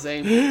sound the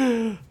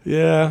same.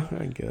 Yeah,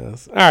 I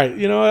guess. All right,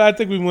 you know what? I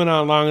think we went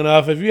on long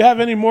enough. If you have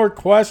any more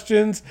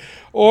questions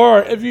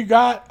or if you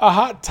got a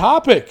hot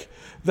topic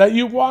that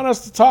you want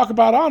us to talk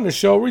about on the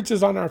show, reach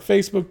us on our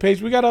Facebook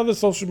page. We got other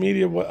social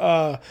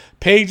media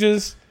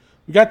pages.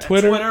 We got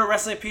Twitter.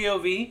 Wrestling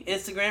POV.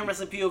 Instagram,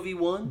 Wrestling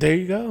POV1. There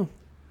you go.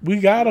 We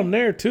got them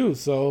there too.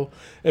 So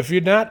if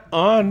you're not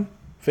on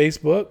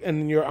Facebook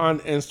and you're on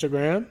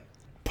Instagram,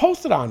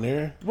 post it on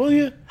there, will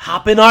you?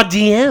 Hop in our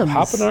DMs.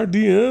 Hop in our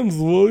DMs,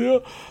 will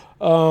you?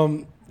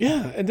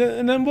 Yeah, and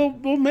then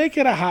we'll make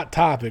it a hot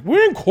topic.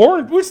 We're in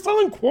quarantine. We're still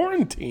in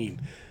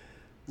quarantine.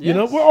 You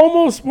know, we're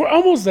almost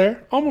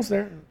there.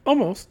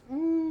 Almost.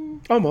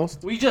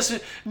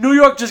 New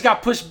York just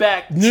got pushed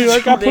back. New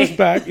York got pushed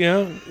back.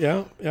 Yeah.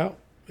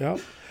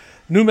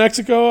 New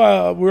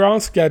Mexico, we're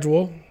on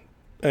schedule.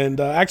 And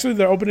actually,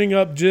 they're opening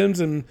up gyms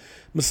and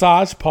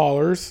massage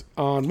parlors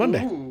on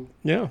Monday. Ooh,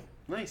 Yeah.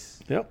 nice.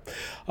 Yep.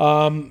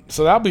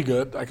 So that'll be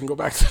good. I can go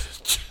back to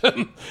the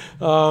gym.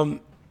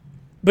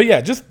 But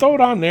yeah, just throw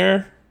it on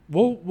there.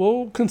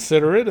 We'll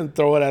consider it and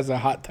throw it as a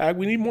hot tag.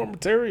 We need more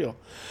material.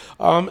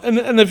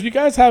 And if you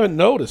guys haven't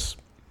noticed,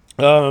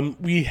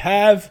 we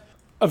have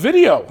a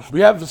video.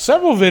 We have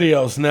several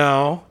videos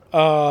now.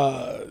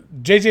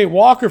 JJ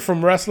Walker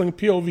from Wrestling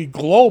POV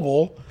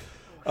Global.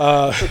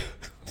 I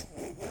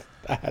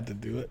had to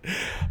do it.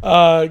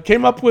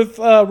 Came up with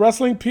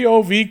Wrestling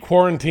POV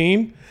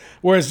Quarantine,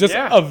 where it's just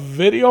a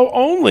video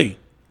only.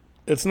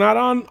 It's not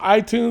on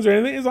iTunes or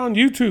anything. It's on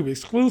YouTube,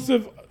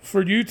 exclusive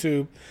for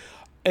YouTube.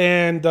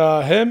 And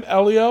him,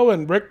 Elio,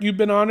 and Rick, you've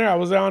been on there. I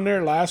was on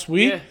there last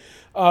week.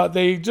 Yeah.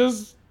 They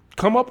just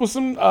come up with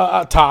some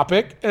a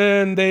topic,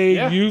 and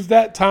they use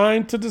that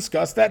time to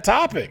discuss that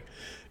topic.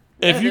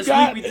 If you this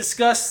got, week we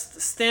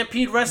discussed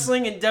Stampede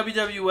Wrestling and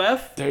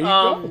WWF. There you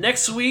go.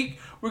 Next week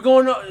we're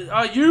going to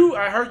I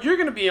heard you're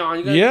going to be on.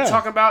 You're going to be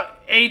talking about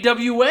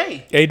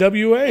AWA.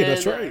 AWA,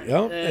 that's right.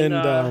 Yep.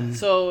 And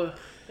so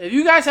if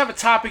you guys have a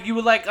topic you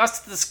would like us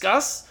to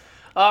discuss,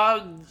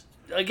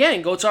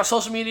 again, go to our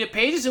social media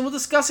pages and we'll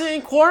discuss it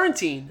in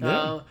quarantine.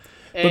 Yeah.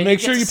 And But make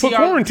you sure get you to see put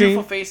our quarantine.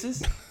 Beautiful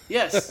faces.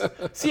 Yes.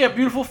 See our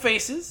beautiful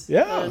faces.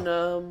 Yeah.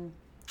 And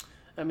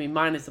I mean,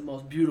 mine is the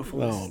most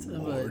beautiful. Oh,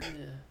 Lord. But,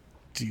 yeah.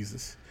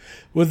 Jesus.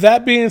 With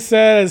that being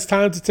said, it's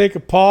time to take a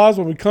pause.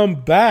 When we come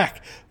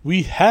back,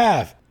 we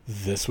have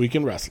This Week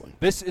in Wrestling.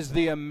 This is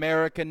the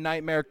American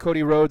Nightmare,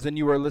 Cody Rhodes, and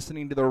you are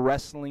listening to the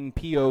Wrestling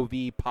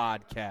POV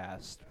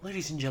podcast.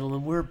 Ladies and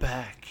gentlemen, we're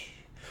back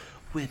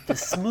with the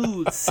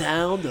smooth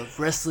sound of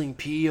Wrestling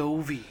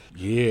POV.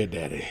 Yeah,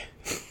 Daddy.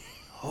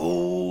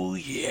 Oh,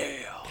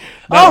 yeah.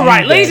 Not All you,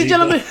 right, ladies and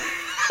Daddy, gentlemen.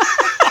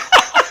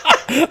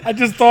 I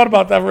just thought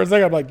about that for a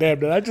second. I'm like, damn,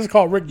 did I just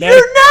call Rick Daddy?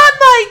 You're not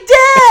my dad!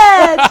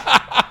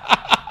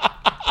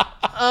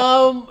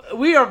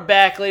 We are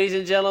back, ladies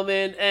and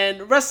gentlemen,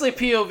 and Wrestling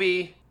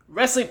POV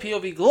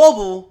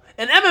Global,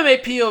 and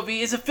MMA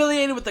POV is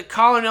affiliated with the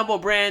Collar and Elbow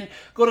brand.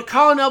 Go to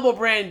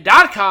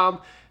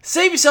collarandelbowbrand.com.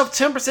 Save yourself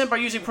 10% by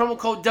using promo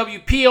code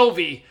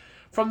WPOV.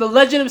 From the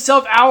legend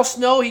himself, Al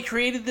Snow, he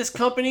created this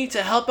company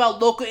to help out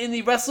local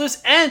indie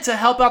wrestlers and to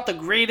help out the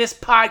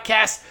greatest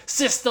podcast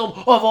system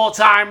of all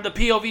time, the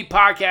POV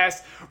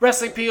podcast,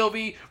 Wrestling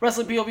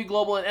POV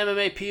Global, and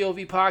MMA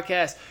POV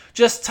podcast.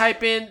 Just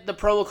type in the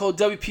promo code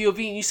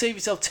WPOV and you save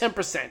yourself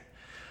 10%.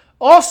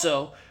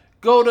 Also,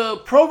 go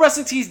to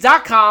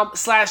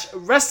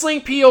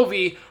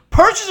ProWrestlingTees.com/WrestlingPOV.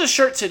 Purchase a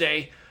shirt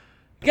today.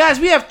 Guys,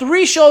 we have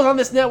 3 shows on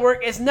this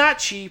network. It's not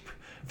cheap.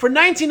 For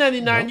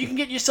 $19.99, you can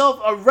get yourself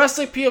a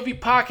Wrestling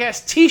POV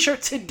podcast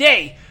t-shirt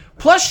today,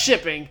 plus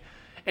shipping,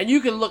 and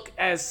you can look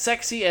as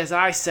sexy as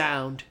I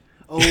sound.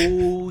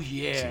 Oh,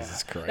 yeah.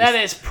 Jesus Christ. That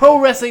is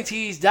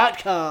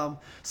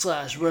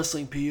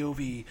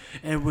ProWrestlingTees.com/WrestlingPOV,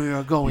 and we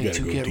are going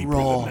to get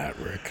raw. Than that,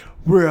 Rick.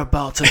 We're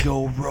about to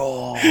go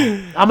raw.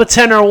 I'm a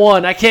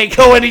 10-1. I can't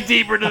go any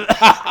deeper than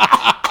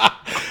that.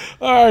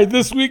 All right,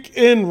 this week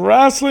in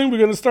wrestling, we're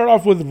going to start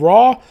off with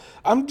Raw.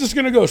 I'm just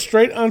going to go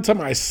straight onto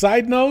my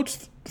side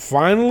notes.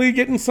 Finally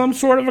getting some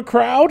sort of a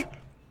crowd.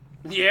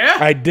 Yeah.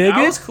 I dig it.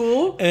 That was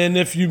cool. And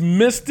if you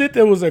missed it,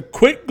 there was a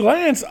quick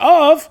glance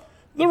of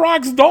The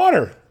Rock's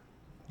daughter.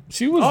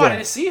 She was there. I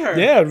didn't see her.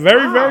 Yeah,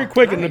 very, Wow, very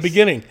quick in the nice.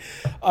 beginning.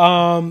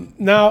 Now,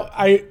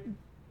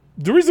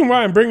 the reason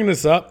why I'm bringing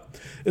this up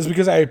is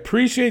because I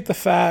appreciate the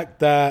fact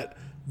that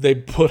they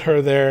put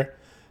her there.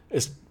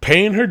 It's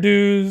paying her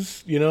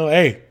dues. You know,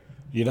 hey,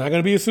 you're not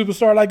going to be a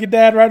superstar like your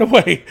dad right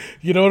away.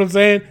 You know what I'm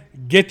saying?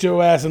 Get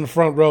your ass in the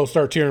front row,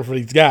 start cheering for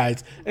these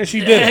guys. And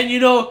she did. And you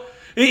know,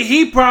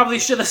 He probably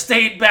should have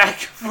stayed back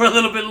for a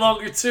little bit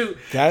longer too.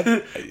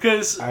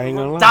 Because I ain't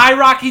gonna lie. die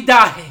Rocky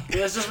die.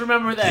 Let's just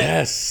remember that.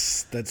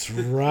 Yes, that's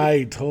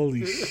right.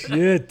 Holy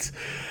shit.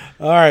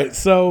 All right,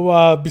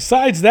 so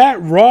besides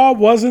that, Raw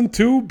wasn't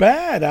too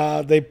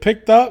bad. They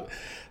picked up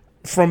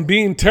from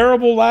being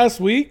terrible last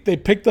week. They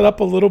picked it up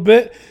a little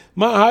bit.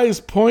 My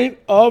highest point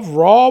of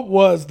Raw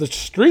was the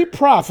Street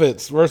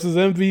Profits versus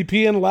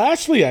MVP and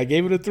Lashley. I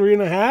gave it a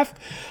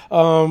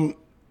 3.5.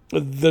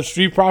 The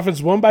Street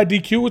Profits won by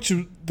DQ, which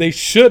they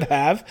should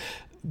have.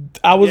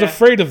 I was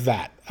afraid of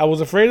that. I was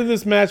afraid of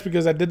this match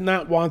because I did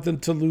not want them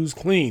to lose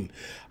clean.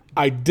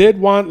 I did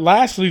want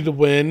Lashley to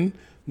win.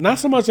 Not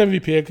so much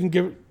MVP. I couldn't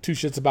give two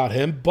shits about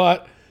him,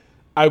 but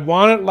I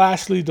wanted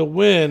Lashley to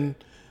win.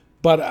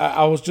 But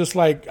I was just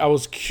like, I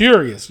was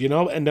curious, you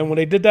know? And then when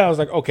they did that, I was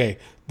like, okay,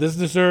 this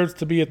deserves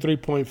to be a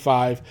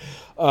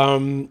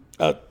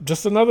 3.5.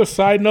 Just another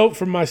side note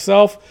from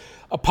myself.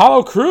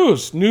 Apollo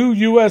Crews, new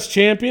U.S.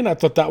 champion. I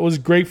thought that was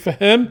great for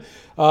him.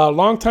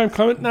 Long time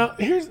coming. Now,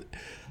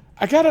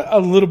 I got a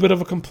little bit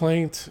of a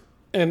complaint.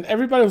 And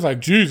everybody was like,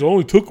 geez, it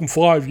only took him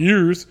 5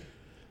 years.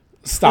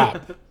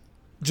 Stop.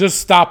 Just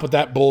stop with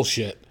that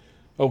bullshit,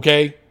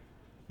 okay?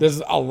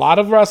 There's a lot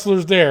of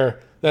wrestlers there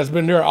that's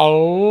been there a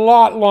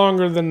lot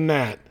longer than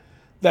that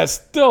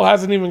still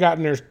hasn't even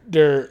gotten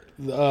their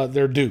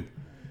due,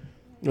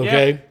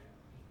 okay? Yeah.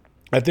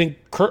 I think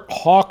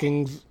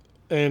Hawkins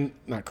and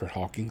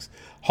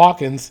Axl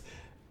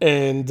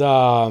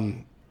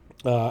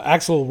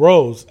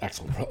Rose.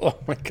 Oh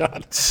my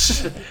God!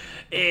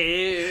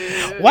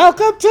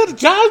 Welcome to the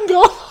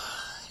jungle.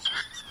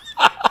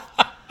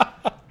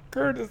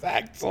 Curtis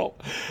Axel.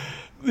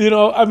 You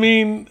know, I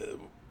mean,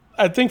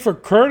 I think for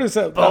Curtis,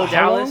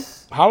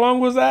 how long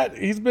was that?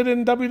 He's been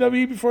in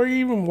WWE before he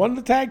even won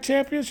the tag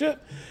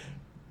championship?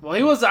 Well,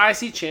 he was the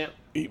IC champ.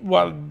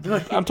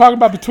 I'm talking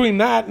about between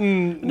that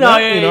and...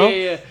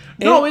 Yeah.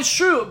 No, it's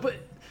true.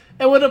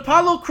 And with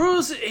Apollo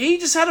Crews, he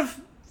just had to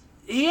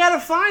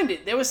find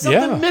it. There was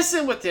something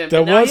missing with him.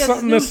 There was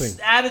something missing.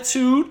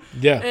 Attitude.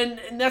 Yeah.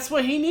 And that's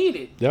what he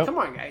needed. Yep. Come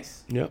on,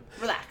 guys. Yep.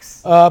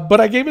 Relax. But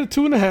I gave it a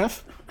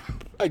 2.5.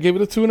 Okay.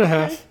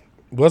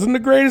 Wasn't the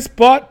greatest,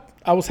 but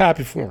I was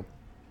happy for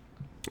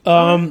him.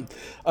 A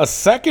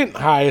second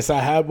highest I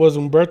had was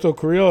Humberto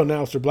Carrillo and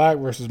Aleister Black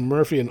versus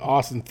Murphy and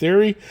Austin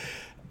Theory.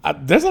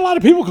 There's a lot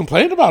of people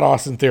complaining about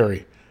Austin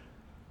Theory.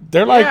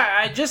 They're like,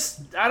 I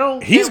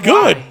don't. He's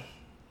good. Why.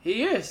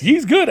 He is.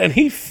 He's good, and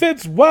he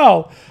fits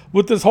well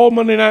with this whole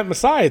Monday Night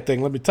Messiah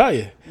thing. Let me tell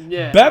you,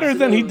 better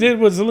than he did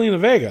with Zelina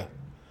Vega.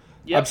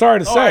 Yep. I'm sorry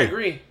to say. I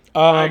agree.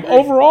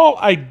 Overall,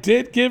 I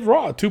did give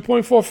Raw a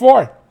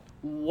 2.44.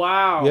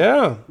 Wow.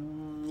 Yeah.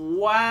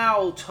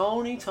 Wow,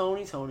 Tony.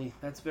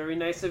 That's very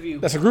nice of you.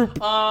 That's a group.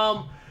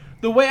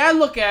 The way I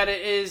look at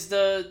it is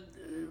the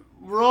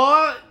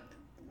Raw,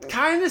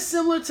 kind of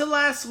similar to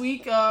last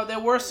week. There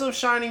were some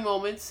shining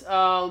moments.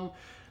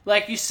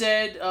 Like you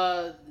said,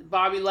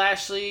 Bobby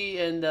Lashley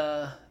and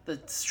the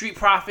Street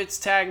Profits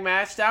tag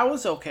match. That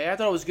was okay. I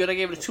thought it was good. I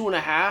gave it a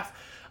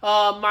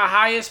 2.5. My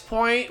highest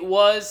point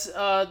was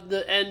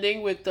the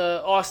ending with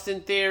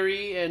Austin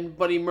Theory and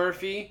Buddy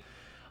Murphy.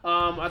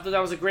 I thought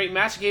that was a great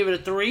match. I gave it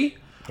a 3.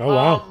 Oh,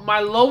 wow. My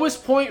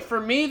lowest point for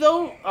me,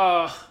 though,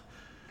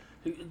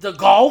 the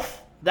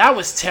golf. That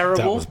was terrible.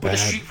 That was with bad. the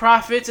Street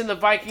Profits and the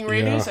Viking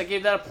Raiders. Yeah. I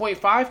gave that a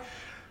 0.5.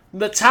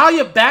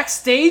 Natalya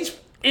backstage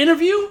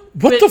interview.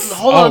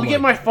 Hold on, let me get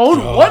my phone.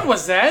 God. What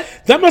was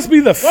that? That must be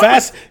the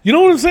fast. You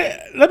know what I'm saying?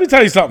 Let me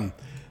tell you something.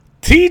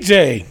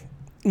 TJ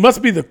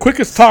must be the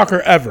quickest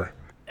talker ever.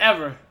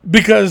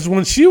 Because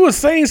when she was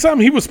saying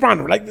something, he was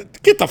responding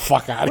like, "Get the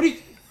fuck out of here."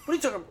 What are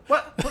you talking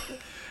about? What?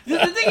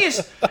 The thing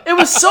is, it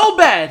was so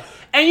bad.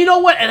 And you know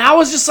what? And I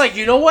was just like,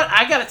 you know what?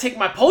 I got to take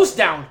my post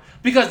down.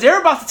 Because they're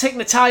about to take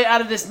Natalya out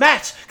of this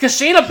match. Because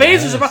Shayna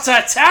Baszler's about to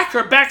attack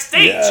her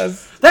backstage.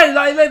 Yes.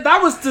 That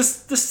was the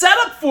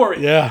setup for it.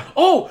 Yeah.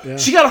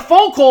 She got a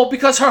phone call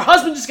because her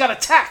husband just got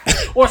attacked.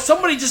 Or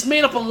somebody just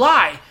made up a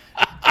lie.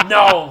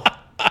 No.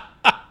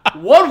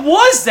 What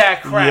was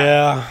that crap?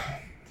 Yeah.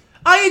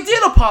 I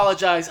did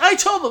apologize. I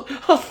told them.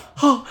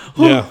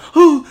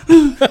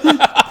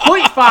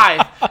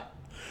 0.5.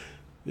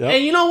 Yep.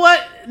 And you know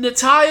what?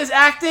 Natalya's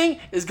acting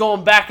is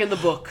going back in the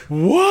book.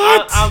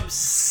 What? I'm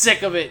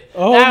sick of it.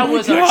 Oh that my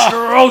was God.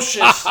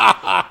 atrocious.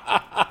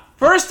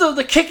 First of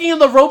the kicking in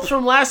the ropes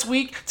from last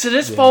week to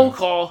this phone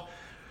call.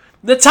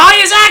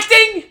 Natalya's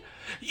acting?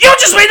 You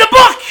just made the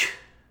book!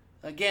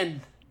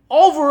 Again,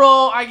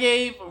 overall, I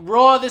gave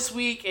Raw this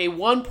week a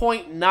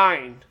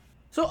 1.9.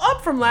 So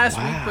up from last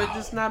week, but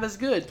just not as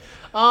good.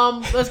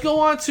 Let's go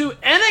on to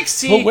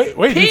NXT. But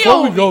wait,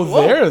 before we go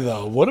there,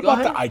 though, what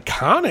about the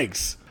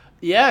Iconics?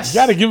 Yes. You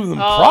got to give them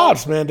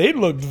props, man. They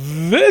looked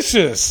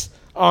vicious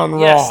on Raw.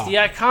 Yes, the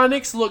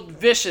Iconics looked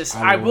vicious.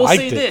 I will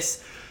say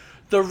this.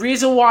 The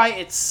reason why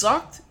it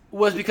sucked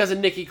was because of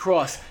Nikki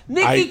Cross.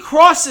 Nikki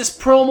Cross's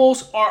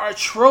promos are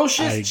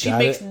atrocious. She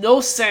makes no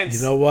sense.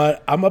 You know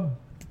what?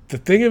 The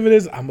thing of it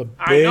is, I'm a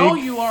big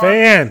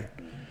fan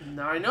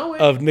I know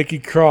it. of Nikki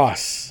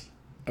Cross.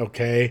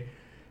 Okay?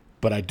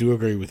 But I do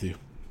agree with you.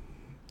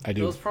 I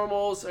do. Those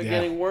promos are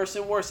getting worse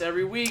and worse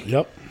every week.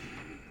 Yep.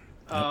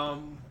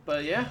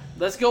 But yeah,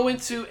 let's go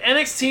into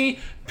NXT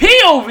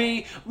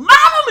POV.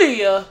 Mamma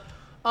mia!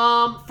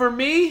 For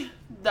me,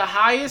 the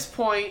highest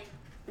point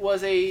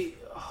was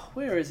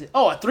where is it?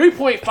 Oh, a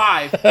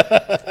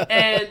 3.5.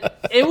 And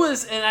it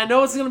was, and I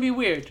know it's going to be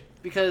weird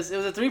because it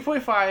was a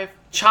 3.5.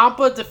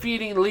 Ciampa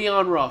defeating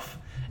Leon Ruff.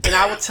 And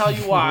I will tell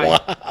you why.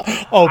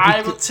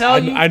 I will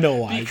tell you. I know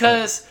why.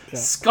 Because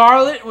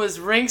Scarlett was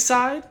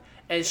ringside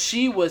and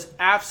she was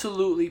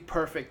absolutely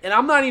perfect. And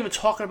I'm not even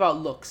talking about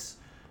looks.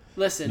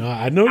 Listen. No,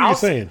 I know what you're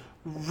saying.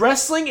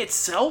 Wrestling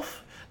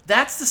itself,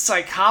 that's the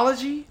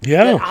psychology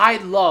Yeah. that I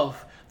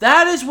love.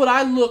 That is what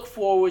I look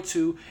forward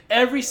to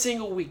every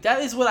single week.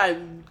 That is what I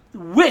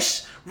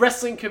wish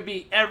wrestling could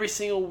be every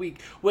single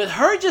week. With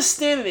her just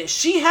standing there,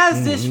 she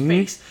has this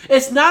face.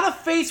 It's not a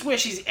face where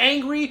she's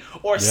angry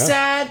or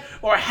sad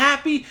or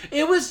happy.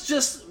 It was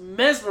just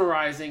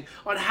mesmerizing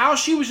on how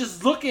she was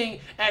just looking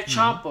at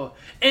Ciampa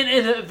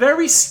in a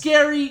very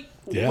scary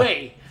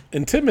way.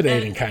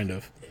 Intimidating, kind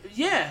of.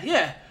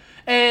 Yeah.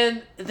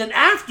 And then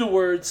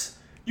afterwards,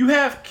 you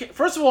have,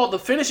 first of all, the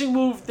finishing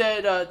move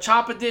that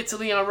Ciampa did to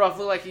Leon Ruff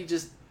looked like he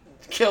just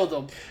killed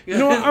him. You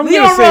know, I'm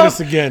going to say this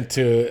again,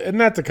 too, and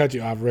not to cut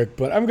you off, Rick,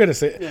 but I'm going to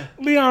say,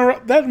 Leon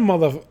Ruff, that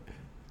mother,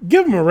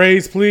 give him a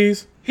raise,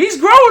 please. He's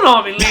growing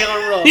on me,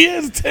 Leon Ruff. He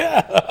is.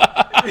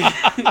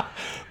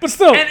 But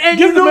still, and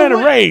give the man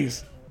a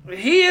raise.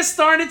 He is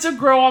starting to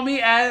grow on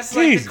me as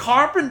like the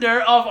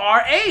carpenter of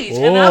our age.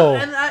 Whoa.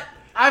 And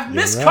I've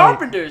missed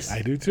carpenters.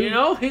 I do, too. You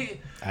know,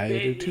 I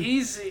do too.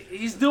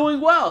 He's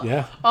doing well.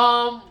 Yeah.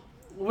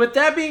 With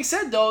that being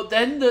said, though,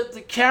 then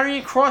the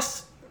Karrion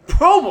Kross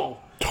promo,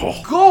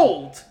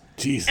 gold.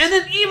 Jesus. And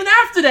then even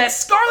after that,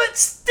 Scarlett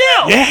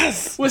still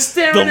was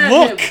staring at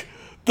him.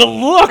 The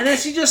look. And then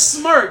she just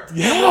smirked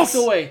and walked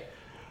away.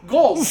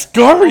 Gold.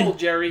 Scary. Gold,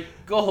 Jerry.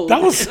 Gold.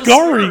 That was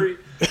scary.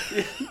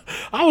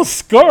 I was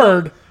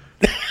scared.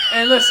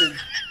 And listen,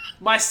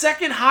 my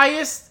second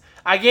highest,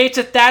 I gave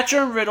to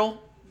Thatcher and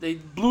Riddle. They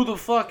blew the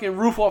fucking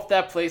roof off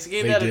that place. I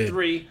gave that a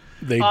 3.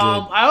 They did.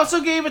 I also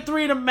gave a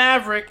 3 to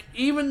Maverick,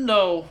 even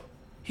though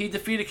he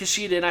defeated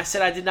Kushida, and I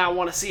said I did not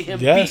want to see him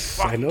beat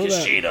fucking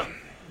Kushida.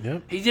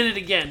 Yep. He did it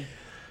again.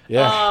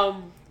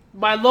 Yeah.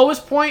 My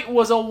lowest point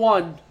was a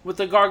 1 with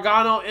the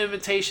Gargano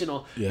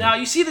Invitational. Yeah. Now,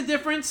 you see the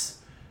difference?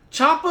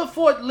 Ciampa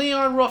fought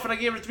Leon Ruff, and I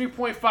gave it a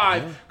 3.5.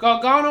 Yeah.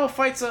 Gargano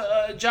fights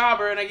a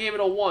jobber, and I gave it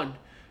a 1.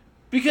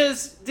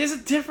 Because there's a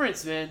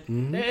difference, man.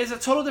 Mm-hmm. There's a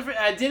total difference.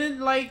 I didn't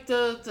like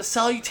the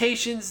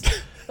salutations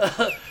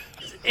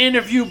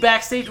interview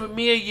backstage with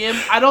Mia Yim.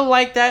 I don't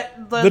like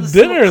that. The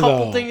dinner,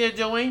 couple thing they're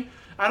doing.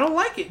 I don't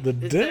like it.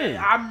 Dinner.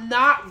 I'm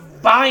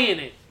not buying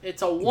it.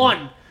 It's a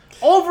 1.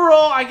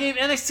 Overall, I gave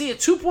NXT a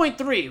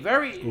 2.3.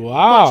 Very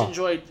much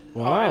enjoyed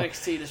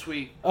NXT this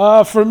week.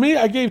 For me,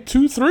 I gave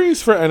 2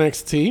 3s for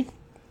NXT.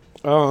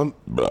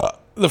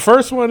 The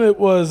first one, it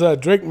was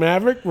Drake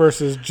Maverick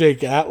versus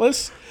Jake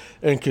Atlas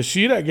and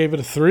Kushida. I gave it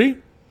a 3.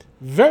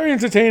 Very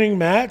entertaining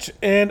match,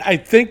 and I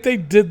think they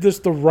did this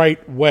the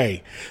right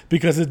way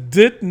because it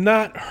did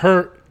not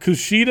hurt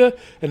Kushida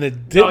and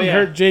it didn't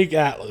hurt Jake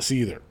Atlas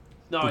either.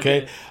 No,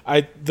 okay,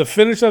 the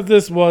finish of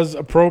this was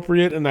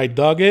appropriate, and I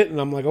dug it,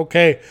 and I'm like,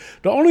 okay.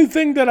 The only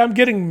thing that I'm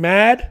getting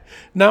mad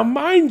now,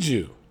 mind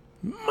you,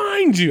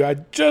 I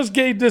just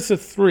gave this a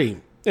 3,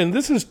 and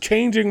this is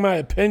changing my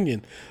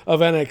opinion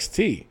of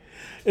NXT,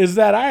 is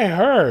that I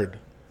heard,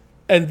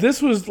 and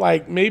this was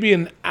like maybe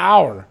an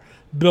hour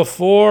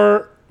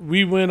before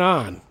we went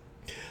on,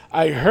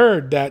 I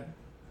heard that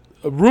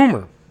a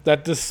rumor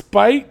that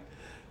despite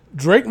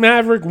Drake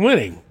Maverick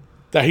winning,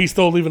 that he's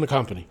still leaving the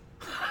company.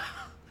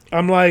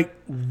 I'm like,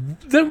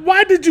 then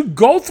why did you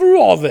go through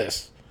all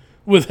this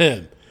with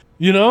him?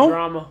 You know?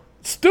 Drama.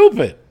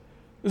 Stupid.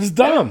 It's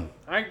dumb.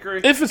 Yeah, I agree.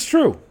 If it's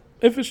true.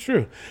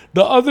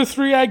 The other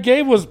 3 I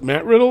gave was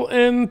Matt Riddle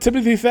and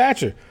Timothy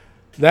Thatcher.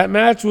 That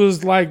match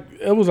was like,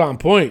 it was on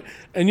point.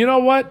 And you know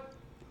what?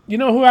 You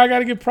know who I got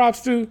to give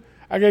props to?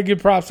 I got to give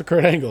props to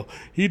Kurt Angle.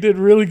 He did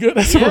really good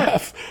as a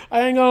ref.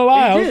 I ain't going to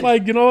lie. I was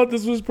like, you know what?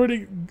 This was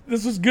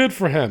good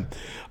for him.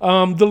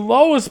 The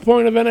lowest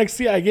point of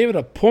NXT, I gave it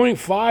a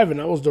 0.5, and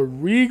that was the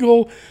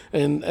Regal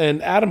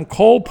and Adam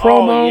Cole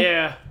promo. Oh,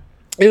 yeah.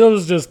 It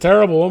was just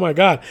terrible. Oh, my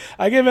God.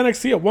 I gave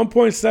NXT a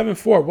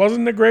 1.74.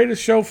 Wasn't the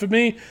greatest show for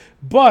me,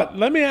 but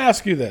let me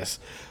ask you this.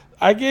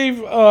 I gave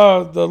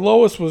the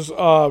lowest was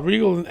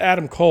Regal and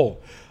Adam Cole.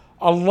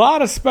 A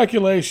lot of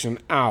speculation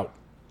out.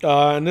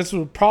 And this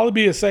would probably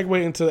be a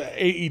segue into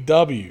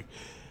AEW,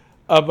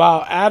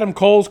 about Adam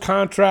Cole's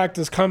contract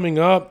is coming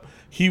up.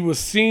 He was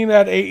seen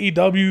at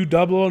AEW,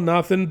 Double or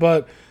Nothing,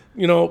 but,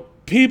 you know,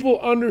 people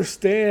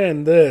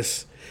understand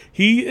this.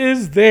 He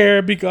is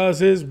there because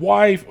his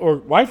wife or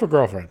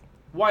girlfriend?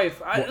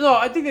 Wife.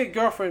 I think they're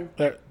girlfriend.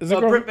 Is it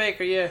Britt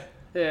Baker, yeah.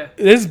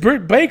 It's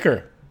Britt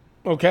Baker,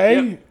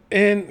 okay? Yep.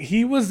 And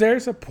he was there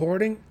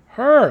supporting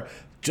her,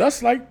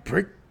 just like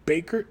Britt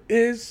Baker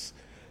is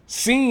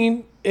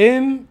seen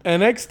in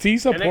NXT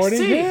supporting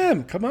NXT.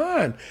 him. Come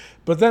on.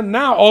 But then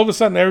now, all of a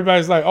sudden,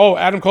 everybody's like, oh,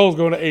 Adam Cole's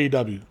going to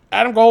AEW.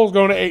 Adam Cole's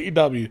going to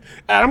AEW.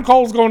 Adam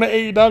Cole's going to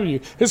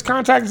AEW. His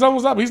contract is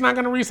almost up. He's not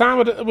going to re-sign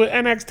with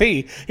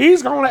NXT.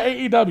 He's going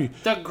to AEW.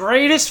 The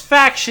greatest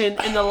faction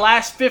in the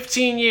last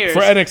 15 years. For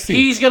NXT.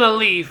 He's going to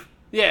leave.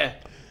 Yeah.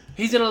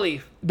 He's going to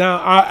leave.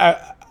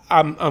 Now,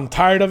 I'm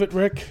tired of it,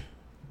 Rick.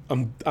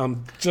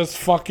 I'm just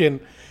fucking...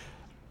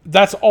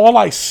 That's all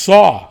I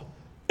saw.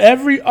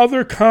 Every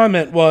other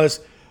comment was,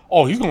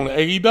 oh, he's going to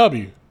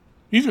AEW.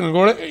 He's going to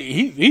go to...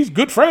 He's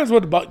good friends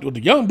with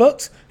the Young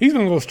Bucks. He's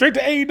going to go straight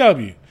to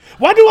AEW.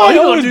 Why do I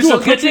always do do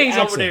some a good country things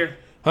over accent? there?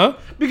 Huh?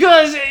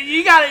 Because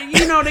they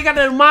got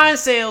their mind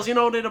cells,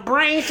 they're the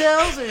brain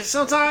cells, and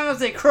sometimes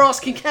they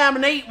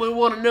cross-contaminate with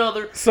one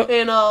another. So-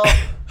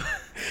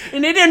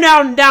 And they're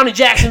down in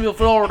Jacksonville,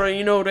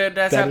 Florida,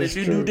 that's That how they is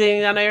do true.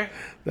 things down there.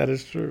 That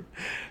is true.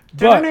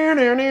 But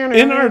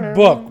in our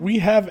book, we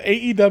have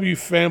AEW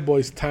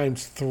fanboys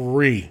times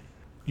 3.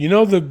 You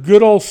know the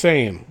good old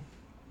saying,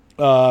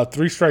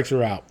 3 strikes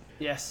are out.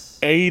 Yes.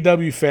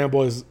 AEW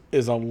fanboys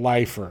is a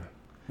lifer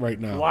right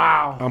now.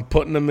 Wow. I'm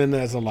putting them in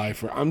as a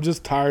lifer. I'm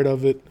just tired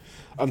of it.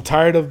 I'm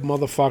tired of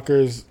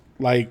motherfuckers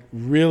like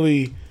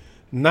really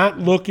not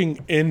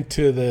looking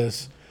into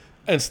this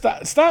and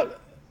stop.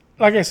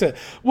 Like I said,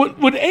 would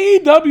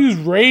AEW's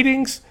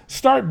ratings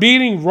start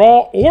beating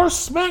Raw or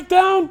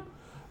SmackDown?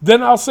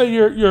 Then I'll say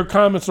your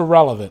comments are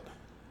relevant.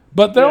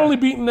 But they're only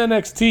beating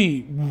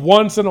NXT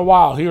once in a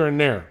while here and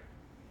there.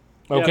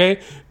 Okay?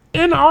 Yep.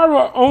 In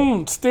our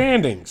own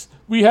standings,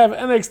 we have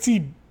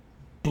NXT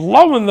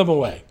blowing them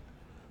away.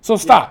 So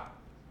stop.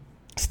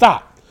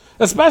 Stop.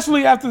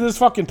 Especially after this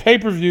fucking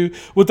pay-per-view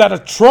with that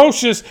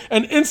atrocious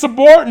and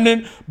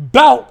insubordinate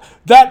belt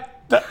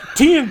that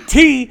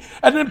TNT,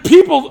 and then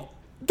people,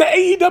 the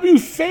AEW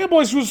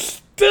fanboys was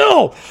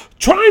still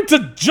trying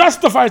to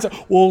justify it.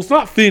 Well, it's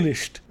not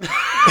finished.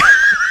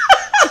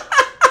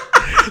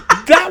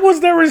 That was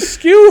their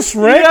excuse,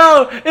 Rick.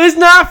 Yo, it's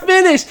not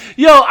finished.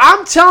 Yo,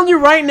 I'm telling you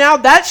right now,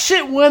 that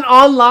shit went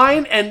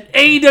online and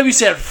AEW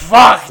said,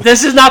 fuck,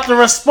 this is not the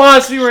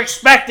response we were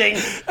expecting.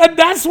 And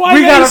that's why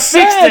We they gotta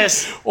said,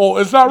 fix this. oh,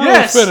 it's not really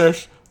Yes.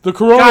 finished. The Guys,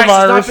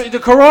 coronavirus. it's not, the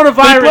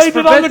coronavirus They blamed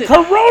it on the prevented-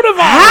 coronavirus.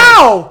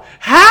 How?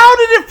 How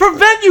did it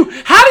prevent you?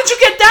 How did you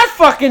get that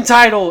fucking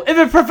title? If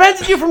it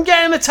prevented you from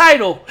getting the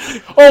title?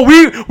 Oh,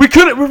 we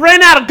couldn't. We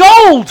ran out of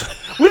gold.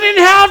 We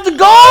didn't have the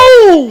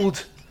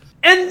gold.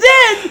 And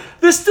then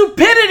the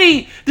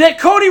stupidity that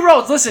Cody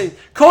Rhodes. Listen,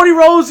 Cody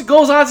Rhodes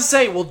goes on to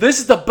say, "Well, this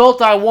is the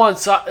belt I want,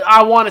 so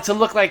I want it to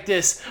look like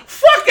this."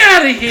 Fuck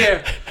out of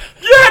here!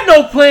 You had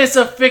no plans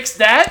to fix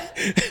that.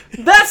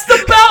 That's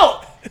the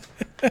belt.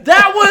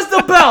 That was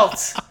the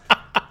belt.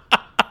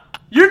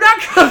 You're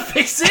not gonna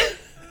fix it.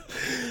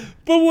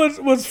 But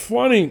what's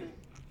funny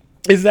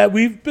is that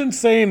we've been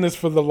saying this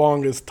for the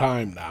longest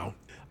time now.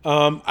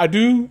 I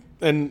do,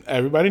 and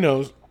everybody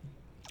knows,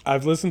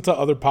 I've listened to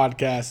other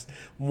podcasts.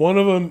 One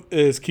of them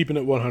is Keeping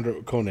It 100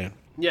 with Conan.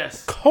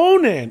 Yes.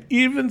 Conan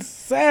even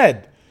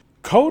said,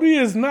 Cody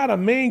is not a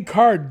main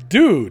card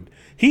dude.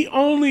 He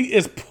only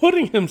is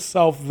putting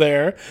himself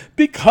there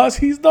because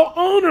he's the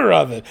owner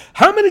of it.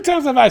 How many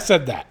times have I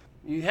said that?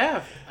 You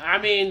have. I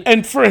mean,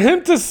 And for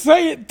him to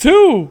say it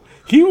too,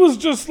 he was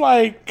just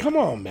like, come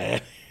on, man.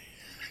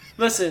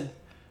 listen,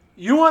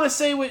 you want to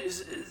say what,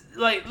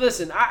 like,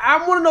 listen,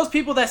 I'm one of those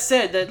people that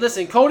said that,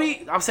 listen,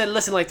 Cody, I've said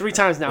listen like 3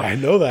 times now. I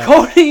know that.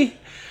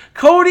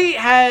 Cody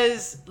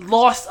has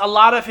lost a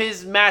lot of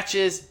his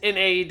matches in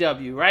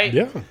AEW, right?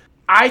 Yeah,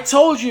 I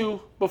told you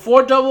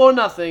before Double or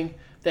Nothing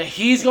that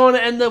he's going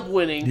to end up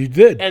winning. you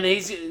did. And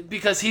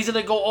because he's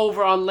going to go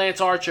over on Lance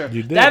Archer.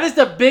 You did. That is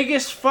the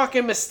biggest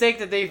fucking mistake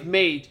that they've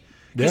made.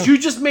 Because Yeah. you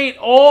just made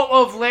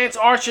all of Lance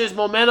Archer's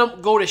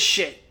momentum go to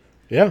shit.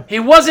 Yeah. He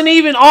wasn't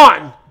even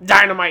on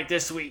Dynamite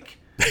this week.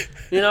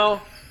 You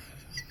know?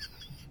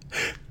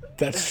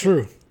 That's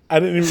true. I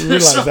didn't even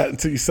realize So- that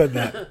until you said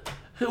that.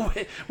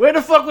 Where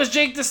the fuck was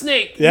Jake the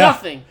Snake? Yeah.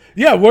 Nothing.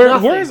 Yeah, Nothing.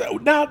 where is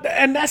now?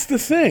 And that's the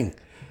thing.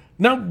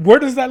 Now, where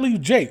does that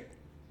leave Jake?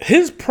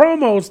 His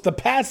promos the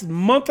past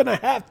month and a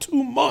half,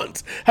 2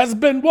 months has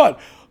been what?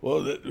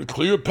 Well,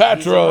 Cleopatra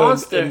He's a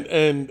monster.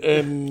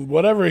 and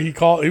whatever he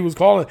was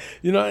calling.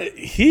 You know,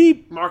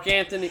 he Mark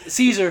Anthony.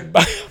 Caesar.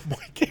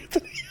 Mark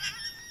Anthony.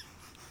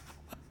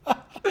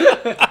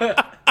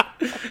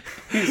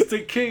 He's the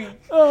king.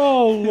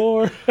 Oh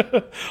Lord,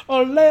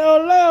 ole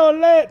ole ole!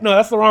 No,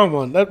 that's the wrong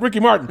one. That's Ricky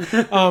Martin.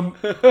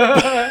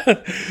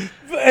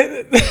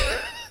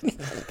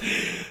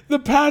 The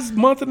past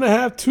month and a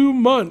half, 2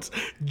 months,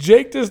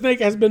 Jake the Snake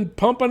has been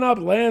pumping up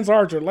Lance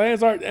Archer,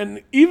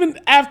 and even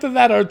after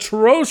that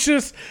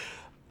atrocious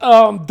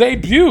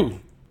debut,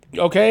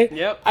 okay,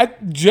 Yep.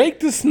 Jake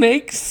the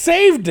Snake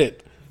saved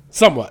it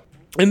somewhat,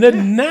 and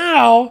then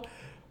now,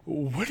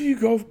 where do you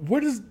go?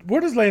 Where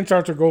does Lance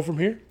Archer go from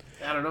here?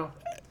 I don't know.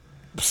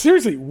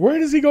 Seriously, where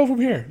does he go from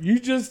here? You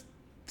just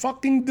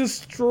fucking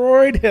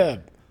destroyed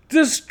him.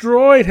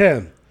 Destroyed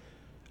him.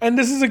 And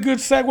this is a good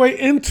segue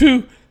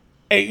into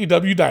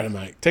AEW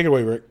Dynamite. Take it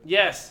away, Rick.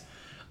 Yes.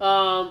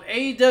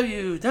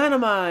 AEW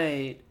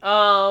Dynamite.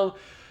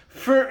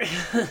 For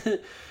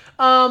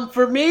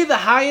me, the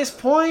highest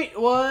point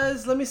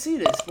was, let me see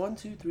this. 1,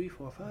 2, 3,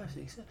 4, 5,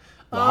 6, 7.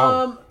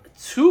 Wow.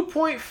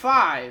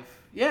 2.5.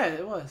 Yeah,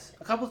 it was.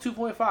 A couple of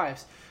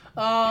 2.5s.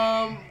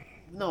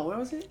 No, where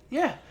was it?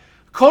 Yeah.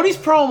 Cody's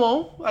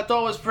promo, I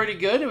thought was pretty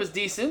good. It was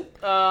decent.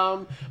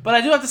 But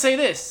I do have to say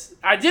this.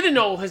 I didn't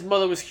know his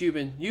mother was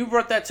Cuban. You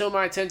brought that to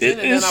my attention, and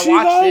then I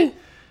watched it.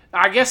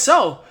 I guess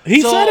so.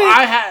 He said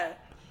it.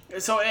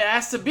 So it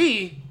has to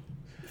be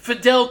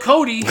Fidel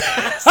Cody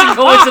has to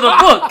go into the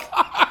book.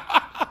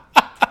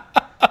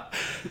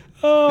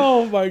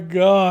 Oh my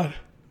God.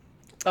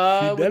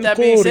 With that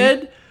being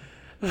said,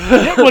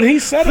 Yeah, when he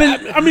said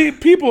it, I mean,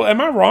 people,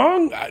 am I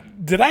wrong?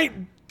 Did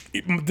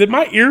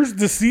my ears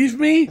deceive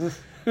me?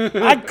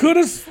 I'm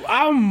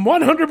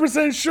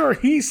 100% sure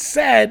he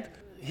said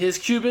his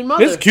Cuban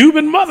mother. his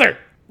Cuban mother.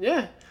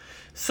 Yeah.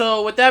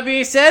 So with that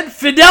being said,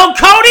 Fidel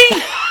Cody,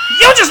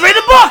 you just made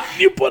the book.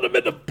 You put him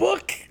in the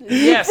book?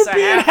 Yes, for I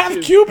being have half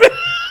to. Cuban?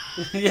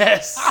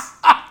 Yes.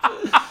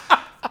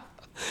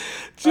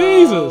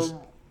 Jesus.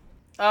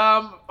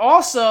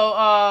 Also,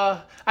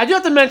 I do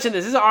have to mention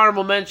this. This is an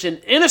honorable mention.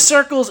 Inner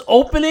Circle's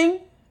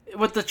opening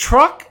with the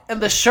truck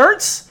and the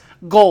shirts,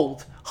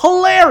 gold.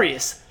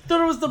 Hilarious.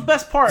 Thought it was the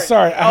best part.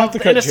 Sorry, I have to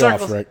cut Inner you off,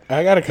 Circle's- Rick.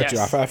 I got to cut you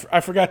Yes. off.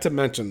 I forgot to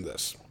mention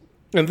this.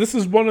 And this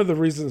is one of the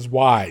reasons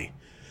why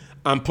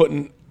I'm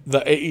putting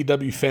the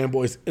AEW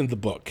fanboys in the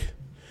book.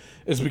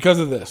 It's because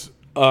of this.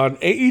 On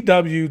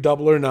AEW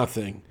Double or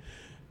Nothing,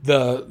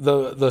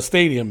 the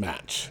stadium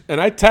match.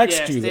 And I text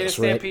you Stadium this,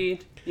 Rick.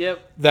 Stampede.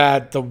 Yep.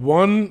 That the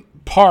one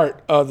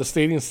part of the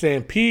Stadium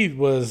Stampede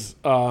was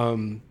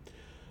Matt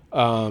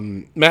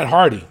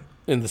Hardy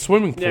in the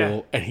swimming pool,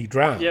 Yeah. and he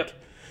drowned. Yep.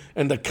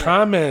 And the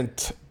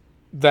comment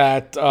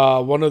that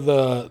one of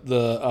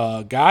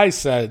the guys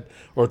said,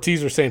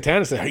 Ortiz or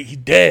Santana said, he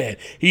dead.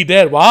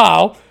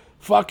 Wow,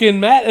 fucking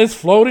Matt is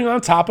floating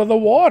on top of the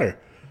water.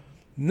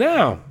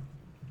 Now,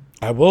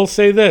 I will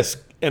say this,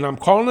 and I'm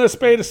calling it a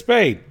spade a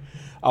spade.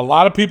 A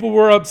lot of people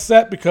were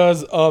upset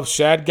because of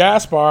Shad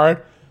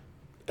Gaspard.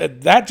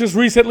 That just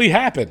recently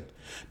happened.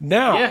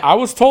 Now, Yeah. I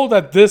was told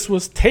that this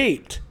was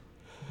taped.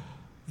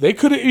 They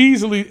could have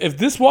easily, if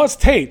this was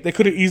taped, they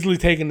could have easily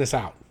taken this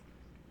out.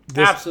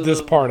 Absolutely.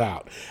 This part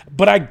out.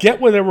 But I get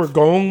where they were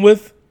going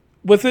with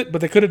it, but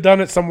they could have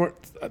done it somewhere.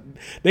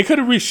 They could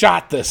have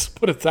reshot this,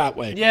 put it that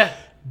way. Yeah.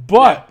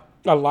 But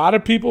a lot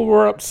of people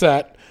were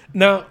upset.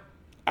 Now,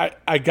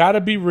 I got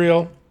to be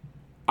real.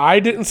 I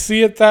didn't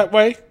see it that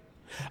way.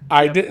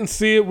 I didn't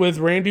see it with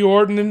Randy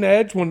Orton and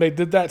Edge when they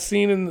did that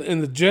scene in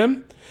the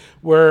gym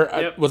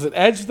where was it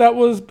Edge that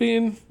was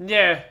being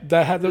Yeah.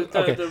 that had the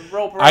okay. the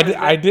rope I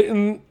around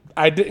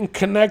didn't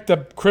connect the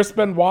Chris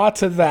Benoit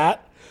to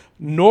that,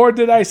 nor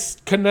did I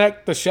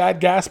connect the Shad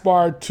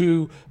Gaspard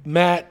to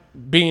Matt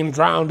being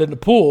drowned in the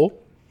pool,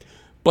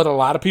 but a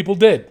lot of people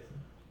did.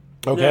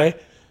 Okay,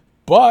 Yeah.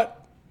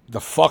 but the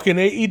fucking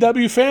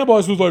AEW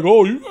fanboys was like,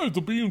 "Oh, you guys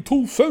are being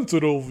too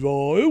sensitive.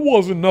 It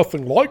wasn't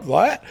nothing like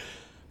that."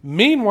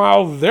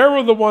 Meanwhile, they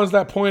were the ones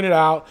that pointed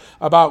out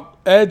about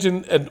Edge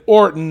and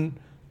Orton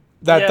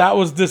that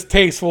was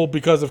distasteful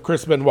because of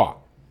Chris Benoit.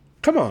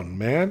 Come on,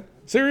 man.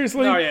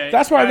 Seriously? No, yeah,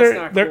 that's why that's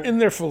they're not they're cool. in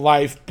there for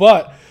life.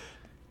 But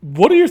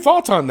what are your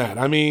thoughts on that?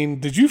 I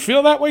mean, did you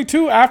feel that way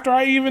too after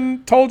I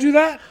even told you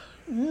that?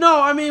 No,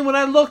 I mean, when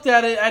I looked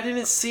at it, I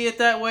didn't see it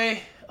that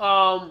way.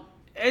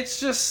 It's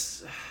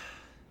just,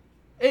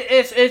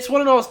 it's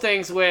one of those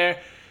things where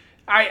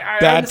I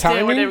Bad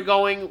understand where timing? they were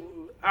going.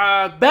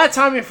 Bad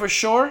timing for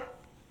sure.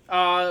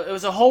 It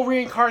was a whole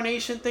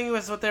reincarnation thing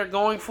was what they're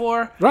going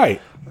for.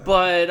 Right.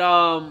 But,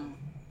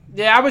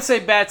 yeah, I would say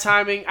bad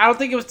timing. I don't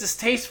think it was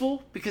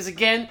distasteful because,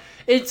 again,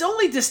 it's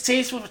only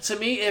distasteful to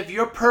me if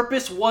your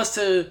purpose was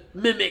to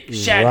mimic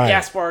Shad Right.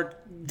 Gaspard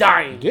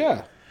dying.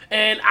 Yeah.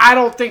 And I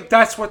don't think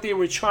that's what they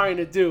were trying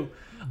to do.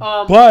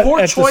 But poor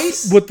at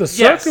choice. with the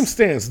yes.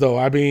 circumstance, though,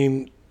 I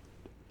mean,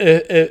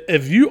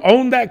 if you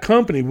own that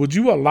company, would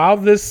you allow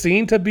this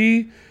scene to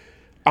be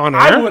on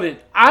air? I wouldn't.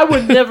 I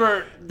would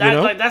never. That,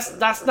 know? like,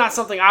 that's not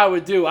something I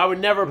would do. I would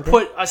never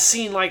put a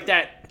scene like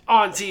that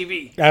on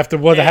TV. After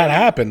what Yeah. had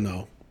happened,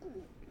 though.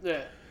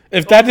 Yeah.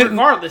 If that didn't,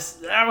 Regardless,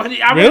 I wouldn't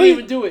Really?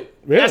 even do it.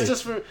 Really? That's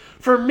just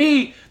for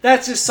me.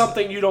 That's just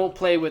something you don't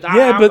play with.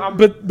 Yeah, I'm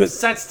but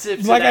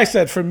sensitive. To like that. I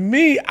said, for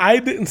me, I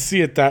didn't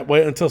see it that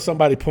way until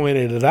somebody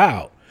pointed it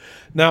out.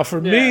 Now, for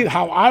me, Yeah.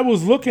 how I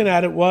was looking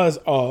at it was,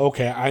 oh,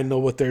 okay, I know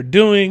what they're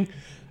doing.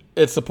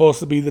 It's supposed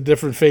to be the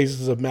different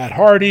phases of Matt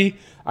Hardy.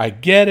 I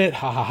get it,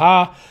 ha ha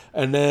ha.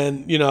 And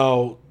then,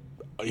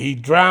 he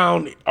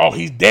drowned. Oh,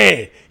 he's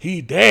dead.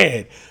 He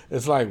dead.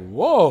 It's like,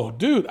 whoa,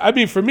 dude. I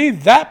mean, for me,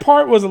 that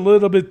part was a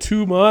little bit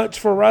too much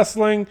for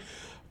wrestling.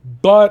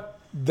 But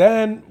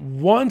then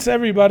once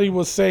everybody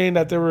was saying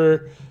that they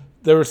were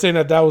saying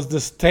that was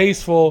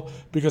distasteful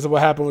because of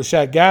what happened with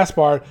Shad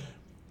Gaspard,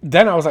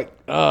 then I was like,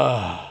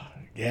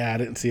 yeah, I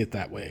didn't see it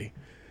that way.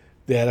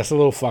 Yeah, that's a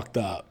little fucked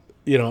up.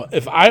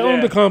 If I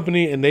owned Yeah. the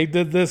company and they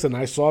did this and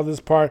I saw this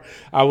part,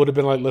 I would have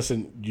been like,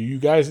 listen, you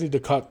guys need to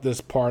cut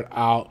this part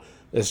out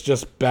It's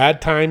just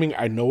bad timing.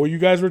 I know where you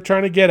guys were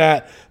trying to get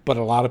at, but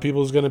a lot of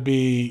people is going to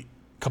be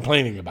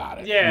complaining about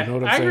it. Yeah, you know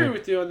what I'm I saying? agree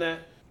with you on that.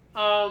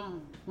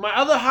 My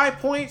other high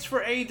points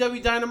for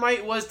AEW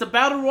Dynamite was the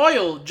Battle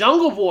Royal,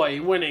 Jungle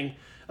Boy winning.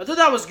 I thought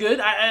that was good.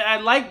 I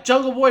like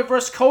Jungle Boy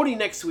versus Cody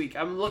next week.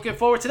 I'm looking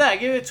forward to that. I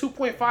gave it a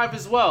 2.5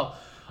 as well.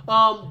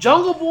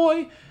 Jungle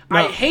Boy,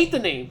 I hate the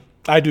name.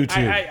 I do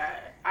too.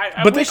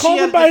 But they called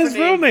him by his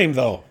real name,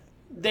 though.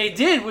 They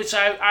did, which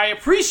I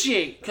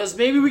appreciate, because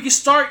maybe we can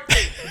start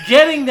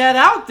getting that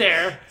out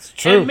there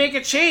and make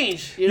a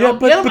change. You know,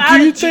 get him out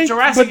of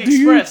Jurassic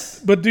Express.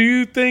 But do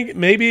you think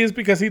maybe it's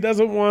because he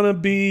doesn't want to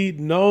be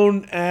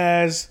known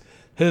as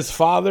his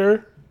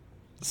father's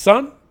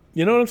son?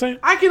 You know what I'm saying?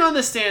 I can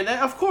understand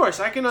that. Of course,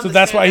 I can understand. So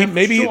that's why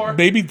that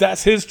maybe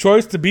that's his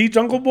choice to be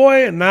Jungle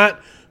Boy and not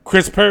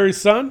Chris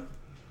Perry's son.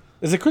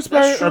 Is it Chris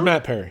Perry or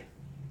Matt Perry?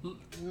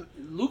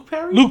 Luke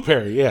Perry? Luke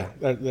Perry, yeah.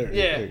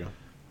 There you go.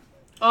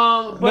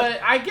 But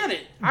I get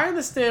it. I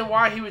understand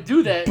why he would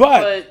do that.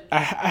 But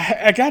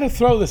I got to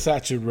throw this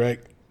at you,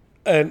 Rick.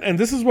 And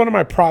this is one of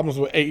my problems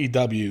with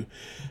AEW.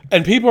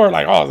 And people are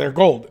like, oh, they're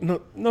gold.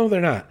 No,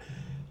 they're not.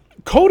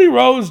 Cody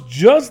Rhodes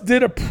just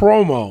did a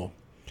promo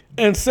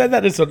and said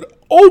that it's an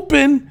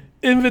open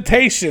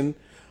invitation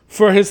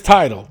for his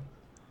title.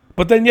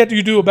 But then yet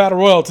you do a battle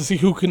royal to see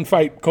who can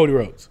fight Cody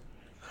Rhodes.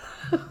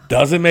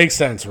 Doesn't make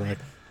sense, Rick.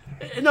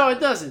 No,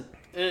 it doesn't.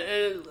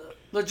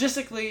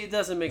 Logistically, it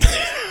doesn't make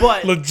sense.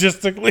 But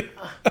logistically?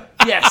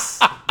 Yes.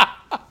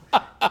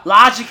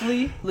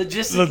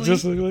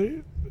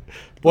 Logistically.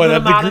 Boy,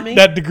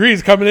 that degree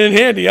is coming in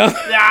handy, huh?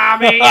 Yeah, I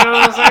mean, you know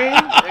what I'm saying?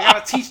 I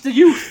got to teach the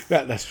youth.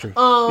 That's true.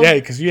 Yeah,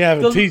 because you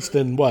haven't taught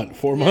in,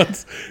 4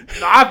 months?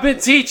 No, I've been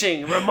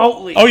teaching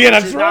remotely. Oh, yeah,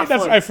 that's right.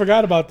 I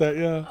forgot about that,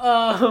 yeah.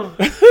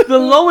 The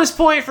lowest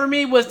point for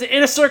me was the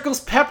Inner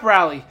Circle's pep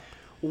rally.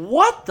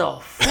 What the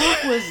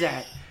fuck was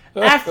that?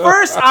 At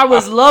first, I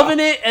was loving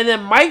it, and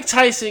then Mike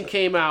Tyson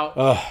came out.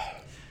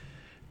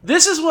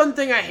 This is one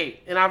thing I hate,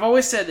 and I've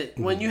always said it.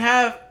 When you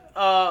have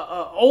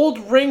an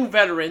old ring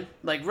veteran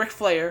like Ric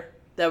Flair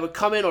that would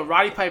come in, or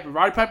Roddy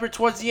Piper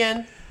towards the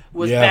end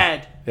was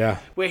bad. Yeah.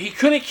 Where he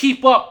couldn't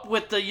keep up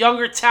with the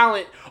younger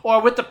talent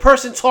or with the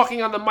person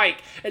talking on the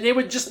mic, and they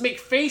would just make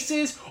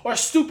faces or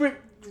stupid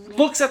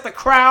looks at the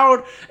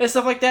crowd and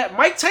stuff like that.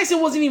 Mike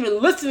Tyson wasn't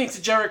even listening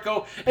to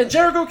Jericho, and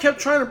Jericho kept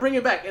trying to bring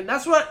it back. And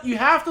that's what you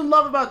have to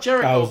love about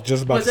Jericho. I was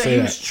just about to say that.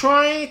 He was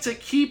trying to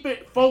keep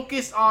it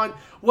focused on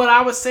what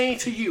I was saying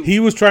to you. He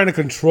was trying to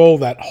control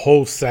that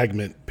whole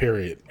segment,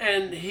 period.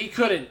 And he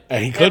couldn't.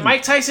 And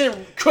Mike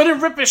Tyson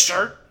couldn't rip his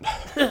shirt.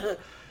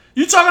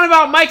 You talking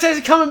about Mike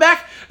Tyson coming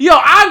back? Yo,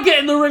 I'm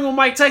getting in the ring with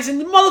Mike Tyson.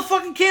 The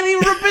motherfucker can't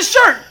even rip his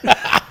shirt.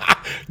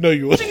 No,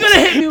 you wouldn't. You're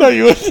gonna hit me. No,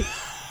 you wouldn't.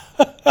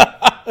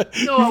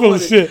 No, I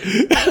wouldn't. Shit.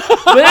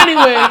 But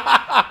anyway,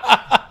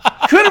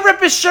 couldn't rip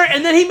his shirt,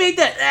 and then he made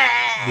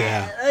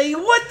that. Like,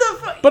 what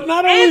the fuck? But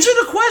not only, answer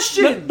the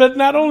question. But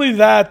not only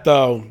that,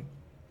 though,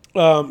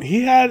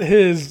 he had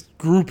his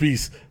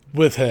groupies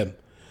with him.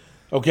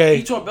 Okay,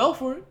 He tore bell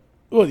for it.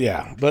 Well,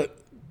 yeah, but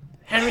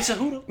Henry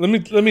Cejudo.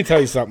 Let me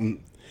tell you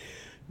something.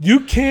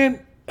 You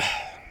can't.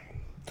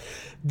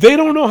 They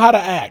don't know how to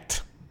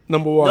act.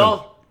 Number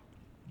one.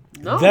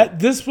 No.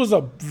 This was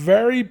a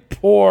very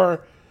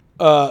poor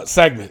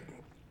segment,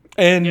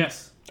 and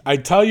yes. I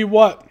tell you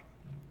what.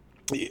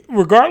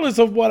 Regardless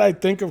of what I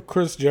think of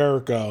Chris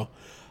Jericho,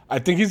 I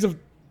think he's a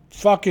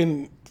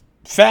fucking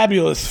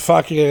fabulous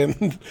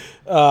fucking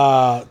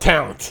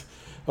talent.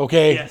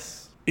 Okay?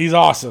 Yes. He's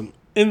awesome.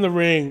 In the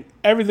ring,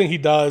 everything he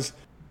does,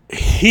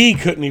 he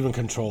couldn't even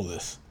control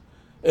this.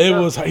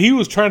 He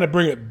was trying to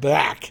bring it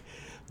back.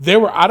 They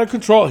were out of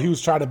control. He was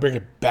trying to bring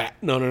it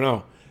back.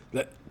 No.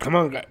 Come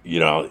on, guys. You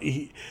know,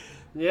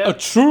 a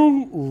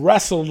true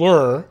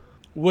wrestler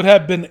would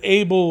have been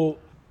able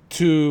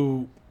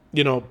to,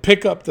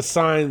 pick up the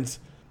signs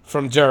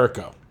from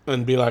Jericho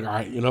and be like, all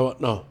right, you know what?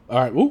 No. All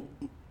right, whoop.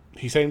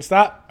 He's saying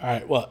stop. All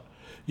right, what?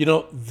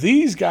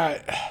 These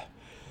guys,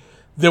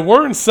 they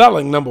weren't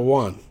selling, number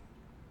one.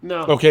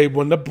 No. Okay,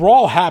 when the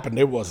brawl happened,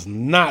 it was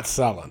not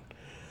selling.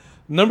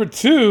 Number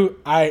two,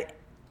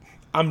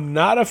 I'm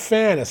not a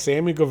fan of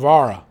Sammy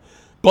Guevara,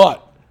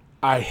 but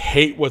I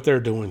hate what they're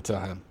doing to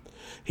him.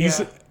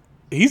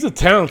 He's a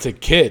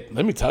talented kid.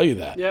 Let me tell you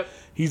that. Yep.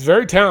 He's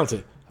very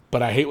talented,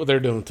 but I hate what they're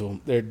doing to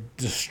him. They're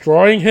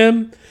destroying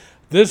him.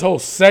 This whole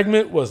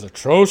segment was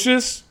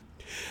atrocious,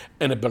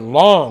 and it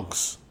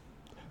belongs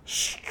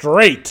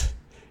straight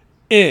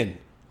in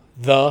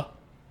the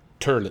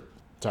toilet.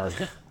 Sorry.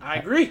 I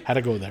agree. Had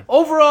to go there.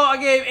 Overall, I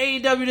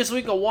gave AEW this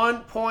week a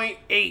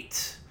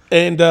 1.8.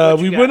 And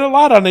we went a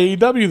lot on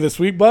AEW this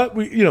week, but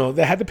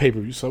they had the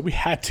pay-per-view, so we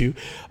had to.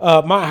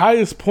 My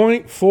highest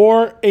point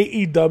for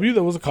AEW,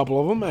 there was a couple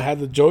of them. I had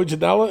the Joey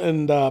Janela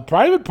and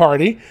Private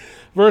Party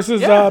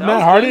versus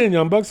Matt Hardy and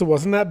Young Bucks. It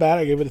wasn't that bad.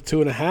 I gave it a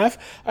 2.5.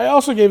 I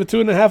also gave it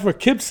 2.5 for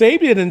Kip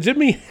Sabian and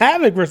Jimmy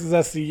Havoc versus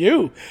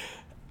SCU.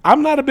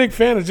 I'm not a big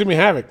fan of Jimmy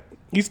Havoc.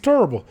 He's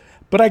terrible.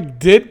 but I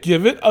did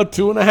give it a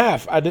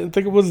 2.5. I didn't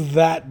think it was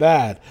that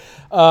bad.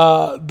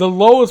 The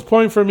lowest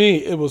point for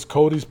me, it was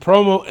Cody's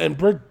promo and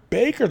Britt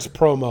Baker's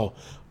promo.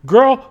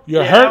 Girl,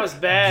 you're hurt. That was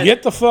bad.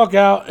 Get the fuck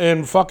out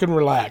and fucking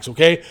relax,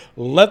 okay?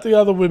 Let the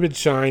other women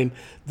shine.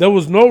 There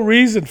was no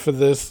reason for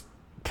this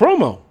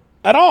promo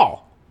at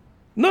all.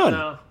 None.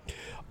 No.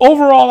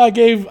 Overall, I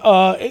gave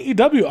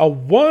AEW a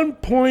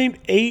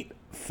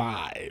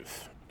 1.85.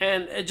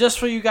 And just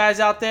for you guys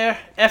out there,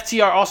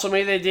 FTR also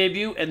made their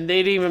debut, and they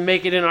didn't even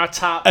make it in our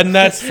top And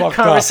that's fucked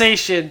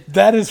conversation. up.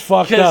 That is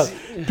fucked up. 'Cause-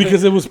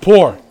 Because it was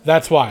poor.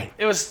 That's why.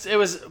 It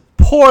was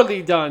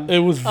poorly done. It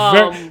was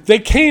very. They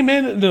came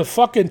in the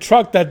fucking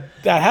truck that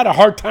had a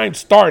hard time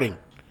starting.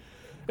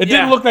 It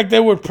didn't Yeah. look like they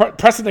were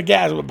pressing the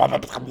gas.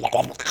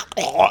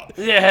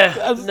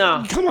 Yeah,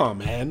 no. Come on,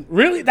 man.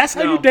 Really? That's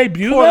how No. you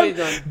debut Poorly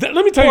them? done.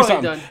 Let me tell you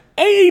Poorly something. done.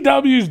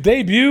 AEW's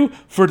debut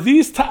for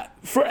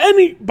for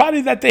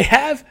anybody that they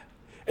have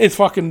is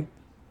fucking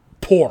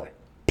poor.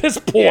 Piss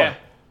poor. Yeah.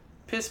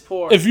 Piss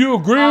poor. If you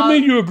agree with me,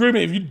 you agree with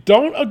me. If you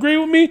don't agree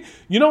with me,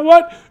 you know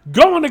what?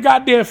 Go on the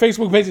goddamn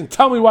Facebook page and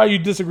tell me why you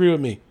disagree with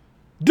me.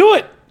 Do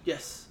it.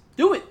 Yes,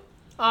 do it.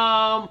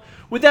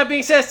 With that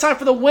being said, it's time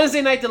for the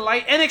Wednesday Night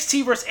Delight,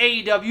 NXT versus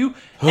AEW.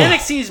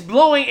 NXT is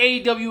blowing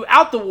AEW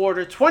out the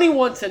water,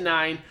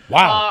 21-9.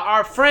 Wow.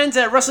 Our friends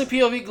at Wrestling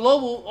POV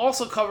Global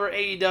also cover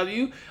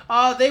AEW.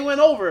 They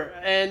went over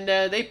and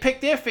they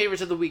picked their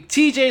favorites of the week.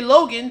 TJ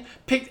Logan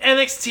picked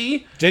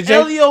NXT. JJ?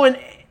 Elio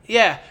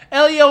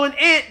and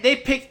Ant, they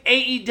picked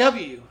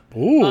AEW.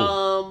 Ooh.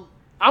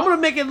 I'm gonna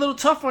make it a little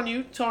tough on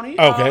you, Tony.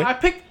 Okay. I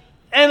picked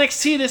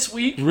NXT this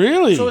week.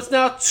 Really? So it's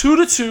now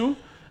 2-2.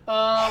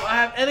 I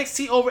have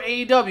NXT over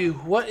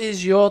AEW. What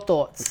is your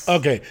thoughts?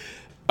 Okay.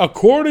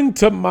 According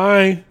to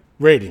my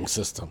rating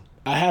system,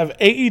 I have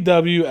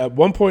AEW at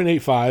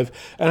 1.85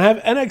 and I have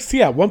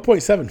NXT at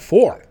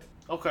 1.74.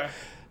 Okay.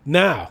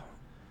 Now,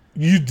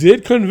 you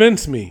did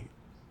convince me,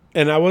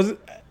 and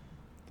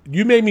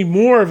you made me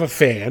more of a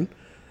fan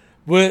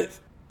with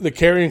the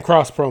Karrion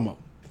Kross promo.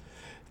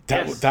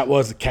 That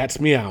was Cat's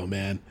Meow,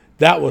 man.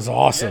 That was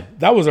awesome. Yeah.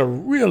 That was a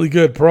really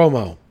good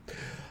promo.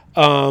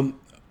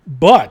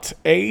 But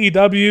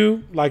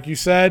AEW, like you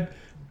said,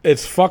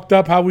 it's fucked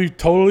up how we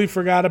totally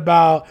forgot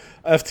about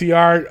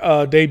FTR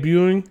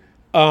debuting.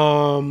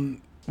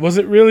 Was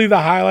it really the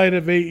highlight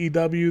of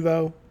AEW,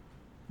 though?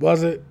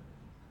 Was it?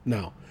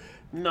 No.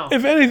 No.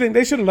 If anything,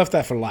 they should have left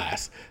that for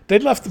last. They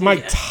left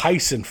Mike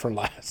Tyson for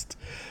last.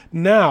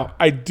 Now,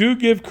 I do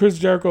give Chris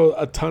Jericho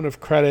a ton of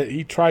credit.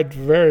 He tried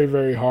very,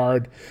 very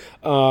hard.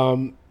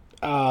 Man.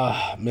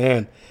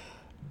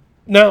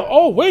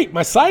 Now,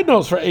 my side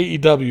notes for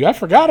AEW. I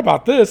forgot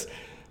about this.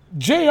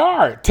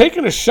 JR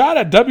taking a shot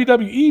at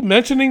WWE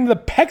mentioning the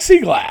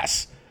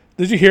plexiglass.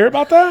 Did you hear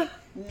about that?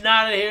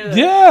 Not to hear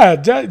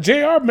that. Yeah,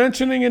 JR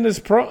mentioning in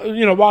his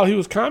while he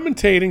was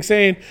commentating,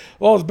 saying,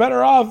 "Well, it's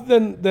better off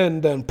than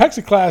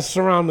plexiglass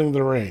surrounding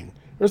the ring,"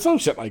 or some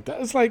shit like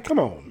that. It's like, come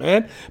on,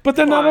 man. But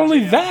then not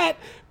only that,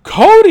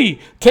 Cody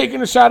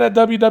taking a shot at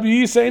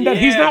WWE, saying that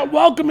he's not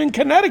welcome in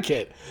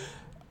Connecticut.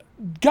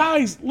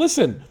 Guys,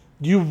 listen.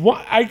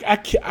 I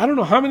don't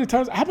know how many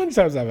times have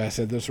I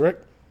said this, Rick?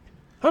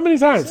 How many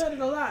times?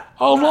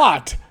 A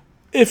lot.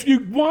 If you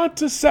want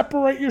to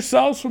separate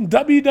yourselves from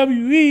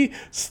WWE,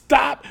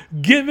 stop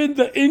giving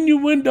the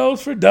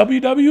innuendos for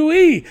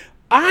WWE.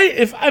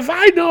 If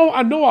I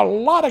know a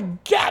lot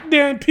of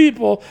goddamn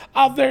people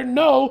out there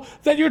know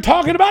that you're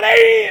talking about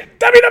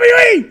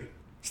WWE.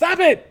 Stop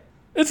it.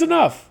 It's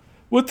enough.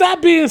 With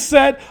that being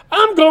said,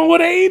 I'm going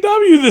with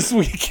AEW this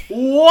week.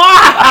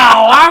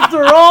 Wow!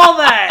 After all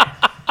that,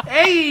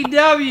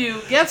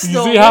 AEW gets the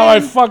You see win. how I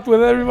fucked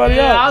with everybody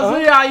else?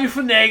 I see how you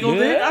finagled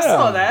it. I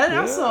saw that.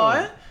 Yeah. I saw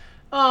it.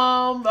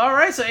 All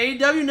right, so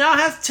AEW now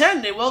has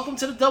 10. They welcome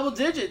to the double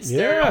digits.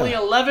 They're Yeah. only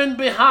 11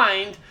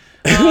 behind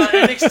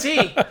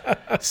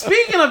NXT.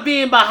 Speaking of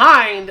being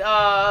behind,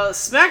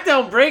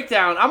 SmackDown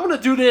Breakdown. I'm gonna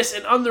do this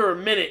in under a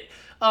minute.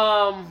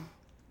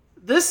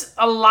 This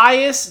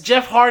Elias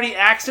Jeff Hardy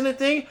accident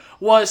thing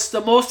was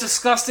the most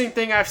disgusting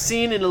thing I've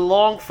seen in a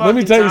long fucking time. Let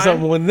me tell you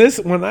something.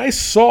 When I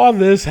saw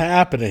this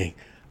happening,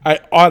 I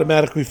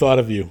automatically thought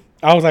of you.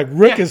 I was like,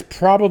 Rick is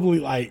probably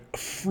like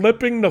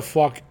flipping the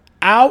fuck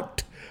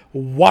out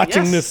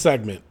watching this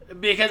segment.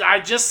 Because I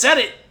just said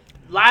it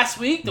last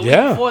week, the week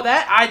before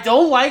that. I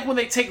don't like when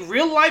they take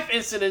real life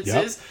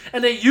incidences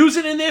and they use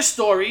it in their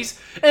stories,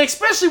 and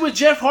especially with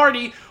Jeff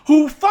Hardy,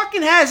 who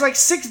fucking has like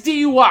 6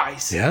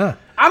 DUIs. Yeah.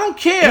 I don't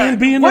care And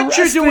being what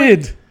arrested. you're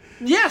doing.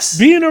 Yes.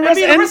 Being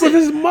arrested and with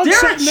his mugshot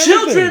There are and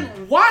children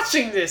everything.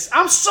 watching this.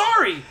 I'm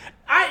sorry.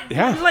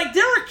 Like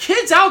there are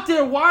kids out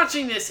there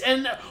watching this,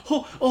 and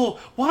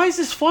why is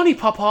this funny,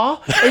 Papa?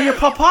 And your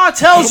Papa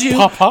tells you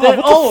Papa, that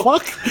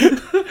what the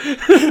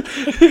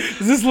fuck?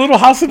 Is this Little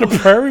House on the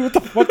Prairie? What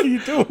the fuck are you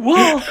doing?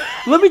 Well,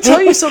 let me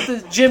tell you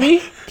something, Jimmy.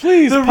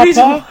 Please, the Papa,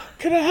 reason-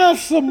 can I have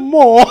some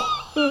more?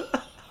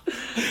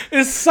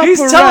 Is supper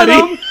He's telling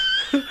ready? him.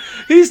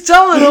 He's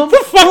telling him. the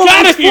fuck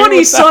outta it's here funny,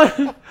 with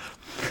that.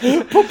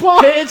 son. Papa.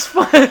 It's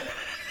fun.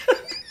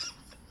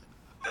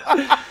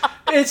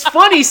 It's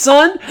funny,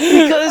 son,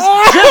 because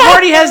Jeff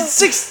Hardy has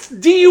 6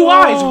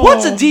 DUIs.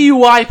 What's a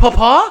DUI,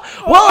 Papa?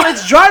 Well,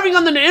 it's driving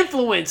under the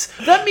influence.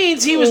 That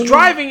means he was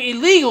driving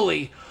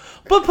illegally.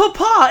 But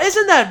Papa,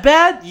 isn't that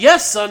bad?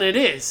 Yes, son, it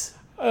is.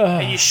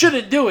 And you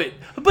shouldn't do it.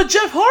 But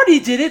Jeff Hardy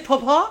did it,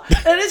 Papa.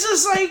 And it's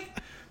just like,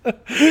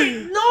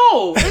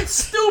 no, it's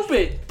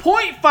stupid.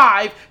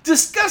 0.5,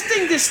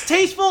 disgusting,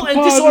 distasteful, and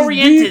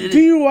disoriented.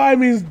 DUI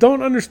means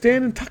don't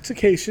understand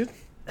intoxication.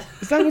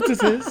 Is that what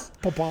this is,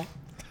 Papa?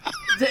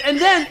 And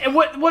then,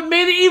 what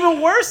made it even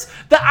worse?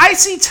 The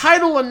IC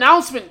title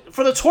announcement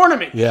for the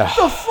tournament. Yeah.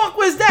 The fuck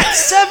was that?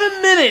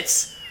 7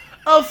 minutes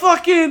of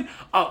fucking,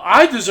 oh,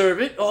 I deserve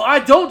it. Oh, I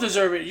don't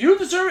deserve it. You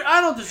deserve it.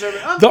 I don't deserve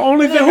it. The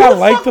only thing I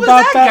liked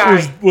about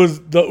that was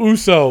the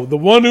Uso. The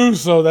one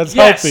Uso that's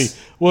healthy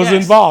was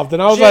involved.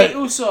 And I was Jey like,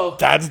 Uso.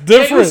 That's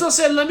different. Jey Uso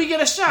said, let me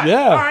get a shot.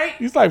 Yeah. All right.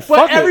 He's like, but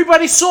fuck it.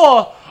 everybody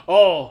saw,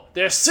 oh,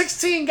 there's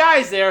 16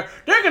 guys there.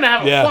 They're going to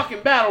have a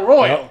fucking battle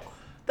royal. Yep.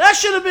 That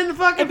should have been the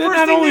fucking first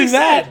not thing only they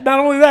said. Not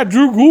only that,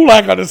 Drew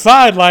Gulak on the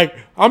side, like,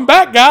 I'm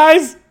back,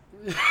 guys.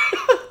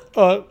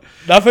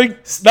 Nothing.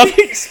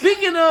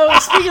 Speaking of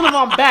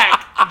I'm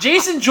back,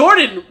 Jason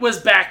Jordan was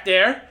back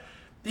there.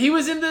 He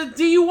was in the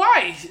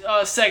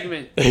DUI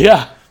segment. Yeah.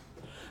 Yep.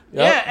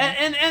 Yeah,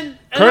 and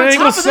Kurt on top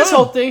Angle's of this son.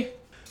 whole thing,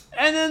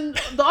 and then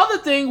the other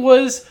thing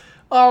was,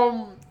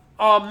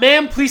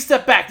 ma'am, please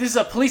step back. This is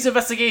a police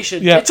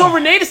investigation. Yeah. They told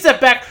Renee to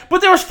step back,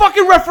 but there was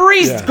fucking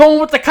referees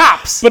going with the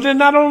cops. But then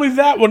not only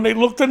that, when they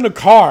looked in the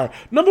car,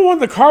 number one,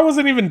 the car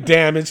wasn't even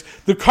damaged.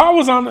 The car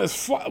was on a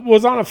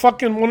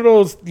fucking one of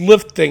those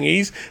lift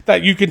thingies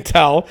that you can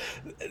tell.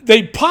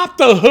 They popped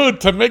the hood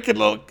to make it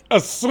look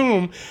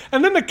assume,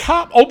 and then the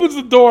cop opens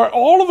the door.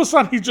 All of a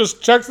sudden, he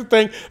just checks the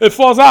thing. It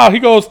falls out. He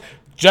goes,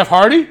 Jeff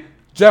Hardy?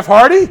 Jeff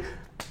Hardy?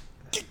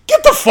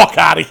 Get the fuck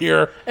out of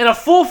here. And a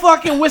full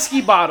fucking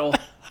whiskey bottle.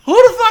 Who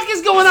the fuck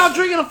is going out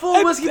drinking a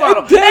full whiskey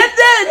bottle? And then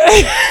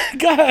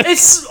it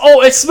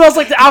smells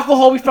like the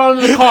alcohol we found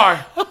in the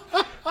car.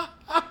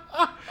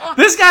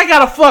 This guy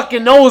got a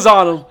fucking nose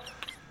on him.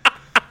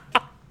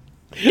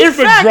 In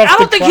fact, I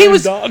don't think he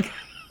was. Dog.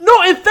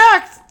 No, in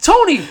fact,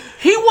 Tony,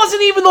 he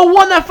wasn't even the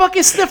one that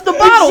fucking sniffed the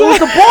bottle. It was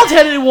the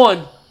bald-headed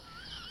one.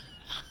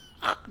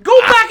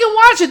 Go back and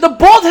watch it. The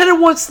bald-headed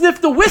one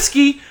sniffed the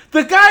whiskey.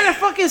 The guy that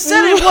fucking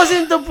said it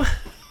wasn't the.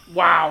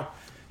 Wow.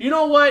 You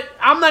know what?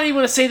 I'm not even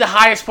going to say the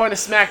highest point of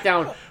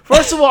SmackDown.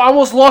 First of all, I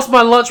almost lost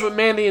my lunch with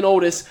Mandy and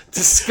Otis.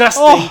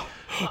 Disgusting.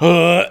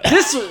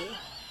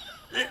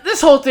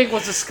 This whole thing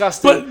was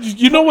disgusting. But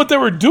you know what they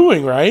were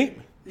doing, right?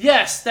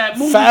 Yes, that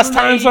movie. Fast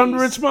Times on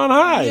Richmond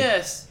High.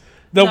 Yes.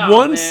 The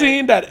one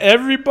scene that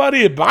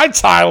everybody in my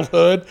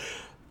childhood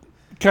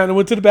kind of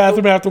went to the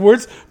bathroom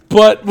afterwards,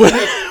 but when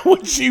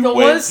she the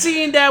went... one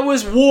scene that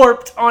was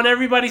warped on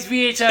everybody's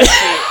VHS tape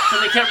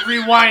because they kept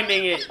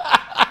rewinding it.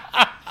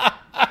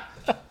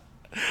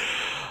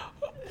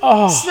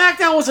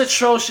 SmackDown was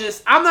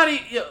atrocious. I'm not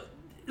even...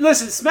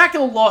 Listen,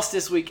 SmackDown lost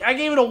this week. I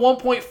gave it a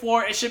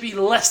 1.4. It should be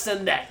less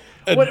than that.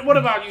 What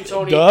about you,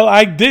 Tony?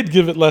 I did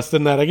give it less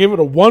than that. I gave it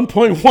a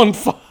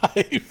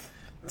 1.15.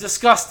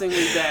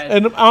 Disgustingly bad.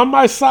 And on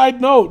my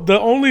side note, the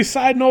only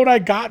side note I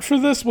got for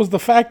this was the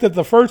fact that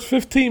the first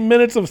 15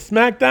 minutes of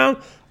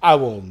SmackDown, I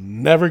will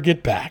never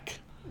get back.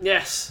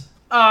 Yes.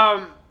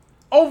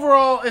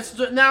 Overall, it's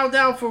now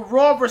down for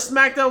Raw versus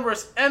SmackDown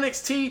versus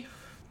NXT.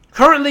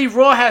 Currently,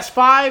 Raw has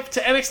 5 to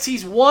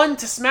NXT's 1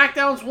 to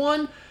SmackDown's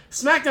 1.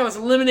 SmackDown is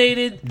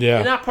eliminated. Yeah.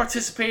 They're not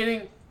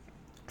participating.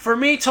 For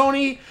me,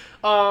 Tony,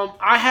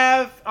 I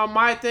have on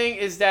my thing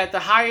is that the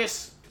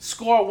highest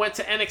score went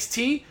to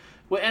NXT,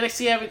 with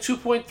NXT having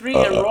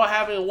 2.3 and Raw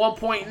having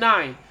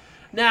 1.9.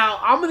 Now,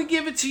 I'm going to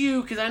give it to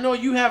you because I know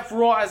you have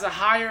Raw as a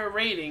higher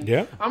rating.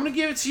 Yeah. I'm going to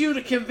give it to you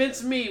to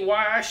convince me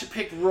why I should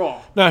pick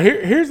Raw. Now,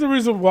 here's the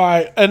reason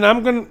why, and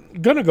I'm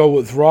gonna go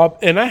with Raw,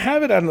 and I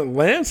have it at a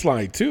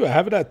landslide, too. I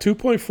have it at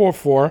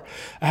 2.44.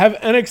 I have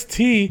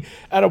NXT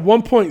at a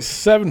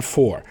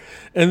 1.74.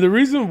 And the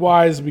reason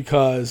why is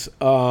because,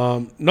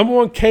 number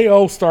one,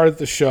 KO started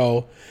the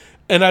show,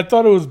 and I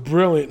thought it was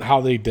brilliant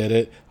how they did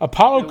it.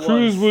 Apollo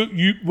Crews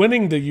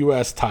winning the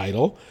U.S.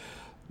 title.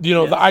 You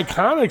know, the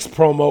Iconics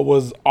promo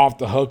was off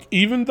the hook,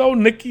 even though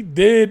Nikki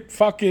did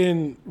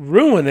fucking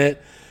ruin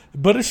it,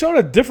 but it showed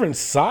a different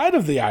side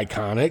of the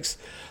Iconics.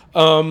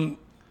 And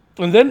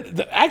then,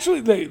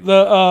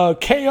 the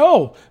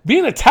KO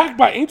being attacked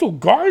by Angel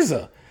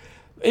Garza.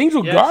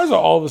 Angel Garza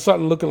all of a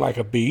sudden looking like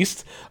a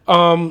beast.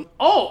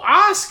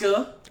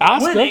 Asuka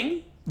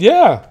winning.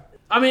 Yeah.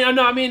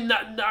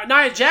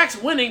 Nia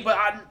Jax winning, but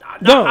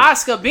not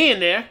Asuka being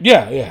there.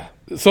 Yeah.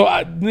 So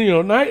but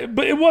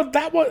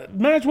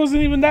match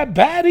wasn't even that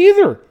bad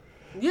either.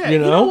 Yeah, you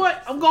know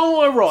what? I'm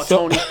going with Raw,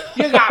 Tony.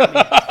 You got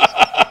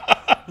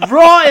me.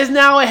 Raw is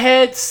now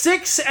ahead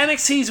 6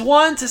 NXT's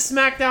 1 to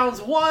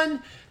SmackDown's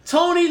 1.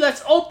 Tony,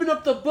 let's open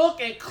up the book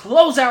and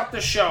close out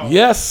the show.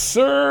 Yes,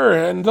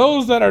 sir. And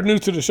those that are new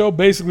to the show,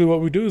 basically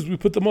what we do is we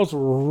put the most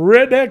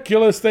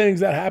ridiculous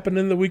things that happen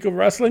in the week of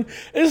wrestling.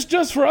 It's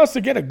just for us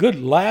to get a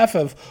good laugh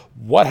of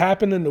what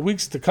happened in the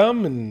weeks to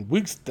come and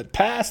weeks that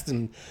passed.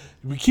 And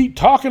we keep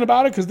talking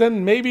about it because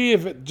then maybe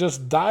if it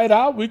just died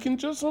out, we can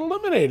just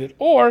eliminate it.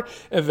 Or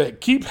if it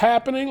keeps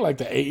happening, like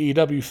the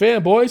AEW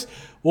fanboys,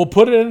 we'll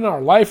put it in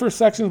our lifer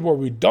sections where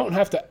we don't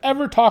have to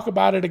ever talk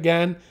about it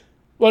again.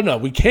 Well, no,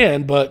 we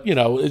can, but,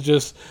 it's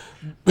just...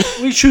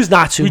 We choose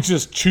not to. We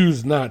just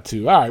choose not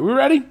to. All right, we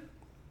ready?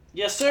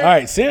 Yes, sir. All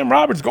right, Sam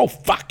Roberts, go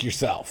fuck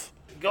yourself.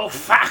 Go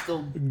fuck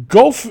him.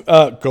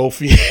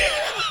 Kofi.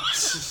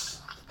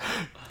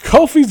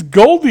 Kofi's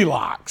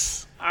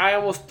Goldilocks. I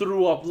almost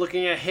threw up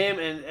looking at him,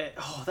 and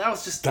that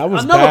was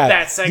another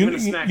bad segment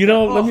of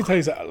SmackDown. Let me tell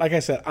you something. Like I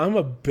said, I'm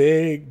a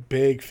big,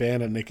 big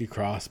fan of Nikki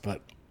Cross,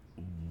 but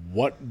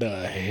what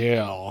the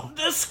hell?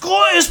 The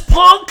score is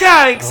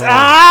pancakes.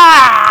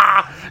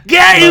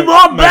 Get him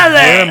on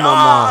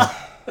belly.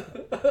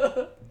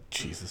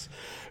 Jesus.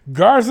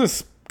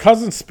 Garza's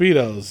cousin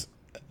Speedo's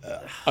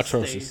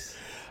atrocious.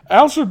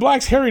 Aleister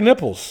Black's hairy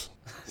nipples.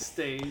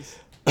 Stays.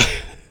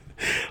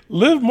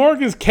 Liv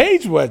Morgan's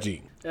cage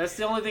wedgie. That's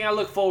the only thing I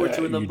look forward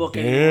to in the book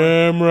anymore.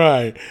 Damn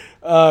right.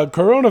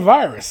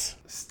 Coronavirus.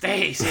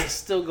 Stays. It's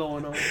still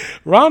going on.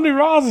 Ronda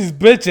Rousey's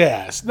bitch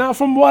ass. Now,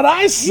 from what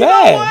I said,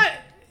 you know what?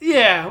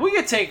 Yeah, we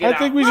can take it out. I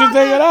think we should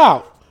take it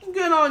out.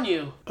 Good on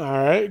you. All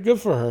right, good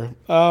for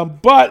her.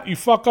 But you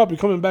fuck up, you're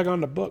coming back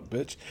on the book,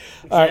 bitch.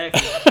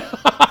 Exactly.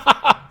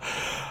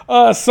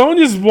 All right.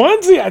 Sonya's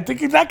onesie, I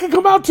think that could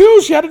come out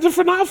too. She had a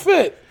different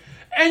outfit.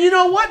 And you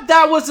know what?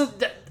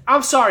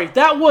 I'm sorry.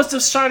 That was the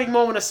shining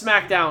moment of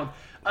SmackDown.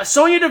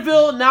 Sonya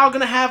Deville now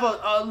going to have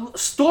a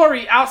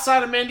story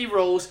outside of Mandy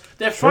Rose.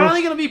 They're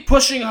finally going to be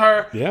pushing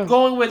her,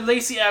 going with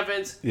Lacey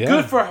Evans. Yeah.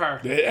 Good for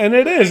her. And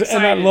it is.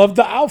 And I love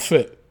the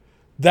outfit.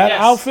 That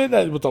outfit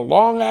with the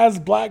long ass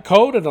black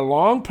coat and the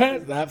long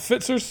pants, that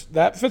fits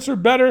her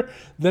better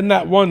than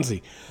that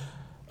onesie.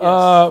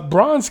 Yes.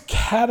 Braun's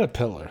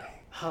caterpillar.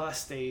 Oh, that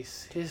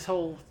stays. His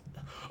whole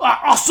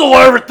I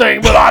saw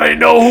everything, but I didn't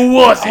know who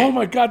was it. Oh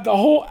my god, the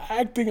whole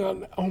acting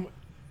on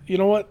you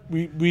know what?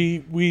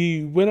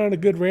 We went on a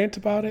good rant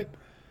about it,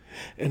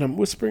 and I'm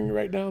whispering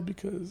right now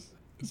because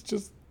it's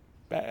just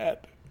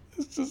bad.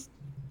 It's just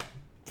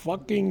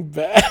fucking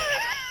bad.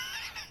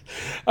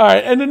 All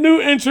right, and the new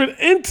entrant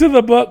into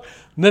the book,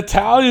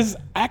 Natalia's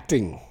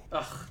acting.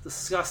 Ugh,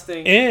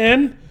 disgusting.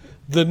 And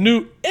the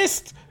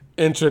newest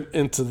entrant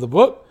into the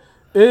book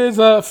is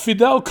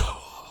Fidel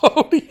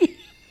Cody.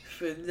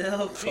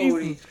 Fidel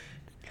Cody.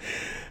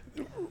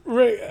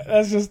 Rick,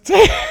 that's just...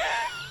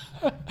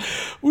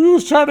 We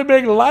was trying to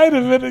make light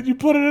of it, and you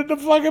put it in the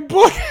fucking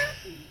book.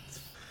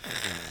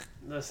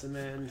 Listen,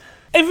 man.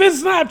 If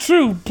it's not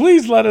true,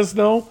 please let us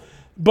know.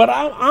 But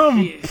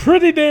I'm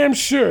pretty damn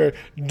sure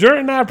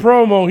during that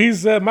promo he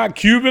said my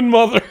Cuban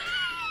mother.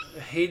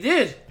 He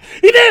did.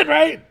 He did,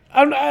 right?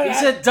 He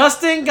said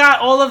Dustin got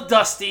all of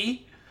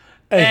Dusty.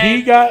 And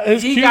he got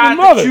his Cuban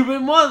mother.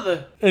 Cuban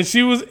mother. And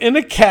she was in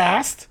a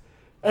cast.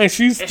 And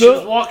she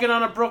was walking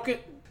on a broken...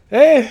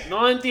 Hey. No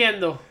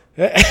entiendo.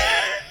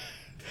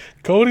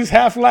 Cody's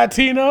half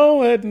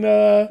Latino and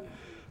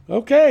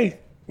okay.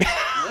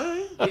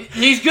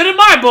 He's good in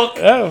my book.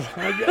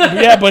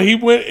 Yeah, but he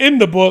went in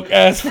the book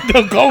as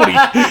Fidel Cody.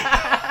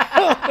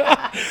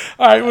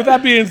 All right, with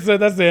that being said,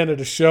 that's the end of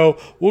the show.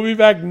 We'll be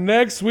back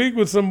next week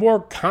with some more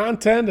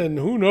content, and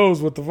who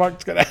knows what the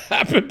fuck's going to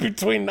happen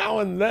between now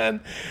and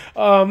then.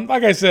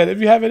 Like I said,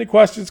 if you have any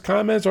questions,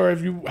 comments, or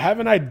if you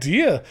have an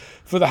idea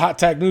for the Hot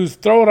Tag News,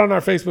 throw it on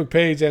our Facebook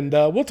page, and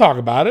we'll talk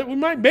about it. We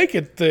might make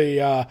it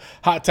the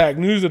Hot Tag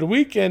News of the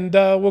week, and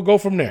we'll go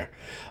from there.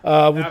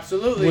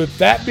 Absolutely. With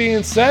that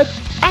being said,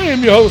 I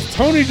am your host,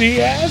 Tony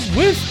Diaz,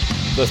 with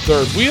The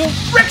Third Wheel,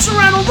 Rick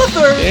Serrano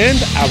III,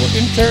 and our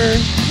intern,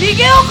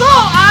 Miguel Go.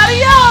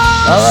 Adios!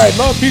 All right,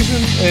 love, peace,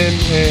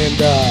 and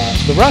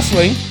the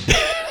wrestling.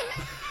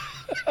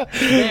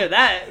 Yeah,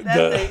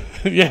 that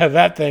thing. Yeah,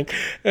 that thing.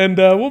 And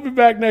we'll be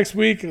back next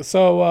week.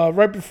 So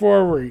right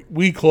before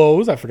we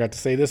close, I forgot to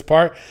say this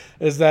part,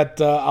 is that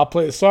I'll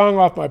play a song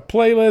off my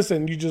playlist,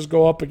 and you just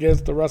go up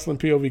against the Wrestling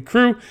POV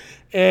crew.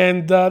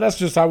 And that's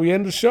just how we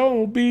end the show. And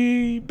we'll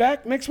be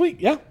back next week.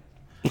 Yeah?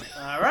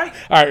 All right.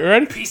 All right, you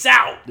ready? Peace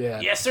out.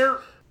 Yeah. Yes,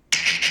 sir.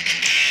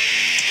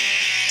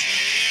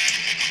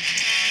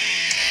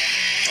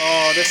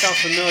 Oh, this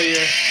sounds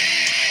familiar.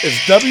 It's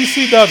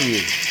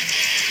WCW.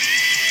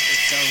 It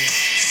sounds...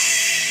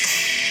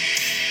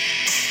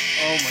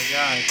 Oh, my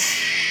God.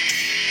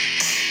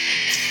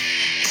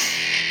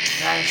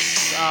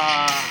 That's...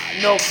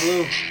 no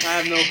clue. I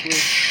have no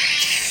clue.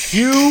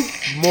 Hugh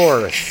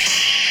Morris.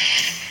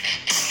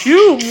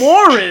 Hugh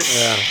Morris?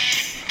 Yeah.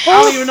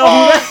 I don't even know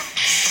who that...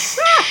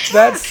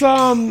 That's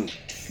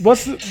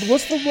what's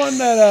the one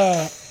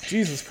that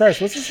Jesus Christ,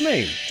 what's his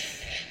name?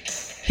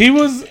 He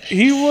was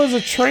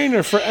a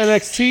trainer for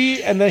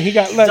NXT, and then he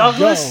got let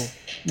Douglas?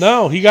 go.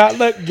 No, he got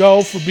let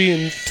go for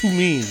being too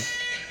mean.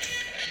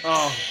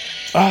 Oh.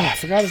 I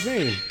forgot his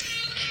name.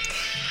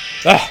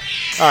 All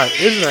right,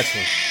 here's the next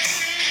one.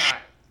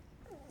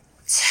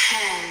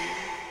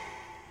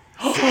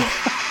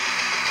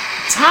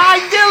 Ty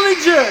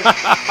Dillinger. 10.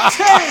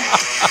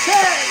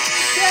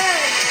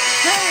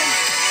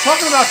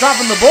 Talking about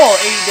dropping the ball,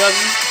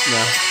 AEW.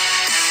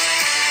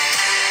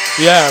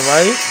 Yeah,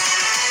 right?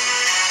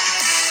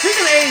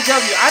 Speaking of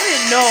AEW, I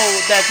didn't know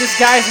that this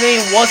guy's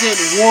name wasn't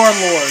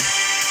Warlord.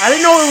 I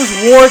didn't know it was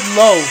Ward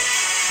Low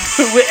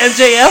with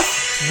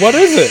MJF. What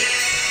is it?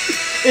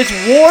 It's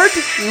Ward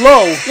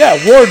Low. Yeah,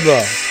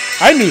 Wardlow.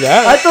 I knew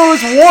that. I thought it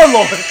was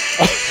Warlord.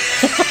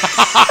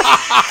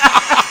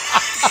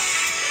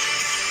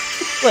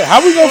 Wait, how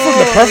we go from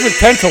the perfect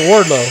 10 to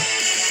Wardlow?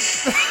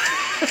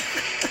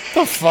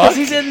 The fuck? Because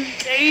he's in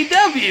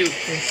AEW.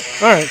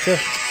 All right, sure.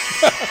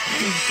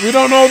 We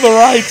don't know the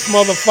rights,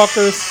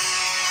 motherfuckers.